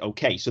 right,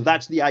 okay. So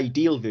that's the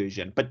ideal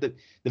version. But the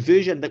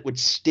version that would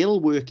still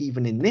work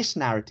even in this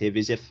narrative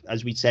is if,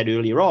 as we said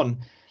earlier on,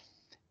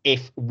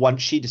 if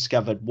once she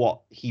discovered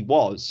what he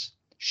was,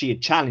 she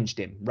had challenged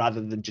him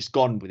rather than just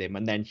gone with him,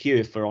 and then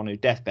here for on her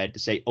deathbed to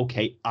say,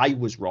 okay, I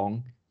was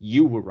wrong,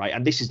 you were right.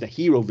 And this is the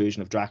hero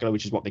version of Dracula,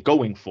 which is what they're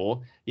going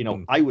for.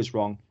 I was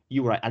wrong,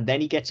 you were right. And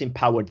then he gets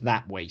empowered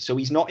that way. So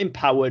he's not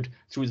empowered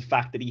through the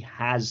fact that he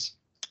has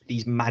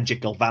these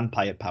magical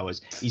vampire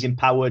powers. He's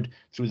empowered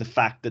through the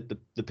fact that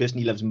the person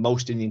he loves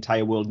most in the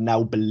entire world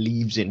now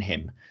believes in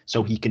him.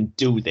 So he can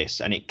do this,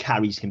 and it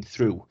carries him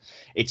through.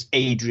 It's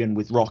Adrian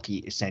with Rocky,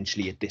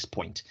 essentially, at this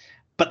point.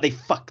 But they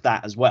fuck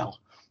that as well,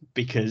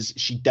 because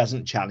she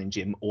doesn't challenge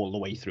him all the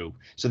way through.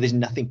 So there's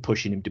nothing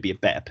pushing him to be a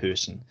better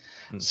person.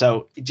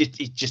 So it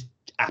just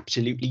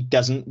absolutely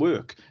doesn't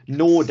work.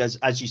 Nor does,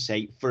 as you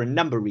say, for a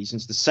number of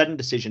reasons, the sudden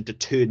decision to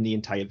turn the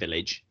entire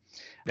village.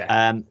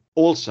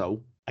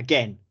 Also,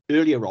 again,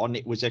 earlier on,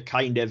 it was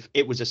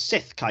a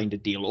Sith kind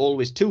of deal.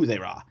 Always two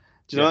there are.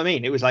 Do you know what I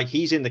mean? It was like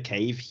he's in the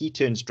cave, he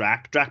turns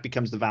Drac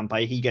becomes the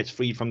vampire, he gets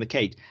freed from the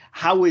cage.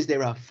 How is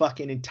there a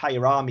fucking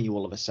entire army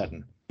all of a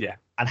sudden? Yeah.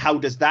 And how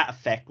does that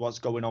affect what's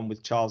going on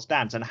with Charles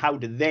Dance? And how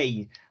do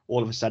they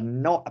all of a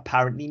sudden not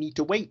apparently need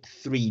to wait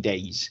 3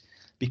 days?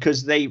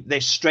 Because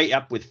they're straight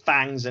up with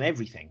fangs and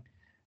everything.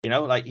 You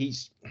know, like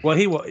he's... Well,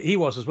 he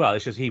was as well.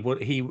 It's just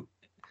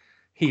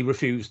he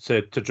refused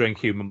to drink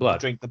human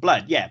blood. Drink the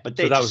blood, yeah. But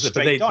they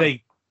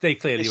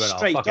clearly went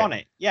straight on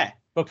it, yeah.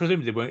 Well,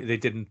 presumably they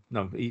didn't.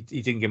 No, he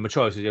didn't give him a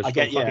choice. He just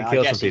fucking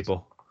kill some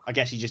people. I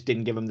guess he just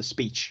didn't give him the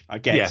speech. I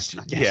guess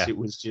it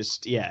was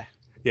just Yeah,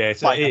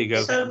 it's like, here you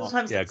go.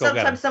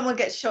 Sometimes someone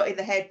gets shot in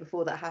the head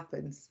before that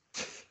happens.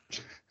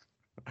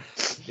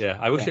 Yeah,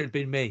 I wish it had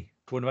been me.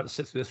 Wouldn't have had to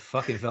sit through this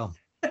fucking film.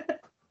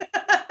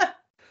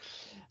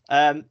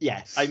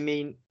 Yeah, I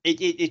mean,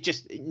 it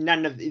just,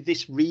 none of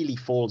this really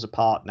falls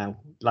apart now.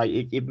 Like,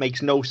 it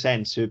makes no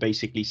sense her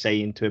basically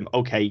saying to him,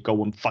 okay,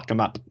 go and fuck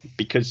him up,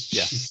 because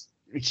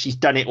she's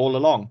done it all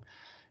along.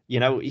 You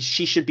know,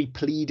 she should be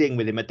pleading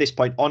with him at this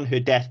point on her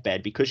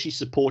deathbed, because she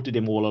supported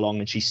him all along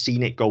and she's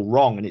seen it go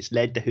wrong and it's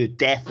led to her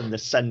death and the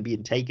son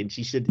being taken.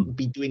 She should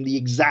be doing the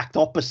exact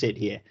opposite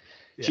here.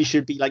 Yeah. She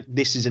should be like,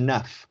 this is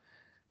enough.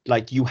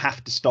 Like, you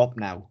have to stop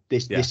now.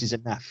 This is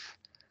enough.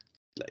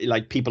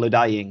 Like, people are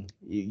dying.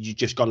 You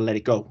just got to let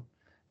it go.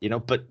 You know,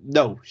 but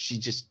no, she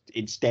just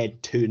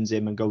instead turns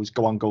him and goes,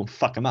 go and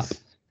fuck him up.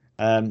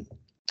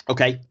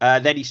 Okay.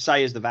 Then he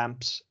sires the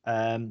vamps.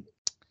 And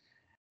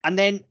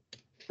then,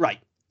 right,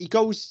 he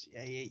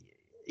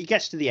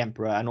gets to the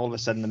Emperor, and all of a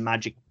sudden the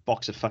magic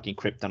box of fucking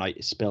kryptonite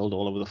is spilled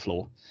all over the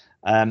floor.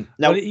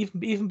 Now,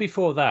 even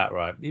before that,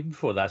 right? Even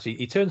before that, so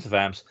he turns the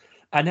vamps,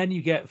 and then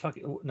you get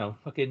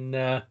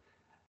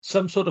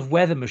some sort of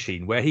weather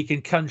machine where he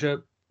can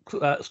conjure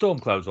storm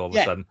clouds all of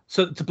a sudden,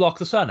 so to block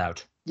the sun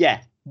out.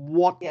 Yeah.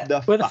 Where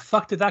the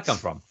fuck did that come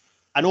from?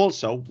 And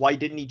also, why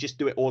didn't he just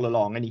do it all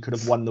along, and he could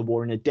have won the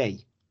war in a day?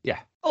 Yeah.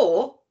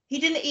 Or he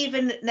didn't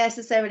even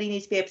necessarily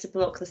need to be able to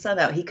block the sun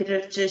out. He could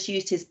have just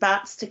used his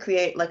bats to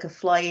create like a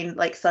flying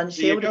sun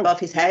shield above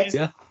his head.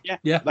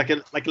 Yeah. Like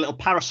a little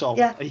parasol.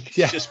 Yeah.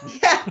 Just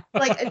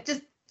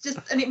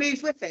and it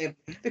moves with him,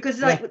 because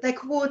they're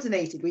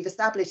coordinated. We've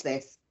established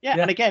this. Yeah.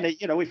 And again,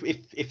 you know,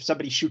 if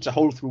somebody shoots a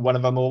hole through one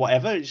of them or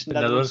whatever, just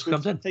another one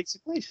comes in, takes the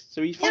place.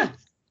 So he's fine.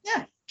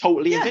 Yeah.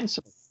 Totally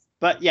invincible.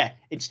 But yeah,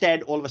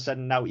 instead, all of a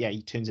sudden now,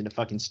 he turns into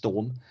fucking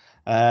Storm.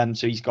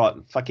 So he's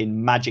got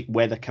fucking magic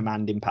weather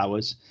commanding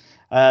powers.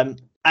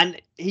 And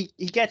he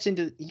gets to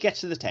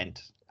the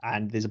tent,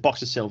 and there's a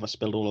box of silver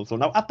spilled all over the floor.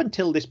 Now, up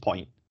until this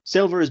point,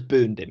 silver has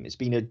burned him. It's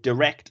been a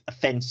direct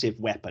offensive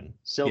weapon.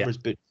 Silver has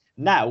burned.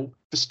 Now,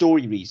 for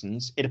story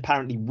reasons, it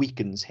apparently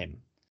weakens him.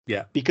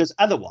 Yeah. Because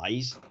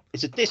otherwise,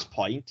 it's at this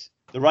point,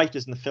 the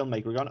writers and the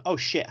filmmaker are going, oh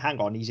shit, hang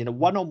on, he's in a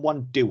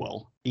one-on-one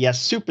duel. He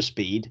has super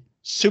speed,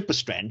 super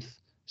strength,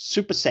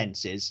 super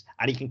senses,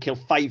 and he can kill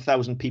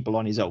 5,000 people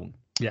on his own.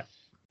 Yeah.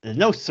 There's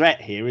no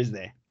threat here, is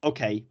there?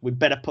 Okay, we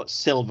better put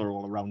silver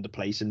all around the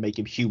place and make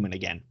him human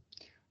again.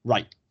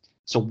 Right.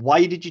 So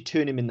why did you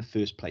turn him in the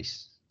first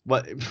place?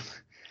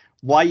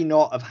 Why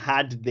not have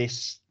had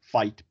this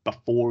fight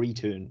before he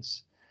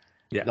turns?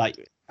 Yeah.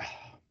 Like,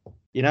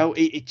 you know,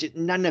 it just,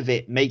 none of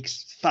it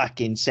makes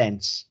fucking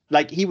sense.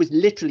 Like, he was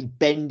literally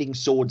bending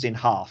swords in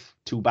half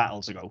 2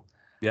 battles ago.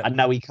 Yeah. And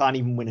now he can't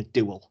even win a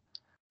duel.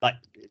 Like,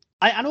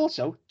 and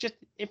also, just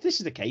if this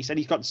is the case, and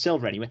he's got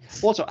silver anyway.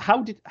 Also,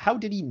 how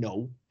did he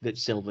know that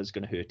silver's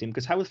going to hurt him?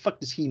 Because how the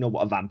fuck does he know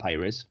what a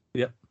vampire is?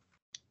 Yeah.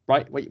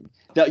 Right.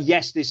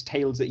 Yes, there's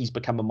tales that he's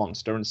become a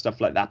monster and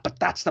stuff like that, but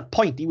that's the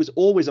point. He was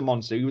always a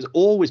monster. He was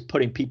always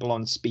putting people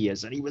on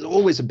spears, and he was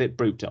always a bit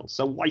brutal.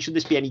 So why should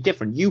this be any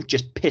different? You've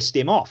just pissed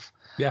him off.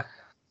 Yeah.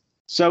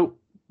 So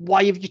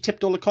why have you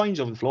tipped all the coins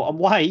over the floor? And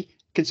why,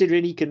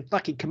 considering he can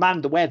fucking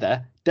command the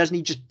weather, doesn't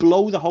he just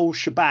blow the whole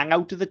shebang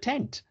out of the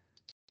tent?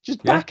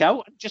 Just back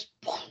out and just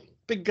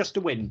big gust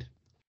of wind.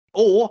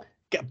 Or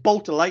get a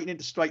bolt of lightning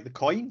to strike the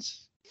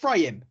coins. Fry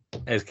him.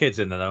 There's kids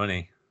in there, though, isn't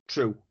he?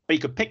 True. But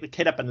you could pick the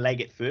kid up and leg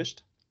it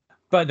first.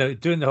 But no,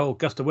 doing the whole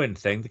gust of wind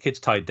thing, the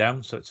kid's tied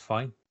down, so it's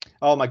fine.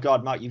 Oh my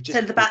God, Mark, you've just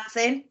send the bats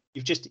in.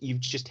 You've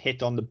just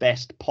hit on the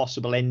best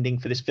possible ending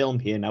for this film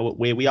here now,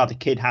 where we are. The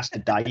kid has to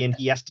die and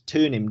he has to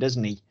turn him,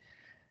 doesn't he?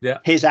 Yeah.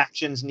 His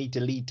actions need to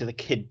lead to the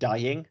kid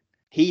dying.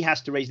 He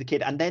has to raise the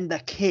kid, and then the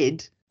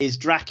kid is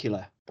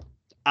Dracula.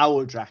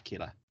 Our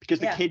Dracula, because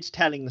the kid's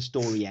telling the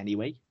story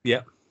anyway.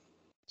 Yeah.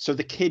 So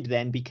the kid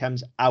then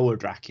becomes our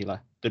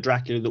Dracula, the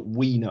Dracula that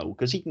we know,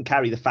 because he can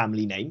carry the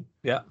family name.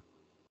 Yeah.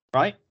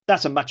 Right?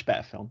 That's a much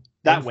better film.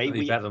 That way,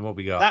 better than what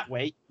we got. That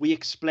way, we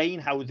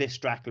explain how this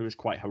Dracula is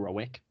quite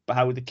heroic, but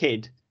how the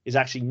kid is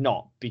actually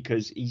not,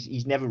 because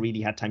he's never really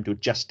had time to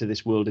adjust to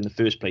this world in the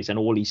first place, and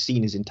all he's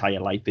seen his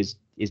entire life is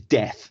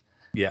death.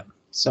 Yeah.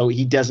 So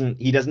he doesn't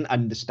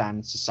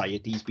understand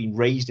society. He's been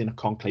raised in a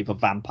conclave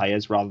of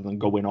vampires rather than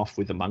going off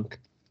with a monk.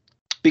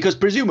 Because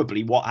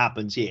presumably what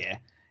happens here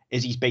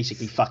is he's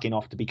basically fucking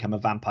off to become a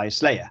vampire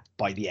slayer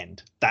by the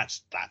end.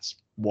 That's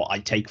what I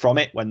take from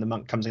it. When the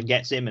monk comes and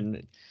gets him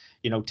and,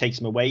 you know, takes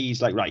him away,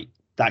 he's like, right,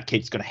 that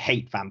kid's going to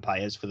hate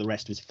vampires for the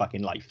rest of his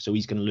fucking life. So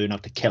he's going to learn how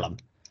to kill them.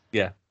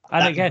 Yeah.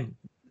 And again,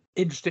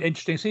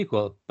 interesting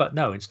sequel. But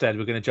no, instead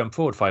we're going to jump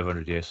forward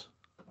 500 years.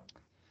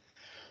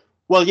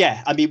 Well,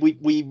 yeah. I mean,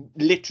 we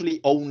literally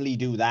only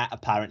do that,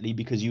 apparently,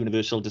 because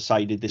Universal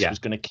decided this was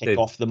going to kick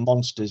off the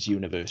Monsters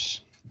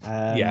universe.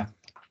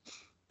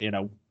 You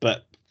know,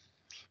 but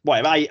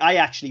whatever. I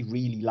actually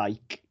really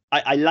like...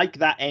 I like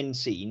that end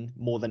scene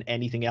more than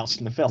anything else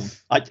in the film.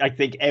 I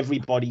think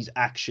everybody's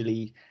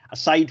actually,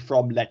 aside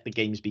from Let the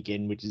Games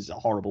Begin, which is a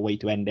horrible way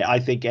to end it, I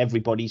think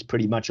everybody's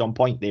pretty much on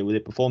point there with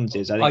their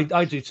performances.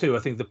 I do too. I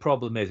think the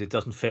problem is it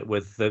doesn't fit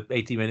with the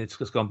 80 minutes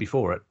that's gone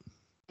before it.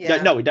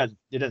 Yeah. No, it doesn't.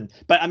 It doesn't.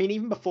 But I mean,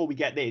 even before we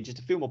get there, just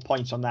a few more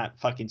points on that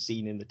fucking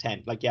scene in the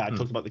tent. Like, I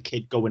talked about the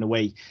kid going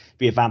away to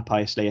be a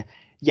vampire slayer.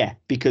 Yeah,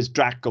 because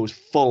Drac goes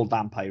full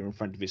vampire in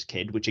front of his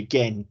kid, which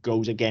again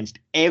goes against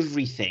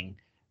everything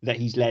that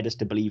he's led us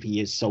to believe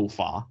he is so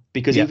far.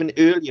 Because even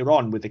earlier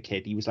on with the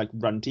kid, he was like,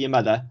 run to your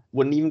mother,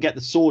 wouldn't even get the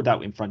sword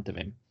out in front of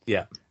him.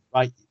 Yeah.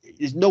 Right?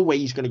 There's no way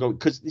he's going to go,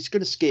 because it's going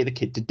to scare the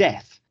kid to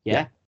death.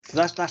 Yeah.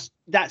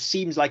 That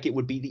seems like it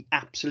would be the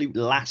absolute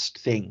last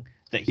thing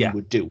that he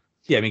would do.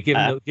 Yeah, I mean,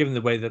 given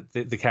the way that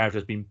the character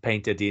has been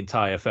painted the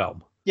entire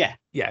film. Yeah.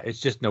 Yeah,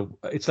 it's just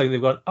it's like they've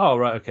gone, oh,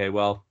 right, okay,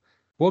 well,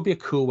 what would be a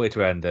cool way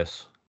to end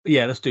this?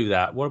 Yeah, let's do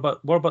that. What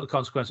about the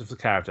consequences for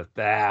the character?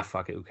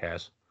 Fuck it, who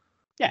cares?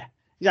 Yeah.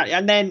 Exactly.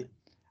 And then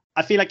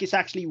I feel like it's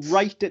actually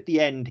right at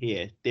the end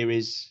here. There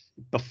is,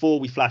 before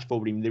we flash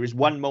forward, even there is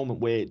one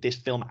moment where this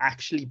film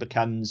actually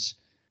becomes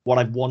what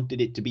I've wanted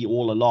it to be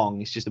all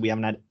along. It's just that we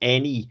haven't had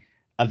any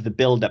of the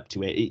build up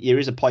to it. There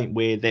is a point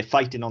where they're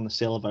fighting on the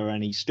Silver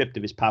and he's stripped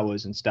of his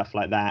powers and stuff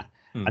like that.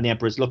 And the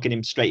Emperor's looking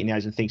him straight in the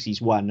eyes and thinks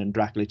he's won. And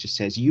Dracula just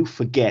says, "You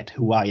forget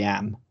who I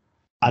am,"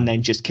 and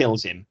then just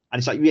kills him. And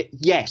it's like,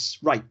 yes,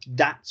 right.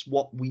 That's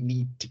what we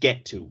need to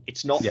get to.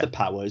 It's not the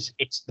powers.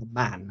 It's the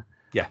man.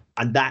 Yeah,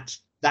 and that's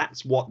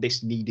what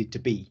this needed to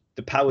be.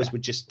 The powers were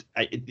just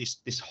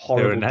this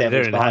horrible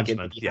devil's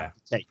bargain. Yeah.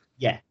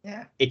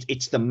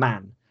 It's the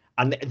man,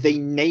 and they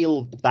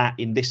nailed that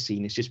in this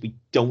scene. It's just we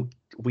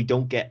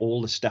don't get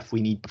all the stuff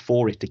we need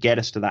before it to get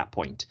us to that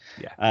point.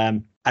 Yeah.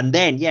 And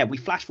then we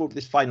flash forward to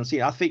this final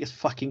scene. I think it's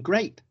fucking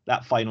great,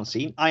 that final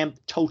scene. I am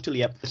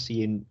totally up for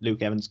seeing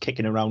Luke Evans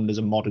kicking around as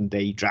a modern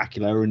day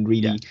Dracula and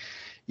really,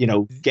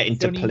 getting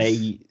to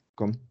play.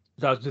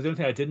 The only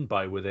thing I didn't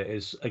buy with it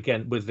is,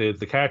 again, with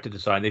the character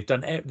design,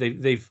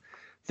 they've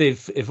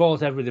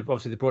evolved everything.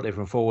 Obviously, they brought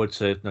everyone forward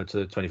to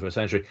the 21st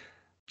century.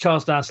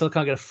 Charles Dance still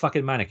can't get a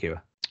fucking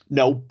manicure.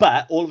 No,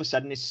 but all of a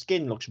sudden his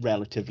skin looks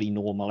relatively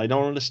normal. I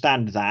don't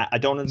understand that. I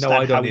don't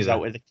understand how he's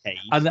out of the cage.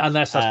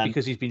 Unless that's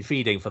because he's been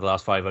feeding for the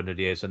last 500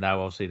 years, and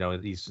now obviously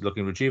he's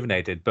looking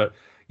rejuvenated. But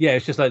yeah,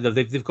 it's just like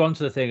they've gone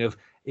to the thing of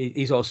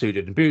he's all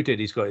suited and booted.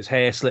 He's got his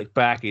hair slicked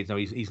back. He's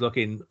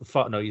looking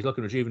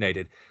looking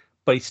rejuvenated.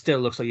 But he still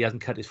looks like he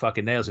hasn't cut his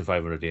fucking nails in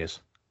 500 years.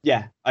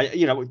 Yeah,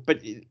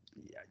 but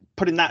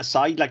putting that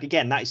aside, like,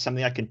 again, that is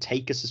something I can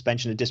take a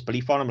suspension of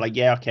disbelief on. I'm like,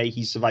 yeah, okay,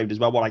 he's survived as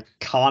well. What I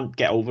can't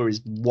get over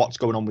is what's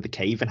going on with the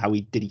cave and how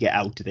did he get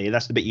out of there.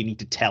 That's the bit you need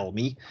to tell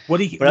me. Well,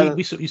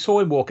 you saw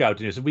him walk out,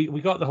 so we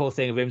got the whole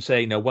thing of him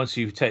saying, "No, once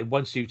you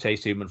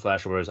taste human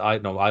flesh, whereas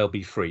I'll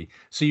be free."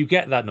 So you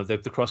get that,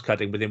 the cross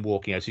cutting with him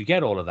walking out. So you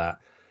get all of that,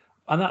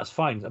 and that's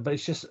fine. But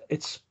it's just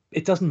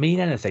it doesn't mean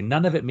anything.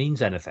 None of it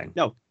means anything.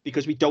 No,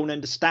 because we don't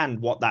understand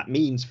what that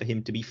means for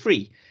him to be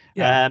free.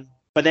 Yeah.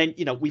 But then,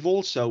 we've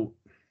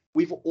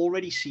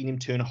already seen him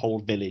turn a whole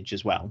village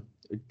as well.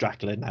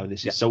 Dracula now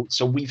this is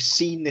so we've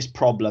seen this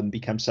problem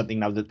become something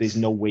now that there's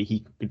no way he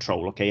can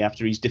control. Okay,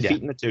 after he's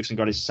defeating the Turks and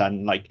got his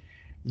son, like,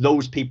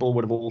 those people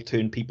would have all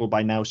turned people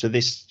by now. So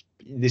this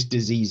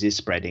disease is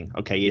spreading.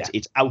 Okay,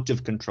 it's out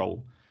of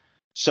control.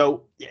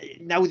 So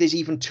now there's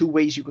even two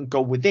ways you can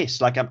go with this.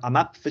 Like, I'm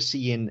up for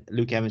seeing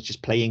Luke Evans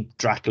just playing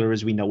Dracula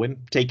as we know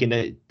him, taking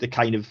the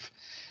kind of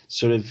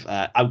sort of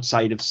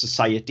outside of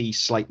society,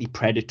 slightly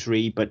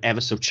predatory but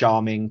ever so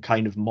charming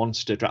kind of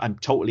monster. I'm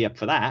totally up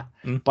for that.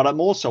 But I'm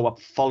also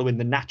up following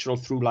the natural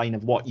through line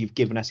of what you've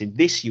given us in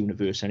this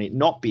universe, and it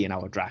not being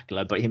our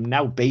Dracula, but him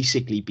now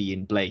basically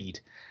being Blade.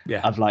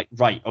 Yeah. Of like,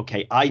 right,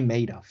 okay, I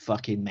made a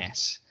fucking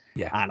mess.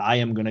 Yeah. And I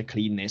am going to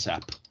clean this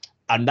up.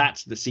 And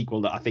that's the sequel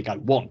that I think I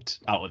want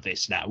out of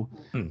this now.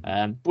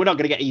 But we're not going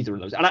to get either of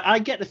those. And I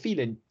get the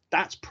feeling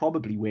that's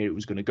probably where it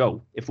was going to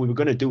go. If we were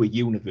going to do a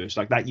universe,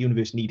 like, that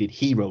universe needed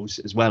heroes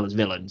as well as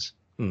villains.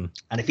 And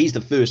if he's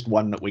the first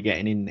one that we're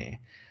getting in there,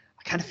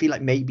 I kind of feel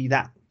like maybe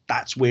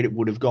that's where it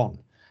would have gone.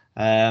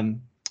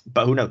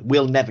 But who knows?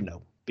 We'll never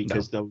know,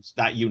 because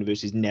that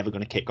universe is never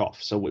going to kick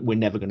off. So we're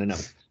never going to know.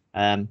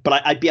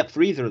 But I'd be up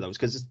for either of those,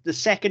 because the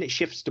second it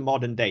shifts to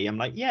modern day, I'm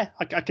like, yeah,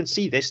 I can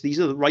see this.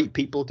 These are the right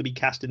people to be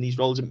cast in these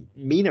roles. And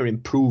Mina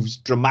improves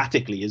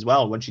dramatically as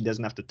well when she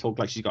doesn't have to talk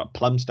like she's got a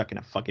plum stuck in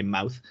her fucking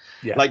mouth.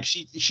 Yeah. Like,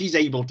 she's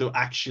able to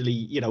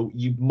actually,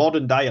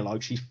 modern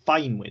dialogue she's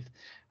fine with.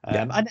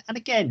 And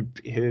again,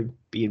 her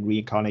being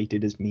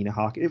reincarnated as Mina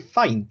Harker,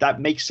 fine, that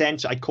makes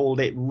sense. I called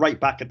it right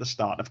back at the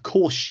start. Of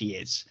course she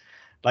is.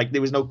 Like,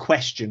 there was no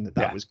question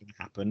that was going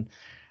to happen.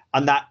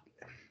 And that,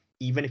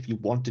 even if you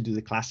want to do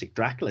the classic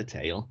Dracula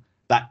tale,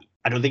 that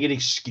I don't think it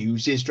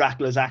excuses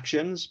Dracula's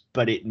actions,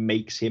 but it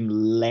makes him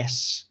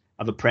less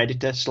of a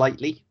predator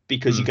slightly,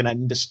 because you can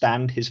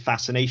understand his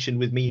fascination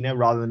with Mina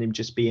rather than him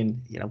just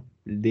being, a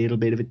little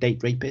bit of a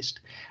date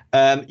rapist.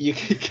 You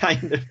can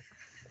kind of...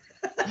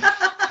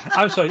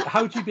 I'm sorry,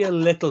 how would you be a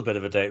little bit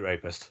of a date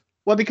rapist?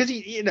 Well, because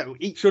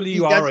surely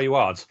you are or you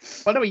aren't.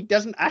 Well, no, he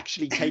doesn't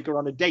actually take her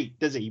on a date,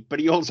 does he? But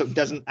he also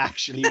doesn't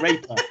actually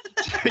rape her.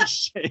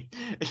 So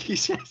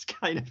he's just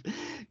kind of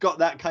got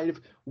that kind of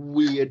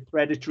weird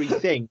predatory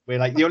thing where,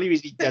 like, the only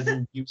reason he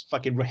doesn't use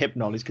fucking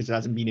Rohypnol is because it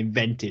hasn't been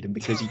invented and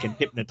because he can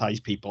hypnotize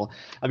people.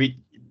 I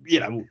mean,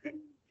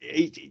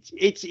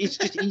 it's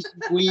just he's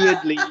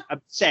weirdly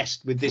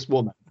obsessed with this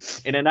woman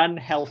in an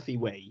unhealthy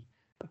way.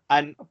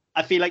 And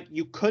I feel like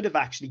you could have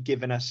actually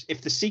given us,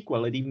 if the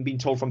sequel had even been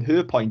told from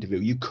her point of view,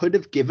 you could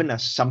have given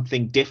us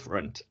something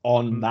different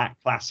on that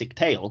classic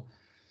tale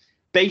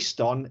based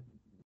on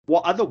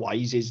what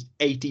otherwise is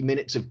 80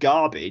 minutes of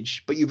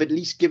garbage, but you've at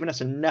least given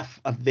us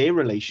enough of their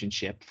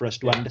relationship for us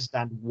to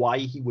understand why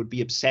he would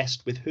be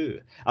obsessed with her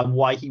and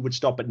why he would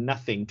stop at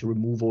nothing to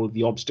remove all of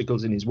the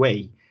obstacles in his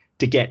way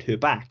to get her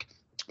back,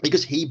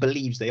 because he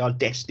believes they are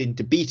destined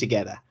to be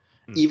together,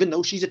 even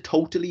though she's a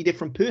totally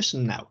different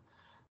person now.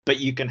 But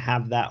you can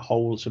have that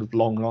whole sort of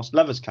long lost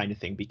lovers kind of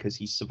thing because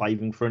he's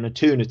surviving for an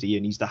eternity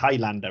and he's the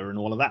Highlander and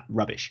all of that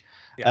rubbish.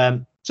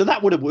 So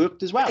that would have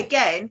worked as well.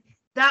 Again,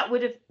 that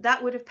would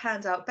have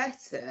panned out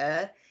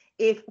better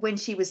if, when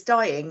she was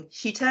dying,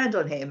 she turned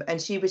on him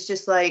and she was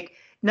just like,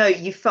 no,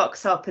 you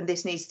fucked up and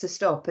this needs to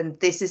stop and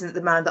this isn't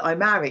the man that I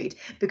married.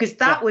 Because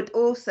that would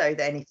also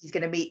then, if he's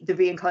going to meet the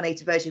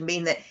reincarnated version,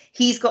 mean that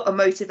he's got a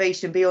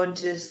motivation beyond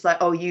just like,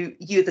 oh,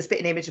 you're the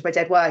spitting image of my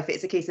dead wife.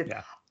 It's a case of,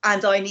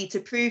 and I need to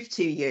prove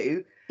to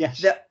you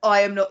that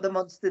I am not the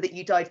monster that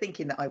you died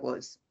thinking that I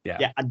was.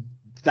 Yeah, and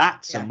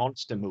that's a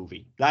monster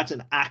movie. That's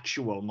an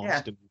actual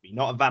monster movie,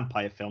 not a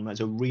vampire film. That's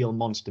a real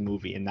monster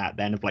movie in that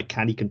then of like,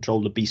 can he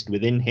control the beast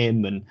within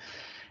him? And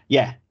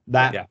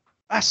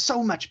that's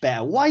so much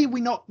better.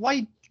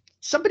 Why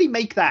somebody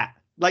make that?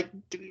 Like,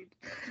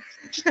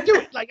 just do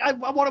it. Like, I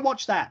want to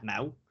watch that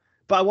now,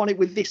 but I want it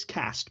with this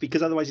cast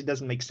because otherwise it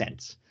doesn't make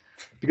sense.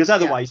 Because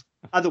otherwise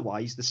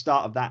the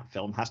start of that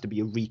film has to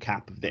be a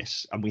recap of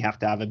this, and we have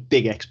to have a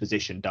big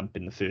exposition dump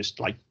in the first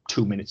like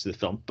 2 minutes of the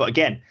film. But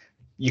again,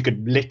 you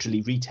could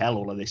literally retell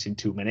all of this in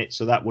 2 minutes,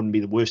 so that wouldn't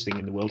be the worst thing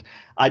in the world.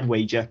 I'd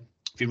wager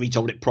if you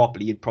retold it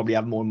properly, you'd probably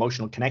have more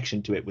emotional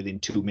connection to it within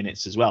 2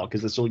 minutes as well,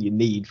 because that's all you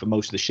need for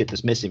most of the shit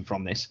that's missing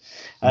from this.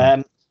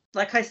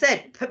 Like I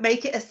said,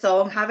 make it a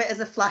song, have it as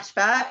a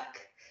flashback,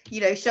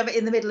 shove it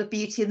in the middle of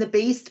Beauty and the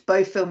Beast.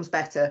 Both films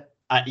better.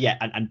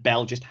 And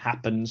Belle just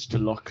happens to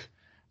look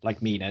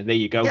like Mina. There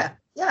you go.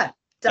 Yeah,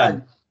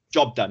 done.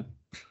 Job done.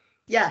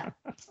 Yeah.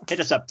 Hit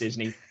us up,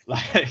 Disney.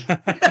 Like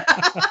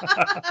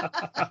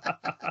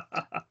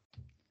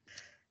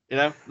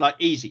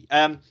easy.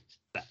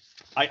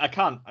 I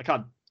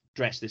can't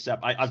dress this up.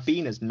 I've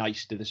been as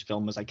nice to this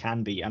film as I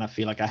can be, and I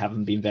feel like I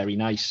haven't been very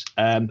nice.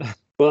 I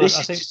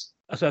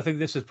think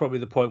this is probably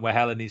the point where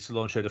Helen needs to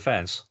launch her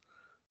defense.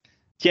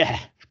 Yeah,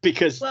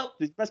 because there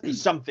must be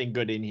something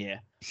good in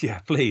here. Yeah,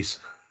 please.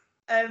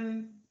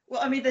 Well,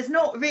 I mean, there's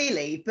not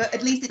really, but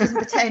at least it doesn't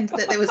pretend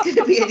that there was going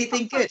to be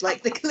anything good.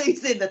 Like, the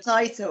clue's in the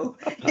title.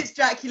 It's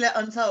Dracula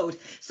Untold.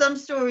 Some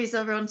stories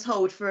are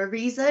untold for a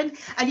reason,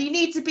 and you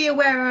need to be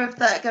aware of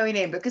that going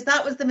in, because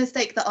that was the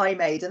mistake that I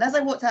made. And as I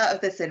walked out of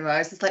the cinema, I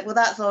was just like, well,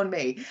 that's on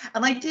me.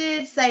 And I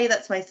did say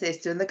that to my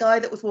sister, and the guy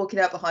that was walking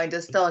out behind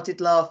us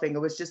started laughing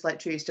and was just like,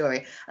 true story.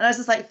 And I was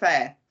just like,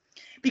 fair.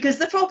 Because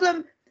the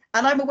problem,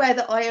 and I'm aware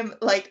that I am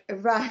like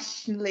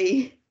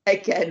irrationally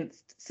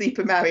against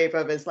Super Mario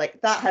Brothers,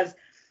 like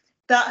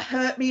that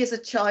hurt me as a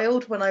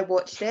child when I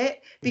watched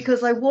it,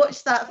 because I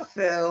watched that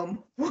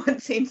film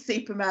wanting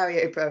Super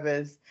Mario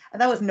Brothers,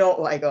 and that was not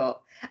what I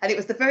got. And it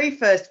was the very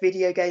first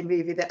video game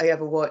movie that I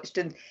ever watched,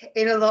 and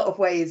in a lot of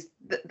ways,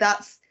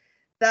 that's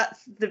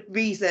the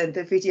reason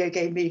the video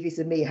game movies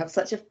and me have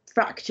such a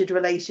fractured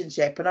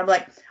relationship. And I'm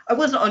like, I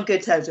wasn't on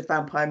good terms with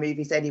vampire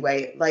movies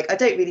anyway. Like, I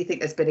don't really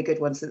think there's been a good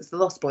one since The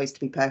Lost Boys, to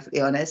be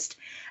perfectly honest.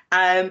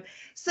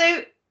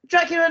 So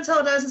Dracula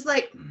Untold, I was just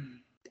like,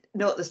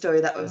 not the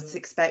story that I was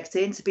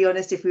expecting. To be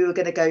honest, if we were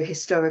going to go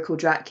historical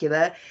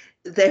Dracula,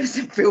 there was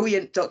a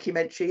brilliant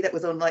documentary that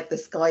was on like the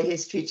Sky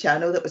History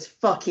Channel that was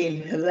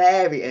fucking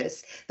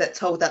hilarious, that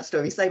told that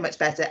story so much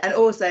better. And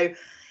also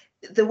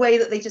the way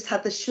that they just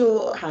had the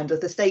shorthand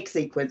of the steak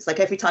sequence, like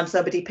every time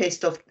somebody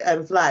pissed off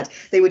Vlad,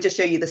 they would just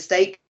show you the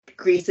steak,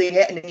 greasing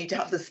it, and then you'd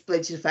have the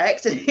split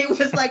effect, and it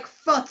was like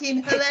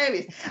fucking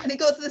hilarious. And it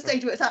got to the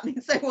stage where it's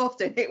happening so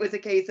often, it was a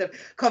case of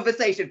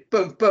conversation,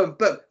 boom, boom,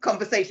 boom,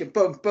 conversation,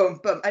 boom, boom,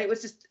 boom. And I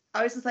was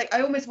just like,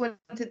 I almost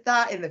wanted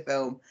that in the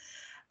film,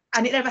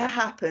 and it never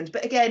happened.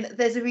 But again,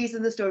 there's a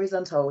reason the story's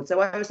untold.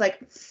 So I was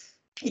like,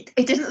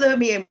 it didn't lure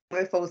me in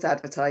with false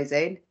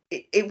advertising.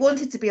 it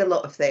wanted to be a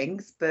lot of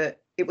things,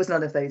 but it was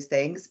none of those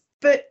things.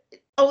 But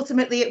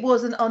ultimately, it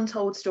was an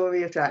untold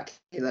story of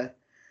Dracula,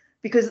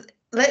 because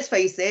let's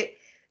face it,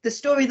 the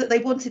story that they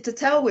wanted to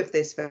tell with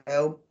this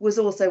film was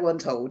also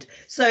untold.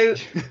 So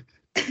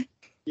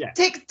yeah,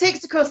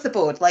 ticks across the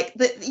board. Like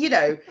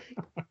none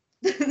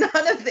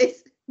of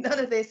this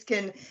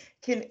can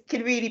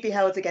really be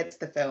held against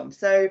the film.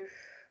 So,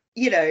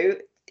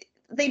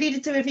 they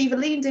needed to have either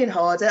leaned in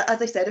harder.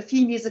 As I said, a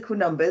few musical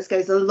numbers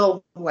goes a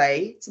long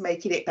way to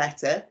making it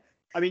better.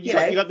 I mean, you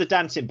got the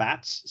dancing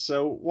bats,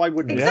 so why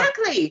wouldn't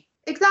exactly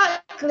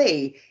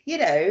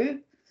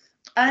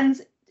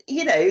and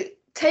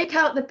take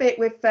out the bit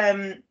with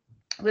where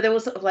they're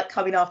all sort of like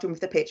coming after him with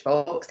the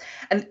pitchforks,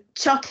 and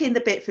chuck in the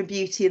bit from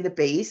Beauty and the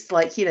Beast,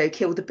 like,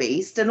 kill the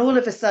beast, and all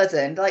of a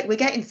sudden, like, we're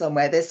getting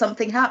somewhere. There's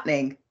something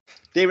happening.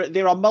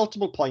 There are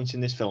multiple points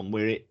in this film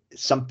where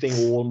something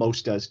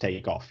almost does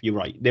take off. You're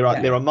right. There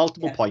are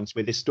multiple points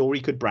where this story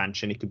could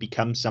branch and it could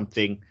become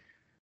something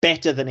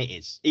better than it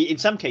is. In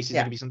some cases,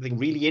 it could be something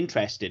really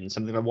interesting,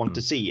 something I want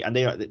to see. And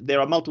there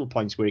are multiple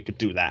points where it could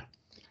do that.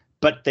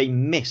 But they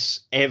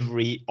miss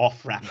every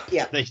off-ramp.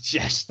 Yeah. They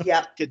just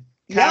could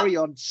carry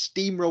on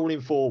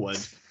steamrolling forward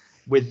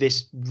with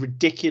this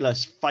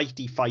ridiculous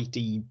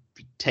fighty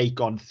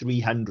take on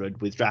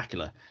 300 with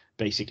Dracula,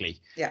 basically.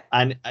 Yeah.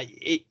 And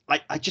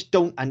I just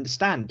don't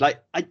understand.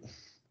 Like, I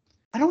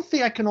don't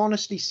think I can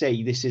honestly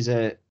say this is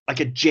a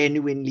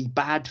genuinely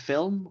bad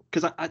film,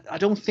 because I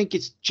don't think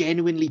it's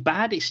genuinely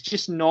bad. It's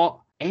just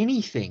not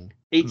anything.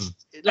 It's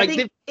like, I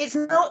think it's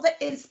not that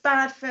it's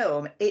bad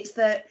film. It's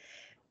that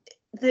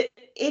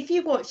if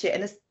you watch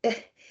it, and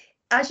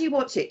as you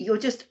watch it, you're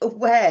just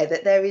aware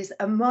that there is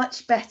a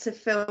much better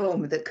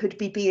film that could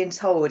be being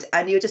told,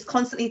 and you're just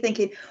constantly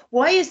thinking,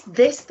 why is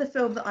this the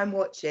film that I'm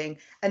watching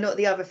and not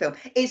the other film?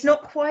 It's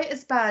not quite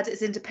as bad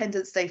as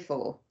Independence Day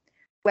 4,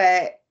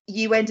 where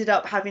you ended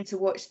up having to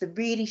watch the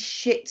really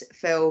shit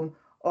film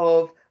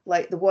of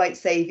like the white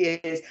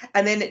saviors,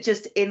 and then it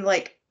just in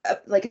like a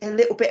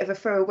little bit of a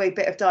throwaway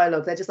bit of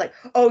dialogue, they're just like,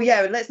 oh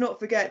yeah, and let's not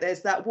forget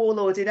there's that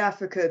warlord in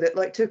Africa that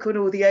like took on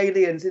all the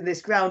aliens in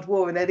this ground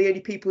war, and they're the only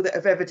people that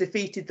have ever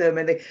defeated them,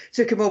 and they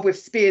took them all with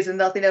spears and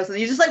nothing else, and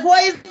you're just like,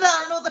 why is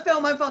that not the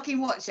film I'm fucking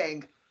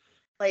watching?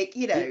 Like,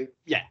 make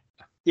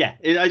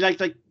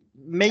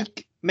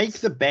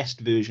the best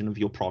version of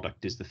your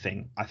product is the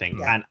thing, I think.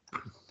 And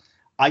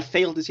I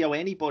fail to see how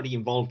anybody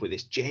involved with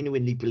this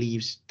genuinely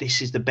believes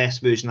this is the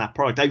best version of that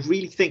product. I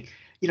really think,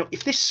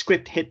 if this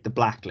script hit the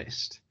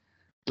blacklist,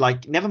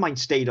 like, never mind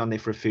stayed on there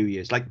for a few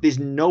years, like, there's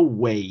no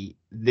way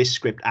this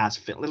script as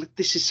film, like,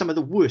 this is some of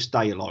the worst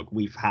dialogue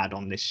we've had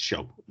on this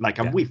show. Like,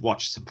 and we've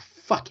watched some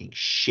fucking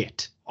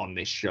shit on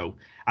this show,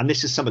 and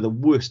this is some of the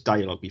worst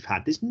dialogue we've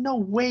had. There's no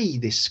way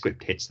this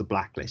script hits the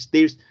blacklist.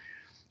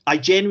 I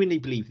genuinely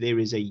believe there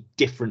is a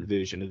different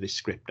version of this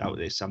script out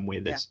there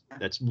somewhere that's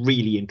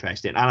really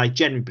interesting. And I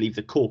genuinely believe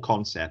the core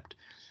concept,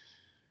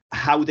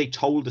 how they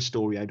told the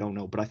story, I don't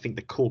know, but I think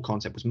the core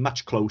concept was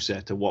much closer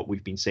to what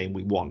we've been saying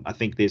we want. I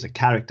think there's a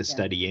character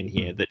study in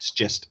here that's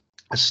just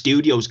a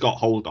studio's got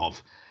hold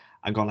of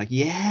and gone like,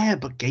 yeah,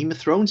 but Game of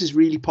Thrones is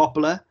really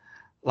popular.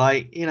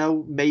 Like,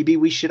 maybe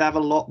we should have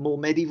a lot more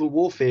medieval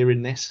warfare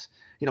in this.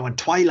 And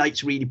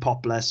Twilight's really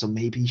popular, so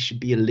maybe it should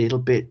be a little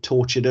bit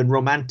tortured and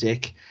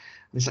romantic.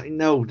 It's like,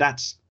 no,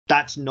 that's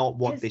not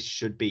what this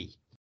should be.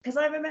 Because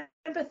I remember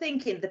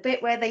thinking the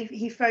bit where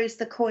he throws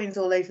the coins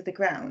all over the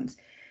ground,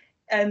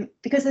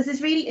 because there's this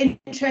really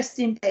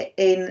interesting bit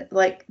in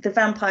like the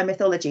vampire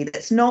mythology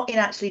that's not in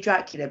actually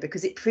Dracula,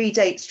 because it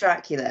predates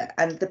Dracula.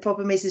 And the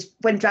problem is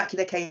when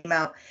Dracula came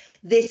out,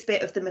 this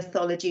bit of the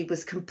mythology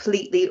was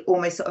completely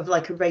almost sort of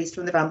like erased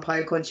from the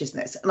vampire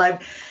consciousness. And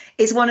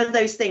it's one of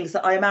those things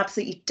that I am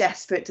absolutely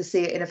desperate to see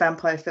it in a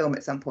vampire film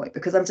at some point,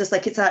 because I'm just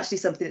like, it's actually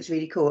something that's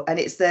really cool. And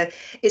it's the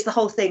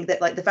whole thing that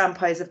like the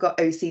vampires have got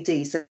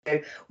OCD. So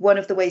one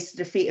of the ways to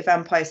defeat a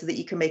vampire so that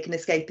you can make an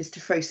escape is to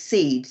throw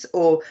seeds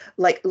or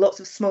like lots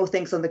of small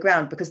things on the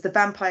ground, because the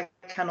vampire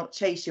cannot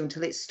chase you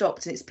until it's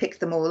stopped and it's picked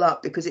them all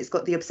up, because it's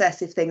got the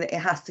obsessive thing that it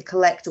has to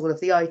collect all of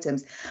the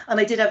items. And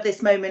I did have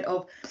this moment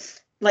of,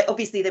 like,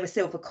 obviously there were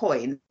silver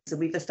coins, and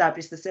we've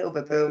established the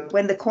silver, but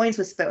when the coins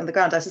were spit on the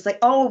ground, I was just like,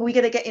 oh, are we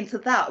going to get into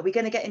that? Are we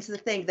going to get into the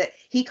thing that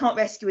he can't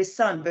rescue his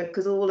son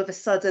because all of a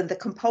sudden the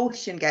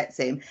compulsion gets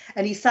him,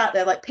 and he sat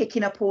there like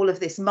picking up all of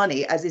this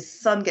money as his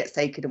son gets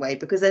taken away?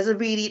 Because there's a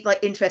really like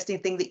interesting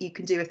thing that you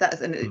can do with that,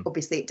 and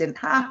obviously it didn't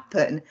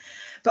happen,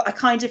 but I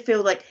kind of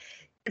feel like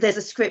there's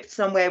a script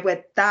somewhere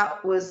where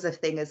that was a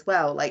thing as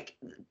well, like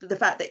the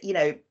fact that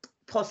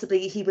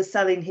possibly he was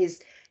selling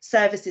his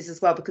services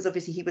as well, because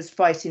obviously he was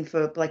fighting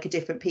for like a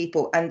different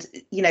people, and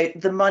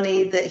the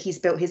money that he's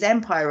built his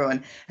empire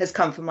on has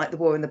come from like the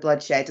war and the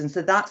bloodshed, and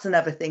so that's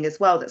another thing as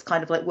well that's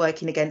kind of like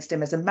working against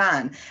him as a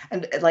man.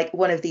 And like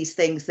one of these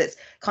things that's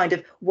kind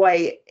of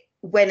why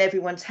when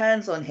everyone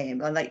turns on him,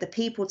 and like the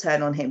people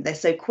turn on him, they're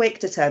so quick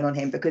to turn on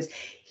him, because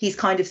he's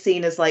kind of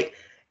seen as like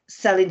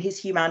selling his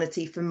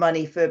humanity for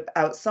money for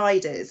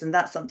outsiders. And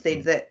that's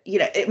something that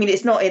I mean,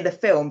 it's not in the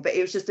film, but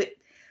it was just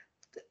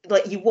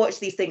like you watch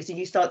these things and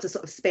you start to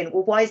sort of spin,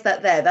 well, why is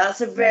that there?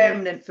 That's a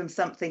remnant from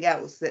something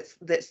else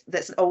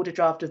that's an older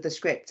draft of the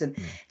script, and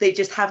they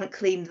just haven't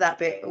cleaned that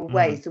bit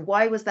away. So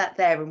why was that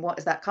there, and what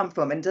does that come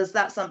from, and does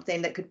that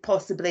something that could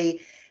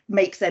possibly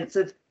make sense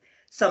of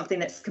something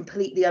that's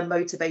completely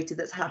unmotivated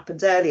that's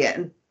happened earlier?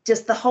 And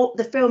just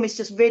the film is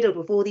just riddled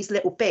with all these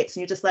little bits,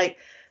 and you're just like,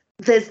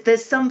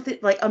 there's something,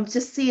 like, I'm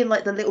just seeing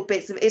like the little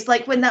bits of it's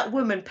like when that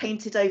woman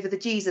painted over the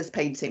Jesus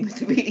painting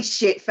with a really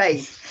shit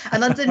face,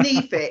 and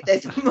underneath it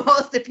there's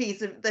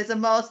a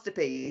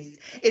masterpiece.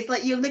 It's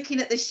like you're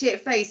looking at the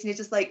shit face and you're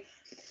just like,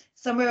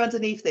 somewhere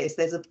underneath this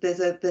there's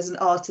an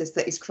artist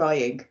that is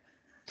crying.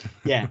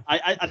 Yeah,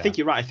 I think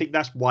you're right. I think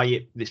that's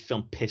why this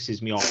film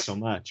pisses me off so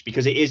much,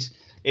 because it is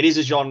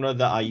a genre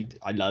that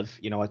I love.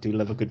 You know, I do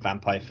love a good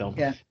vampire film.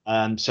 Yeah.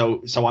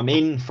 So I'm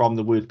in from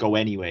the word go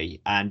anyway.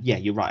 And yeah,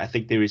 you're right. I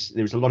think there's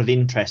a lot of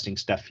interesting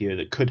stuff here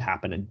that could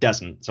happen and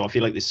doesn't. So I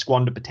feel like there's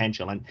squandered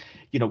potential, and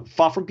you know,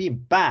 far from being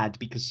bad,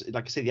 because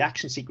like I say, the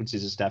action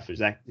sequences and stuff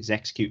is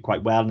executed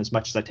quite well. And as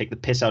much as I take the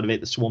piss out of it,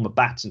 the swarm of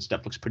bats and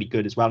stuff looks pretty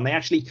good as well. And they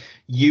actually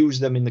use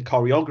them in the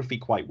choreography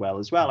quite well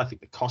as well. I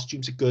think the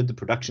costumes are good, the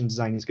production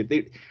design is good.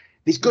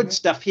 There's good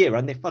stuff here,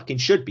 and they fucking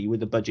should be with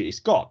the budget it's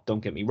got.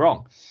 Don't get me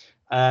wrong.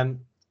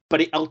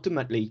 But it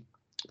ultimately,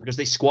 because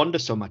they squander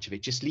so much of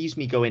it, just leaves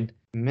me going,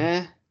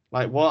 meh,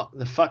 like what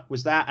the fuck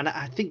was that? And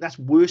I think that's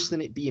worse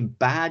than it being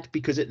bad,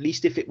 because at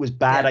least if it was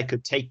bad, I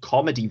could take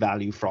comedy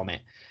value from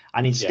it.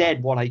 And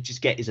instead, what I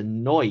just get is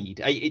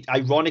annoyed.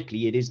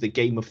 Ironically, it is the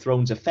Game of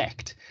Thrones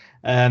effect.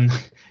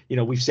 You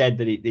know, we've said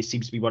that it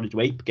seems to be wanting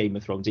to ape Game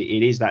of Thrones. It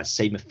is that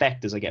same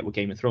effect as I get with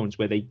Game of Thrones,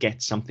 where they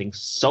get something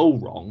so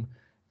wrong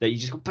that you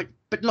just go,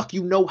 but look,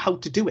 you know how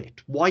to do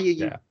it. Why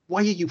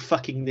are you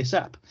fucking this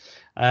up?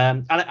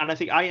 And I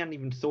think I hadn't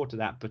even thought of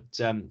that, but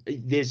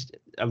there's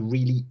a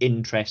really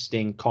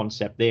interesting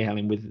concept there,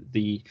 Helen, with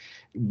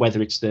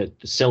whether it's the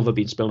silver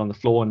being spilled on the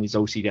floor and his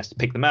OCD has to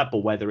pick them up,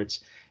 or whether it's,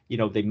 you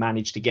know, they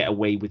manage to get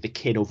away with the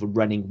kid over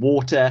running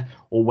water,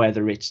 or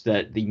whether it's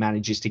that he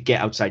manages to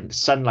get outside in the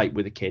sunlight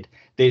with the kid.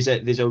 There's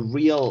a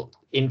real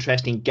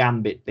interesting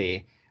gambit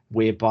there,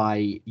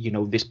 whereby, you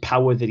know, this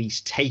power that he's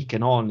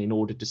taken on in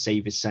order to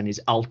save his son is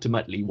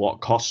ultimately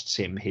what costs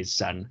him his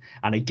son.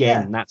 And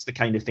again, that's the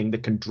kind of thing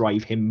that can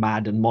drive him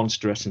mad and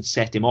monstrous and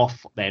set him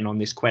off then on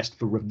this quest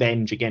for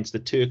revenge against the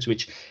Turks,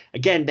 which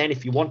again, then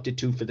if you wanted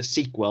to for the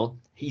sequel,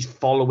 he's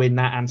following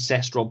that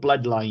ancestral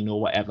bloodline or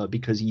whatever,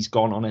 because he's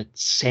gone on a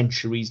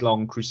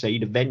centuries-long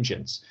crusade of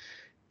vengeance.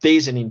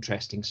 There's an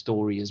interesting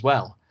story as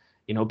well.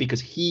 You know,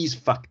 because he's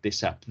fucked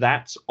this up.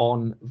 That's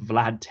on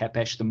Vlad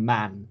Tepes the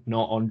man,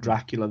 not on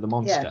Dracula the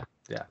monster.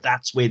 Yeah.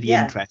 That's where the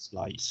interest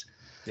lies.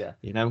 Yeah.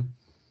 You know?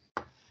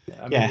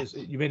 I mean,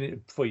 you made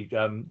it before you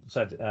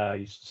said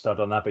you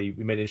started on that, but you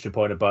made an interesting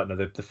point about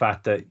the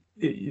fact that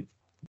you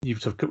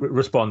sort of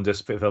respond to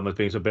this film as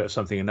being a bit of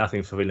something and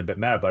nothing, for feeling a bit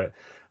mad about it.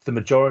 The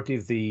majority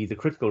of the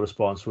critical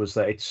response was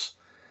that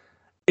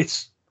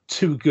it's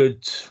too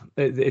good.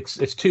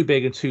 It's too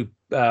big and too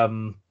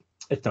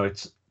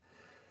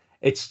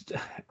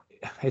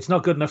it's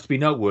not good enough to be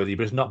noteworthy,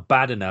 but it's not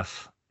bad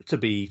enough to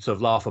be sort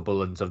of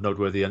laughable and sort of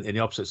noteworthy in the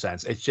opposite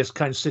sense. It just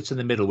kind of sits in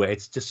the middle, where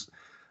it's just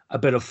a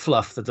bit of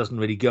fluff that doesn't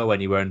really go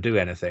anywhere and do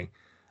anything.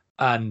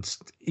 And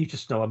you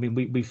just know, I mean,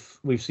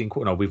 we've seen,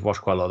 we've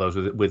watched quite a lot of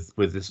those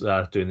with this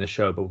doing this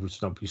show, but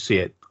you see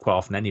it quite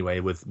often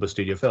anyway with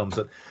studio films.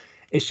 That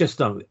it's just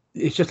like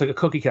a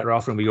cookie cutter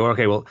offering. We go,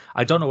 okay, well,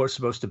 I don't know what it's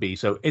supposed to be.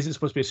 So is it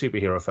supposed to be a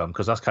superhero film?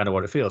 Because that's kind of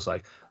what it feels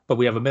like. But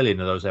we have 1 million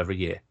of those every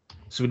year.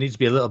 So it needs to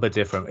be a little bit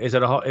different. Is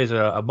it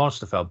a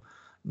monster film?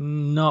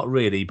 Not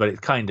really, but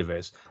it kind of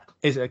is.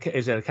 Is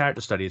it a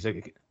character study? Is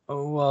it,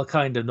 well,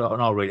 kind of,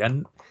 not really.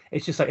 And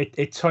it's just like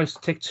it tries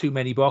to tick too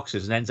many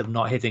boxes and ends up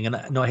not hitting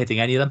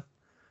any of them.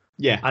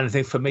 Yeah. And I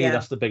think for me,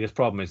 that's the biggest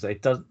problem, is that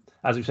it doesn't,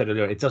 as we said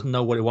earlier, it doesn't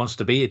know what it wants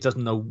to be. It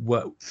doesn't know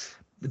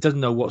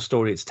what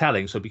story it's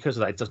telling. So because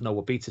of that, it doesn't know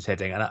what beats it's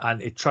hitting,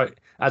 and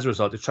as a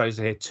result, it tries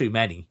to hit too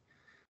many.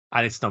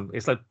 And it's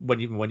like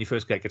when you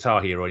first get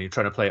Guitar Hero and you're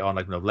trying to play it on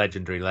like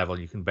legendary level,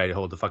 and you can barely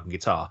hold the fucking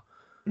guitar,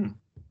 and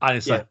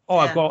it's like,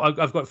 I've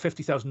got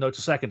 50,000 notes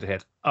a second to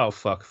hit. Oh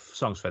fuck,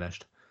 song's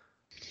finished.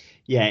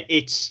 Yeah,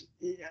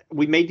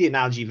 we made the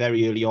analogy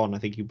very early on. I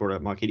think you brought it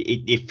up, Mark.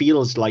 It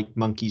feels like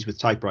monkeys with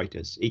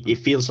typewriters. It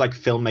feels like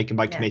filmmaking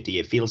by committee.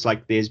 It feels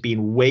like there's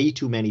been way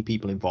too many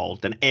people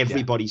involved, and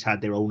everybody's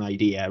had their own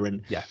idea,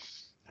 and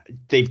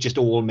they've just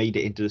all made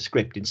it into the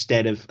script,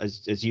 instead of,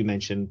 as you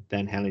mentioned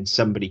then, Helen,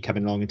 somebody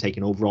coming along and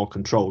taking overall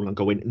control and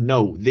going,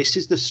 no, this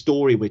is the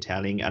story we're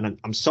telling, and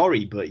I'm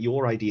sorry, but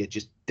your idea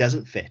just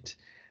doesn't fit.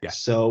 Yeah.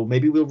 So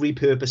maybe we'll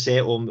repurpose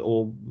it,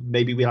 or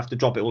maybe we'll have to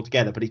drop it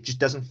altogether, but it just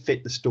doesn't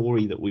fit the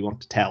story that we want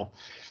to tell.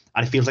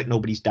 And it feels like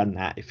nobody's done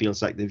that. It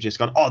feels like they've just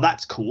gone, oh,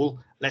 that's cool,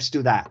 let's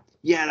do that.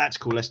 Yeah, that's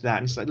cool, let's do that.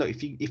 And it's like, look,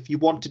 if you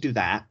want to do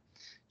that,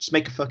 just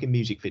make a fucking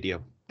music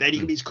video. Then you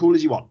can be as cool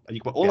as you want, and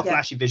you can put all the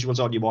flashy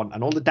visuals on you want,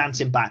 and all the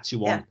dancing bats you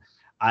want,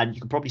 and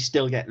you can probably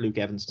still get Luke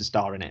Evans to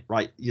star in it,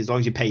 right? As long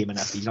as you pay him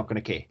enough, he's not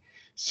going to care.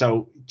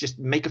 So just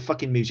make a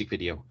fucking music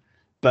video.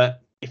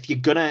 But if you're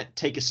gonna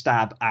take a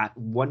stab at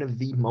one of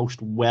the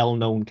most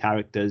well-known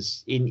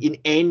characters in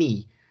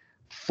any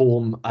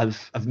form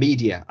of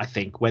media, I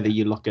think, whether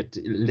you look at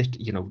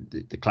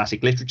the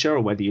classic literature,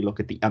 or whether you look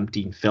at the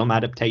umpteen film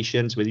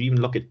adaptations, whether you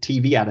even look at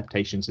TV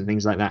adaptations and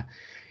things like that,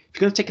 if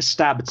you're going to take a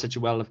stab at such a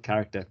well-loved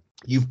character,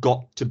 you've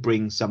got to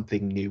bring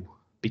something new,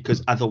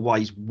 because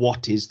otherwise,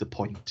 what is the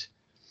point?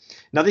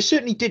 Now, they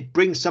certainly did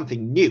bring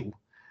something new,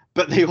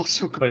 but they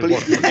also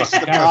completely missed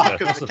the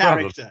mark of the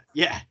character.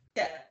 Yeah.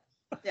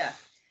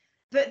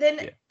 But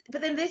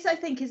then this, I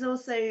think, is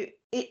also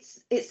it's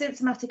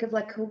symptomatic of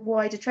like a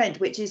wider trend,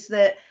 which is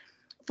that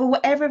for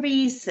whatever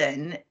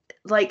reason,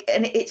 like,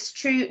 and it's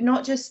true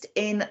not just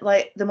in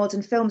like the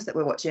modern films that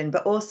we're watching,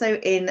 but also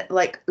in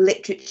like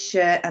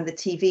literature and the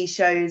TV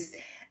shows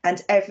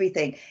and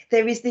everything,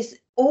 there is this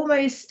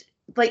almost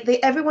like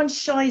everyone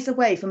shies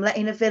away from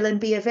letting a villain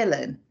be a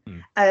villain.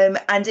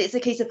 And it's a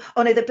case of,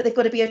 oh no, but they've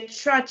got to be a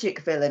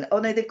tragic villain. Oh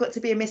no, they've got to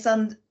be a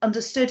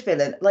misunderstood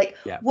villain. Like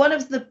one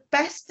of the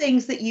best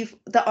things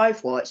that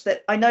I've watched,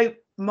 that I know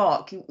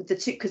Mark,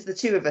 because the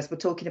two of us were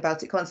talking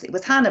about it constantly,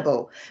 was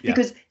Hannibal,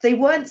 because they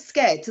weren't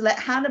scared to let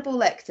Hannibal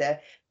Lecter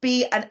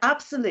be an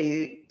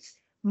absolute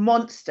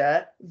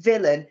monster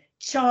villain,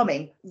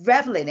 charming,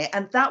 revel in it,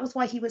 and that was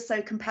why he was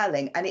so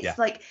compelling. And it's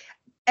like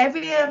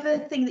every other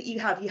thing that you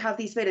have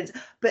these villains,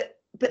 but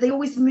they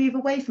always move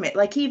away from it.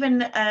 Like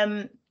even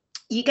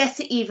you get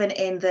it even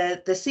in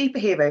the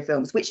superhero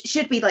films, which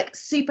should be like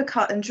super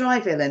cut and dry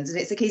villains, and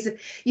it's a case of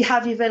you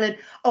have your villain,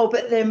 oh,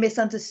 but they're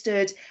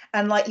misunderstood,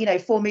 and like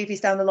 4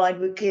 movies down the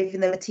line we're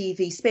giving them a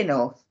TV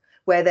spin-off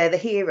where they're the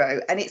hero,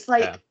 and it's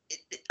like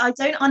I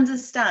don't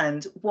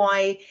understand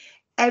why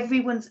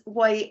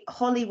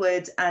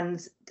Hollywood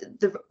and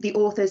the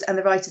authors and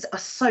the writers are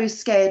so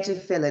scared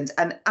of villains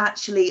and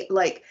actually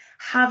like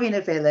having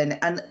a villain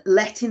and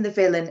letting the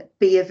villain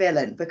be a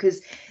villain.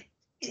 Because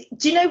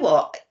do you know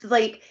what,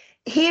 like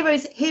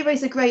heroes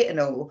are great and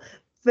all,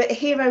 but a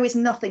hero is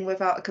nothing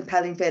without a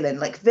compelling villain.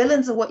 Like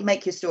villains are what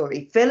make your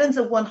story. Villains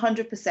are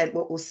 100%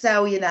 what will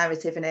sell your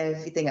narrative and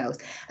everything else.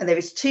 And there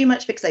is too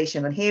much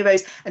fixation on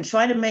heroes and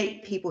trying to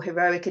make people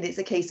heroic. And it's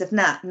a case of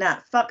nah,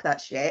 fuck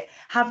that shit.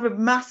 Have a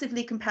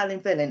massively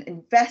compelling villain,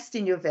 invest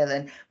in your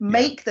villain,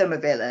 make them a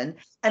villain.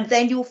 And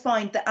then you'll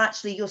find that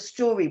actually your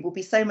story will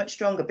be so much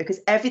stronger because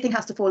everything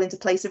has to fall into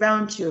place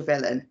around your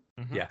villain.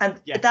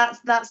 And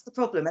that's the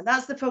problem. And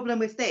that's the problem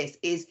with this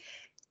is,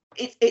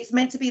 it's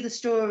meant to be the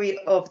story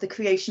of the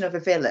creation of a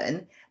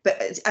villain,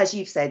 but as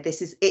you've said,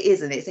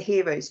 it's a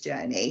hero's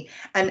journey.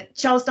 And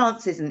Charles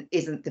Dance isn't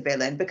the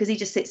villain because he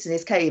just sits in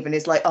his cave and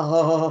is like,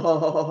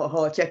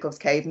 Chekhov's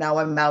cave, now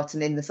I'm out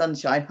and in the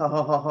sunshine,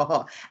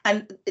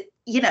 and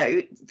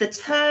the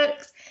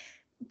Turks,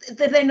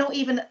 they're not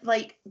even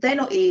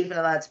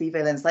allowed to be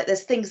villains. Like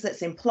there's things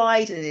that's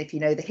implied, and if you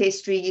know the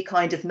history, you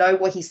kind of know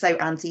why he's so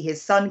anti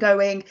his son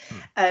going,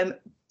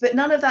 but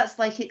none of that's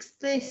like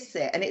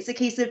explicit. And it's a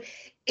case of,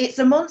 it's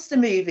a monster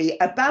movie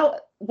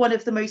about one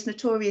of the most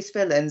notorious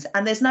villains,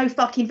 and there's no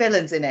fucking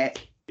villains in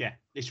it. Yeah,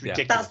 it's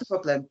ridiculous. That's the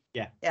problem.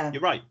 Yeah.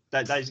 You're right.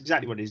 That is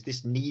exactly what it is.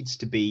 This needs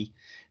to be,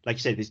 like you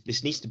said,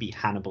 this needs to be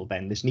Hannibal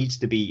then. This needs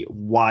to be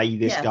why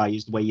this guy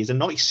is the way he is, and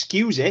not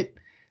excuse it.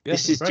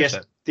 This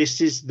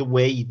is the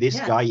way this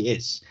guy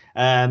is.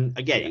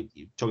 Again,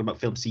 you're talking about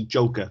film, see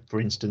Joker, for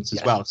instance,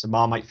 as well. It's a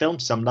Marmite film.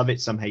 Some love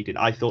it, some hate it.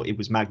 I thought it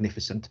was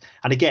magnificent.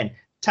 And again,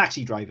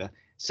 Taxi Driver,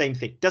 same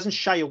thing. Doesn't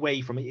shy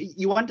away from it.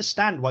 You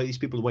understand why these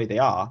people are the way they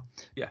are,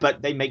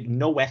 but they make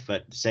no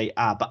effort to say,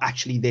 but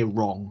actually they're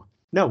wrong.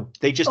 No,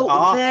 they just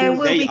are there who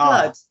will they be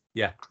are. blood.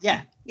 Yeah.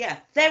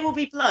 There will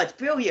be blood.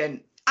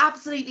 Brilliant.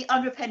 Absolutely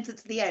unrepentant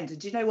to the end. And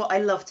do you know what? I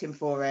loved him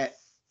for it.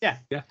 Yeah.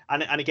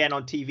 And again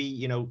on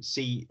TV,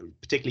 see,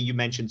 particularly you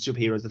mentioned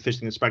superheroes. The first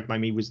thing that sprang to my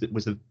mind was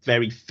the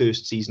very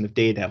first season of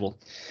Daredevil,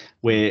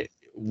 where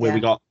we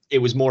got, it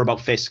was more about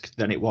Fisk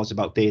than it was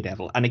about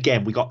Daredevil. And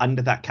again, we got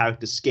under that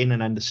character's skin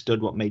and understood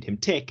what made him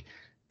tick,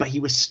 but he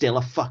was still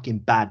a fucking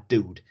bad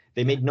dude.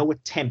 They made no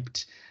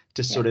attempt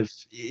to sort of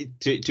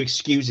to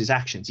excuse his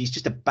actions. He's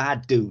just a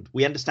bad dude.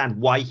 We understand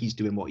why he's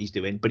doing what he's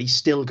doing, but he's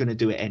still going to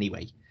do it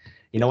anyway.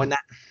 And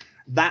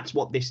that's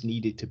what this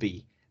needed to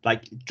be.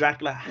 Like,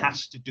 Dracula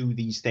has to do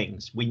these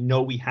things. We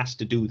know he has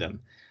to do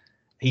them.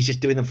 He's just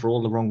doing them for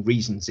all the wrong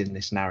reasons in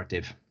this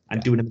narrative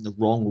and doing them in the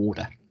wrong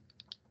order.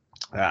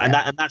 And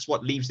that's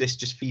what leaves this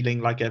just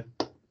feeling like a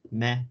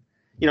meh.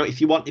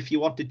 If you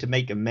wanted to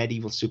make a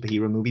medieval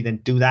superhero movie, then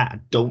do that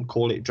and don't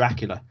call it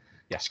Dracula.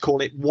 Yes,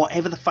 call it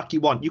whatever the fuck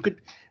you want. You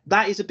could.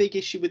 That is a big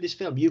issue with this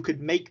film. You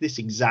could make this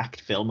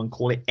exact film and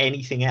call it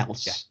anything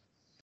else. Yeah.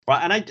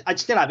 Right, and I'd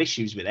still have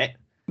issues with it,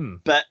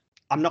 but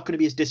I'm not going to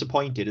be as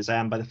disappointed as I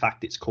am by the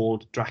fact it's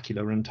called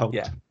Dracula Untold.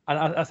 Yeah,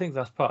 and I think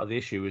that's part of the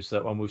issue is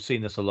that when we've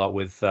seen this a lot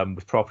with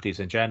properties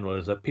in general,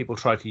 is that people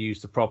try to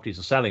use the property as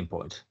a selling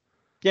point.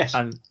 Yes,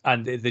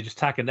 and they just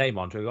tack a name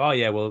onto it. Oh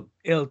yeah, well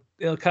it'll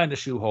kind of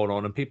shoehorn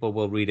on, and people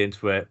will read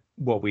into it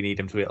what we need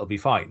them to. It'll be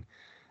fine.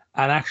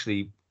 And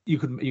actually, you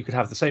could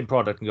have the same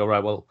product and go,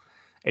 right, well,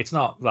 it's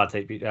not Vlad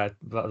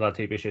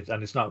Tepes,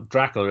 and it's not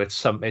Dracula. It's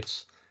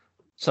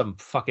some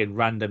fucking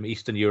random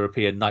Eastern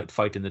European knight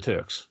fighting the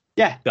Turks.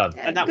 Yeah, done.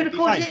 Yeah, and that would be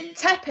fine. It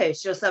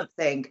Tepish or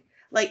something.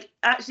 Like,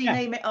 actually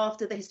name it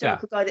after the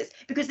historical guy. That's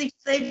because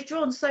they've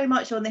drawn so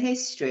much on the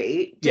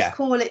history. Just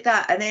call it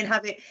that, and then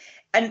have it,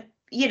 and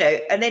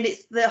and then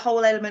it's the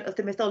whole element of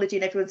the mythology,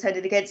 and everyone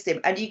turning against him.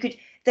 And you could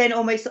then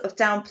almost sort of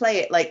downplay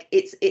it, like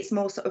it's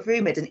more sort of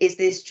rumored. And is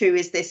this true?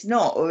 Is this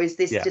not? Or is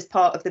this just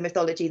part of the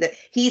mythology that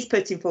he's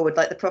putting forward,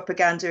 like the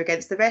propaganda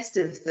against the rest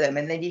of them?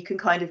 And then you can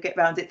kind of get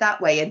around it that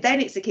way. And then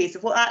it's a case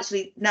of, well,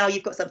 actually, now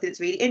you've got something that's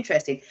really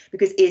interesting,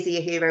 because is he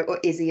a hero or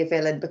is he a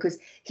villain? Because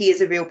he is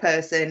a real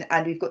person,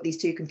 and we've got these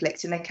two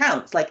conflicting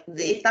accounts. Like,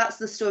 if that's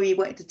the story you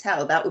wanted to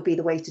tell, that would be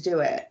the way to do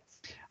it.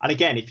 And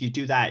again, if you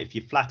do that, if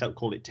you flat out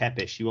call it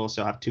Tepish, you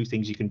also have two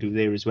things you can do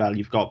there as well.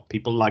 You've got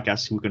people like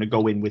us who are going to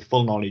go in with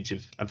full knowledge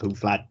of who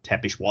Vlad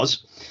Tepish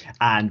was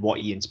and what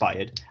he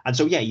inspired. And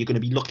so, you're going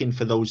to be looking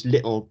for those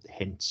little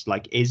hints,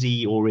 like, is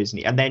he or isn't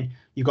he? And then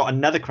you've got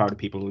another crowd of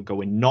people who go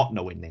in not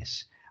knowing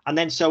this. And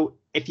then, so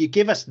if you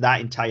give us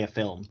that entire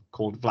film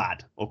called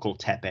Vlad or called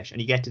Tepish,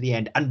 and you get to the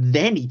end, and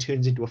then he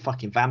turns into a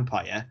fucking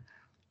vampire,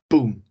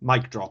 boom,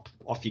 mic drop,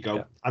 off you go.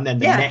 Yeah. And then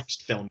the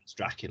next film is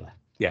Dracula.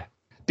 Yeah.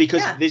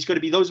 Because there's going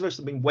to be those of us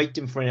that have been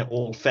waiting for it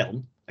all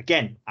film.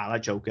 Again, a la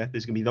Joker,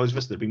 there's going to be those of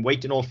us that have been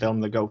waiting all film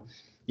that go,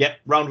 yep,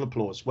 round of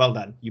applause, well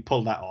done, you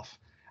pulled that off.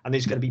 And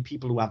there's going to be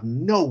people who have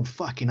no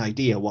fucking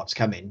idea what's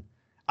coming,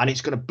 and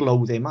it's going to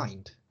blow their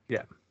mind.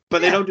 Yeah.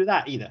 But they don't do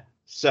that either.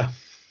 So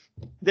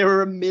there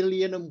are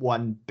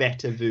 1,000,001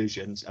 better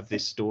versions of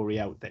this story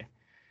out there.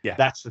 Yeah.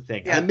 That's the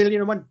thing. Yeah. And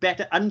 1,000,001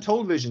 better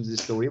untold versions of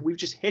this story. We've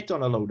just hit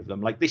on a load of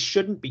them. Like, this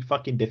shouldn't be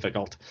fucking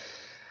difficult.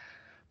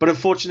 But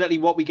unfortunately,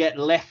 what we get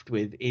left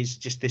with is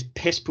just this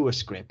piss-poor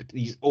script,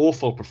 these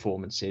awful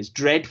performances,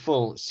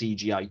 dreadful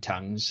CGI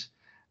tongues,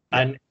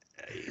 and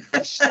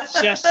it's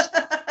just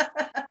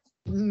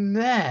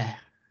meh.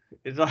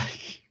 It's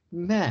like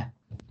meh.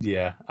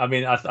 Yeah, I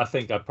mean, I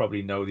think I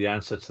probably know the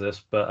answer to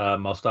this, but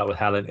I'll start with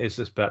Helen. Is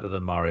this better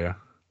than Mario?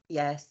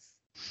 Yes.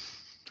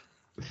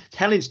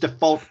 Helen's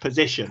default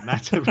position.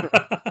 That's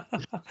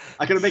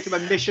I'm going to make him a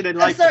mission in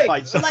life to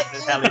find something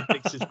that Helen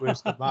thinks is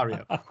worse than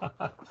Mario.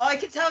 I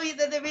can tell you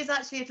that there is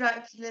actually a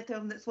Dracula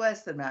film that's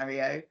worse than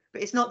Mario,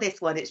 but it's not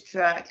this one. It's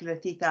Dracula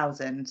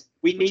 3000,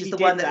 which is the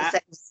one that's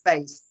set in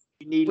space.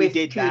 We nearly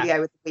did that.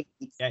 With the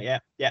weeds. Yeah.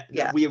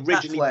 We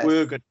originally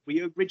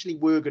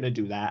were going to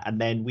do that,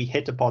 and then we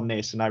hit upon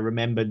this, and I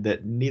remembered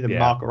that neither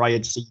Mark or I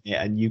had seen it,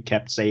 and you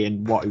kept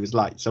saying what it was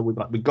like. So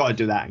we got to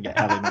do that and get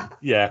Helen in.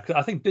 Yeah,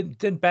 I think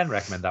didn't Ben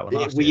recommend that one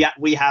last year?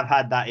 We have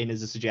had that in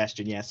as a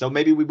suggestion. Yeah, so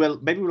maybe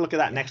we'll look at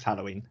that next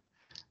Halloween.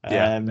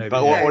 Maybe,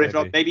 or if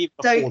not, maybe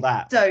before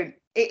that. Don't.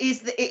 It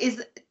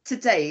is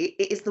today.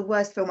 It is the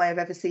worst film I have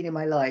ever seen in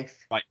my life.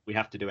 Right, we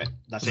have to do it.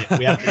 That's it.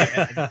 We have to do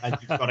it, and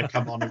you've got to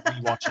come on and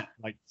rewatch it.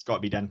 Like, it's got to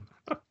be done.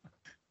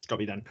 It's got to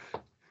be done.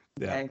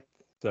 Yeah. Okay.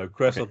 So,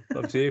 Chris, up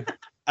to you.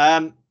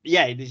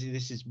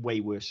 This is way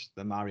worse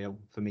than Mario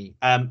for me.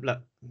 Look,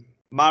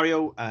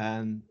 Mario.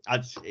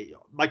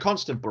 My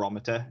constant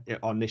barometer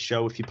on this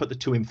show. If you put the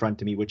two in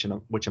front of me, which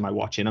am I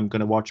watching? I'm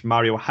going to watch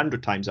Mario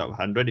 100 times out of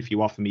 100. If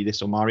you offer me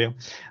this or Mario.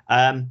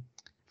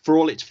 For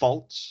all its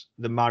faults,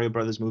 the Mario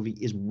Brothers movie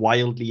is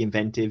wildly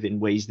inventive in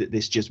ways that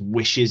this just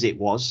wishes it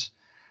was.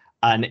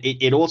 And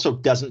it also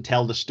doesn't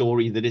tell the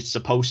story that it's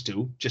supposed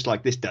to, just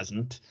like this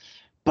doesn't.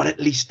 But at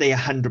least they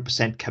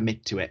 100%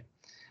 commit to it,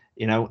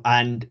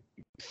 And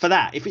for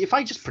that, if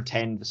I just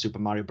pretend the Super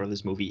Mario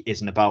Brothers movie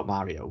isn't about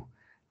Mario,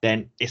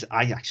 then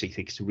I actually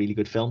think it's a really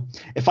good film.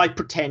 If I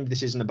pretend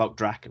this isn't about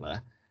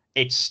Dracula,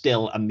 it's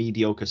still a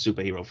mediocre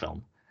superhero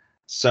film.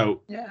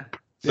 So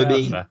for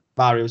me,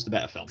 Mario's the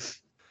better film.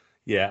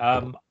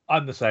 Yeah,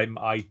 I'm the same.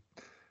 I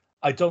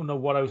don't know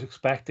what I was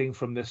expecting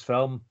from this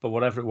film, but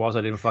whatever it was,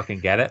 I didn't fucking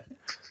get it.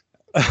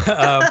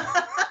 I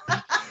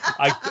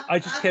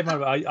just came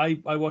out.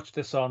 I watched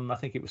this on, I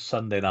think it was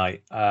Sunday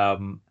night,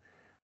 and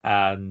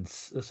I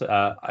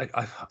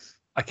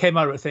came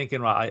out of it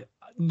thinking, right,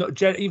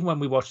 even when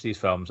we watch these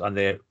films and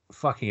they're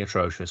fucking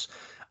atrocious,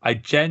 I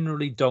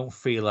generally don't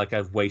feel like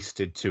I've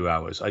wasted 2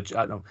 hours. I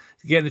don't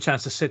getting the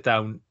chance to sit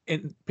down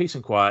in peace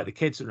and quiet. The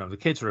kids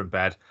are in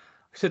bed.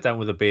 Sit down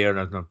with a beer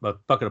and a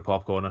bucket of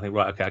popcorn. I think,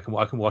 right, okay,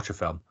 I can watch a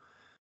film.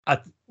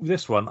 At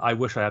this one, I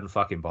wish I hadn't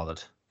fucking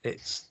bothered.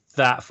 It's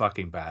that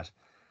fucking bad.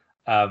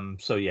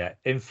 So yeah,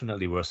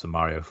 infinitely worse than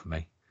Mario for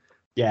me.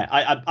 Yeah,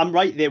 I'm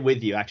right there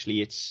with you.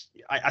 Actually,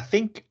 I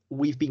think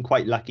we've been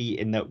quite lucky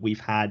in that we've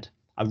had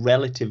a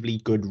relatively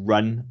good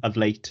run of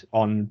late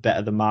on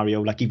Better Than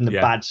Mario. Like, even the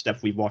bad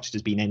stuff we've watched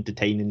has been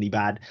entertainingly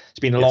bad. It's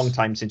been a long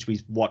time since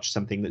we've watched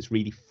something that's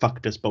really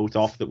fucked us both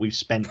off, that we've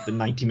spent the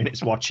 90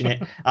 minutes watching it.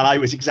 And I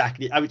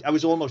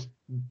was almost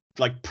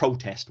like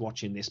protest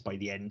watching this by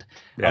the end.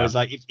 I was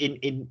like, if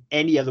in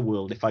any other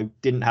world, if I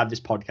didn't have this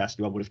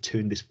podcast, I would have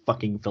turned this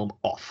fucking film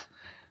off.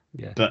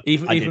 Yeah, but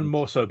even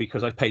more so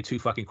because I paid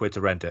 £2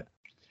 to rent it.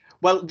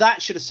 Well,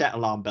 that should have set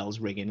alarm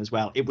bells ringing as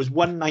well. It was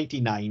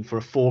 $1.99 for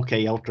a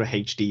 4K Ultra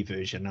HD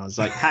version. I was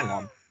like, hang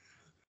on.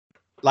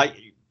 Like,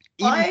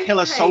 Even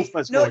Killer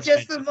Sofa's not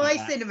just for my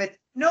cinema,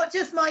 not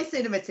just my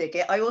cinema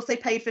ticket. I also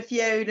paid for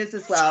Fiona's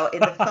as well in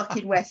the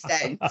fucking West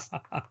End.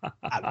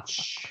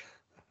 Ouch!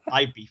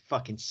 I'd be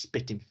fucking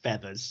spitting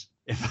feathers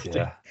if I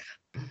did.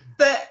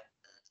 But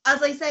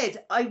as I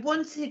said, I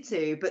wanted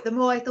to, but the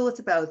more I thought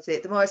about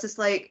it, the more I was just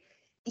like,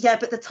 yeah,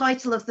 but the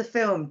title of the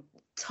film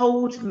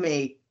told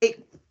me.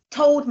 It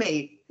told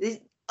me. It's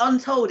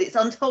untold. It's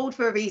untold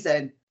for a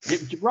reason.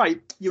 You're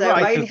right. You're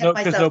right.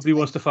 Because nobody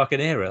wants to fucking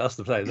hear it. That's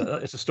the thing.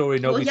 It's a story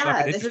nobody's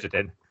fucking interested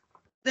in.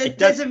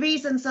 There's a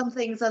reason some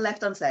things are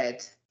left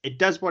unsaid. It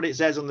does what it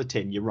says on the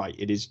tin. You're right.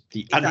 It is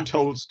the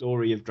untold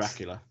story of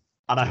Dracula.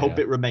 And I hope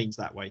it remains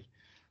that way.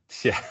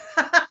 Yeah.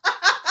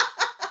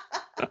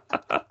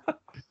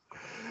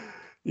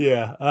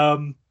 Yeah.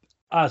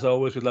 As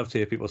always, we'd love to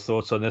hear people's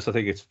thoughts on this. I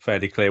think it's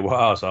fairly clear what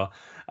ours are.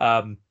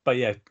 But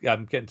yeah,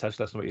 get in touch.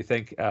 Let us know what you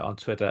think on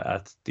Twitter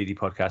at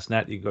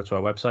ddpodcastnet. You can go to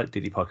our website,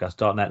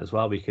 ddpodcast.net as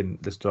well. We can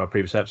listen to our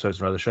previous episodes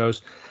and other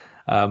shows.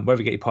 Wherever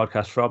you get your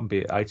podcast from, be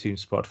it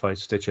iTunes, Spotify,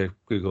 Stitcher,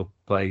 Google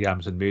Play,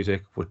 Amazon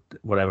Music,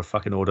 whatever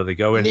fucking order they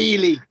go in.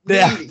 Nearly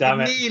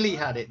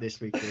had it this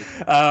week.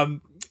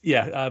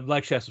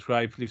 Like, share,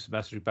 subscribe, leave some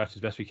messages back as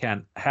best we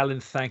can. Helen,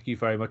 thank you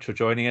very much for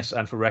joining us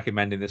and for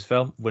recommending this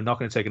film. We're not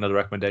going to take another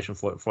recommendation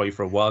for you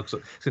for a while, so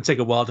it's going to take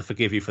a while to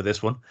forgive you for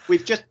this one.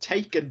 We've just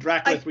taken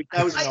Dracula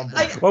 3000 on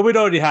board. Well, we'd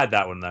already had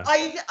that one, though.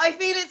 I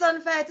feel it's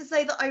unfair to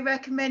say that I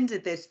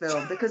recommended this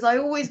film, because I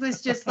always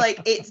was just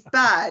like, it's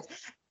bad.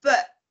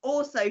 But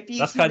also,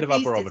 Beauty and the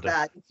Beast is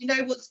bad. You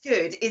know what's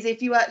good is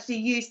if you actually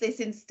use this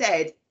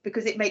instead,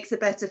 because it makes a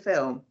better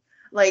film.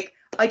 Like,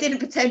 I didn't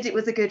pretend it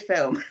was a good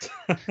film.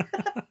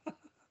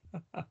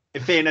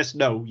 In fairness,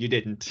 no, you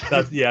didn't.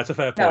 It's a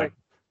fair point.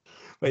 No.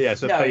 But yeah,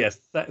 so yes.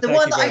 The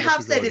one that I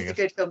have said is a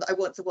good film that I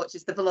want to watch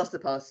is The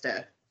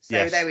Velocipaster.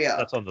 So there we are.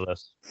 That's on the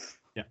list.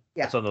 Yeah,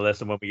 that's on the list,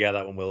 and when we get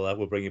that one,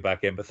 we'll bring you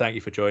back in. But thank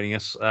you for joining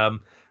us.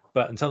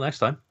 But until next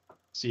time.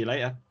 See you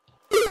later.